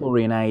of the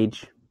Victorian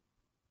Age.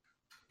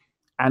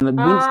 And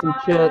Winston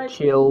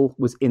Churchill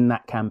was in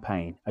that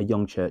campaign, a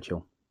young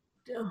Churchill.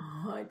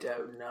 Oh, I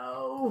don't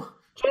know.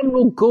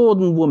 General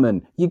Gordon,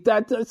 woman. I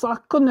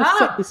couldn't have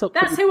set this up.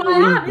 That's who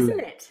I am, isn't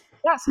it?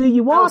 That's who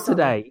you are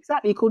today.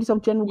 Exactly. You called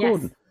yourself General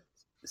Gordon.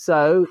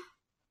 So,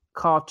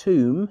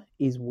 Khartoum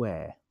is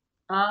where?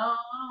 Oh,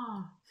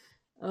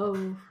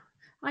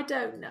 I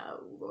don't know,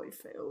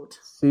 Royfield.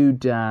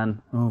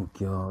 Sudan. Oh,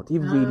 God.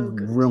 You've really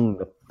wrung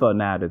the fun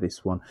out of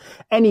this one.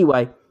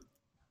 Anyway,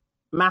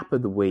 map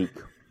of the week.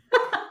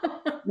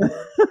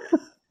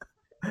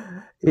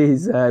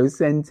 was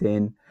sent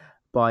in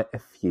by a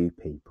few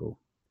people,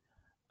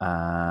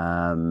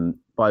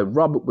 by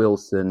Robert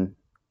Wilson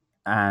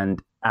and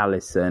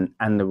Alison,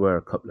 and there were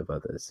a couple of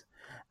others,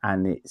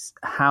 and it's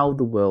how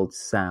the world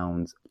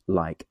sounds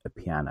like a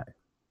piano.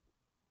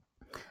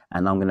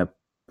 And I'm going to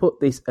put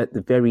this at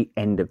the very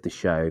end of the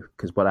show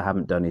because what I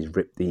haven't done is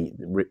rip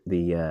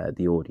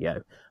the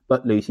audio.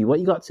 But Lucy, what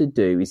you got to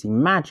do is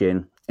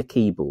imagine a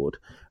keyboard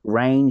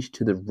ranged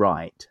to the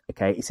right.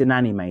 Okay, it's an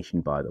animation,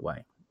 by the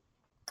way.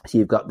 So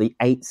you've got the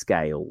 8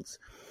 scales,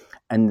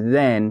 and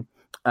then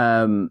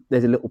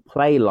there's a little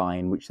play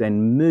line which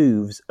then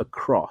moves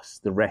across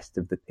the rest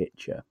of the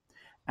picture,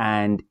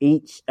 and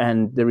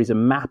there is a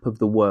map of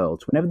the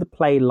world. So whenever the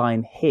play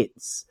line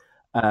hits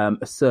a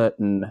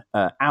certain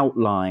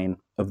outline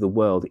of the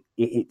world,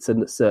 it's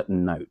a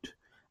certain note,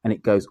 and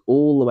it goes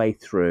all the way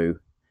through.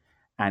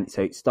 And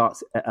so it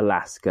starts at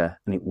Alaska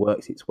and it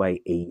works its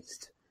way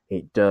east.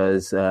 It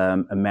does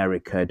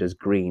America, does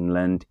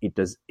Greenland, it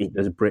does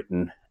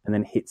Britain, and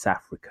then hits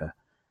Africa,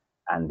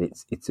 and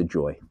it's a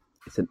joy.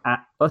 It's an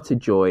utter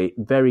joy,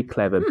 very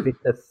clever, bit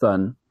of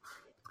fun.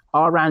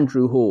 Our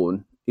Andrew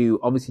Horn, who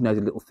obviously knows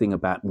a little thing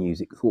about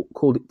music,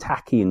 called it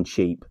tacky and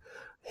cheap.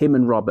 Him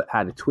and Robert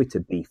had a Twitter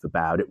beef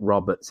about it.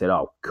 Robert said,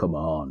 "Oh, come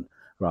on,"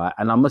 right?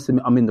 And I must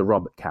admit, I'm in the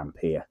Robert camp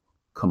here.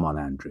 Come on,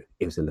 Andrew.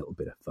 It was a little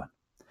bit of fun.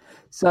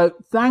 So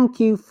thank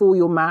you for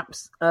your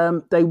maps.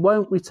 They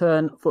won't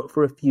return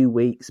for a few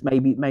weeks,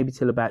 maybe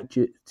till about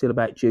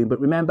June. But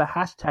remember,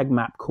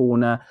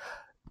 #MapCorner.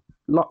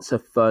 Lots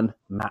of fun.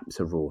 Maps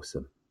are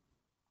awesome.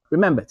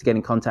 Remember to get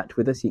in contact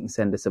with us. You can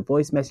send us a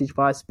voice message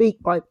via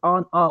SpeakPipe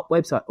on our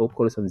website or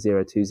call us on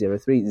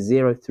 0203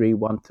 0313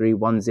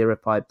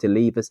 105 to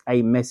leave us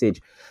a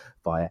message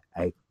via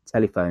a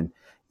telephone.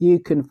 You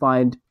can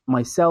find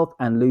myself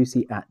and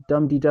Lucy at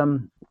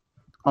DumDeDum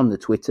on the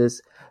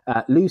Twitters.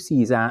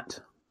 Lucy is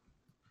at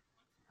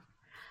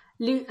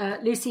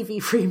Lucy V.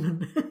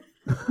 Freeman.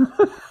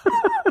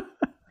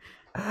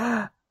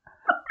 I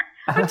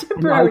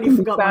temporarily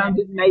forgot that.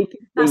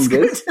 That's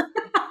good.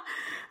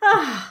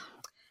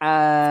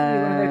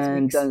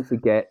 And don't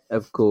forget,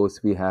 of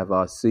course, we have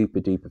our super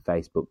duper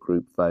Facebook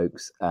group,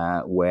 folks,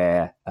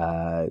 where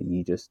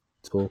you just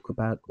talk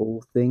about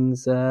all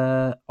things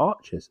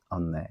archers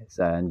on there.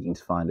 So, and you can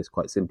find us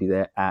quite simply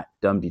there at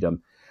DumDeDum.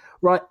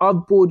 Right,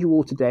 I've bored you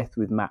all to death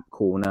with Map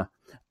Corner.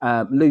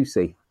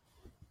 Lucy.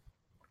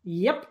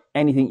 Yep.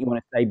 Anything you want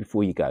to say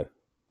before you go?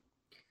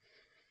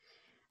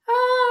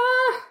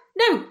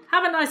 No.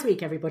 Have a nice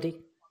week,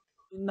 everybody.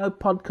 No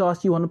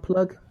podcast you want to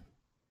plug?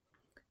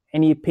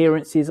 Any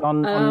appearances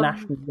on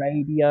national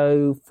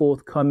radio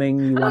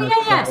forthcoming?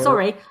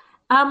 Sorry.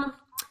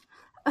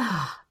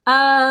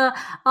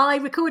 I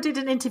recorded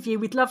an interview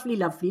with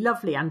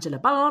lovely Angela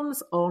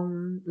Barnes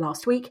on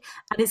last week,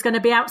 and it's going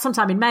to be out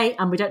sometime in May,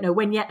 and we don't know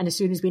when yet, and as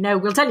soon as we know,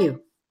 we'll tell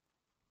you.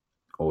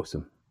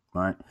 Awesome.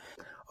 Right.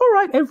 All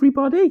right,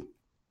 everybody.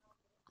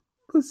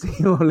 We'll see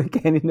you all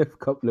again in a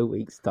couple of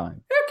weeks'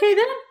 time. Okay,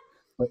 then.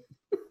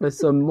 For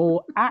some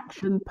more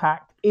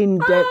action-packed,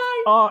 in-depth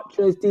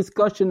Archers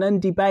discussion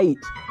and debate.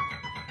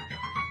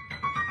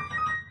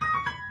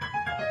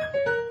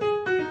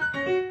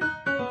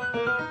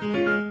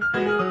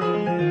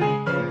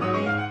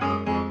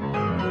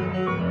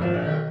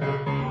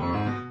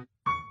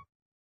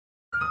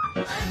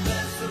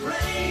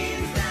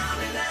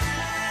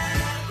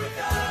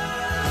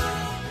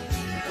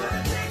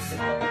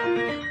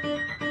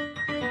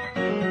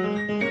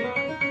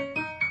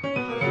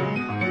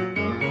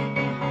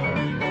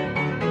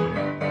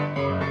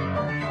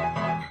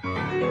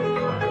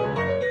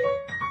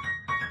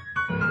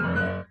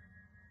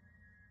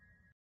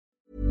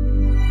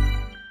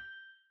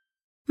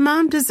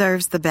 Mom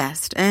deserves the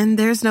best, and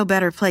there's no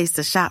better place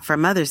to shop for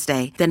Mother's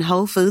Day than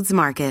Whole Foods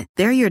Market.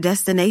 They're your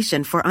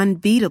destination for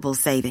unbeatable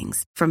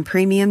savings, from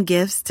premium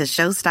gifts to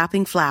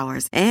show-stopping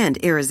flowers and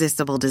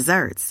irresistible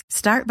desserts.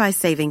 Start by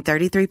saving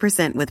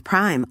 33% with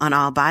Prime on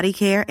all body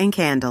care and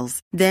candles.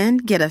 Then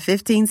get a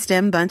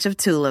 15-stem bunch of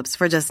tulips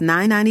for just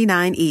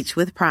 $9.99 each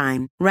with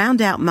Prime.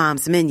 Round out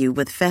Mom's menu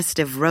with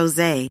festive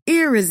rosé,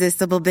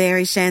 irresistible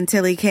berry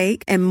chantilly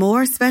cake, and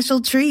more special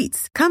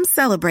treats. Come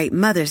celebrate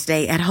Mother's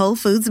Day at Whole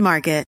Foods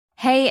Market.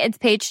 Hey, it's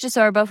Paige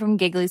DeSorbo from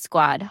Giggly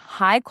Squad.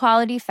 High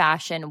quality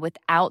fashion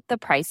without the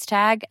price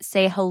tag.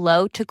 Say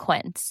hello to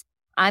Quince.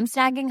 I'm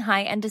snagging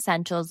high-end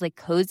essentials like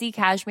cozy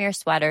cashmere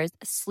sweaters,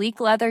 sleek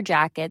leather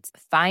jackets,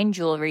 fine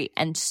jewelry,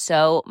 and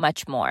so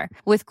much more.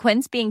 With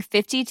Quince being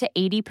 50 to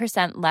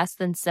 80% less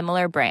than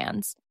similar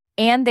brands.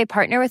 And they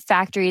partner with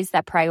factories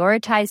that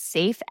prioritize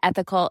safe,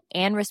 ethical,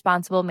 and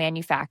responsible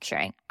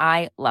manufacturing.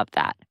 I love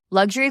that.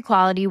 Luxury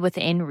quality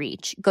within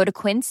reach. Go to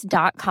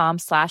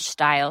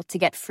quince.com/style to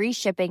get free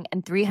shipping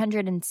and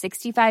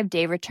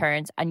 365-day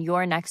returns on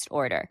your next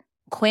order.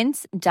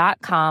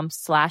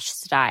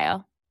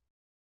 Quince.com/style.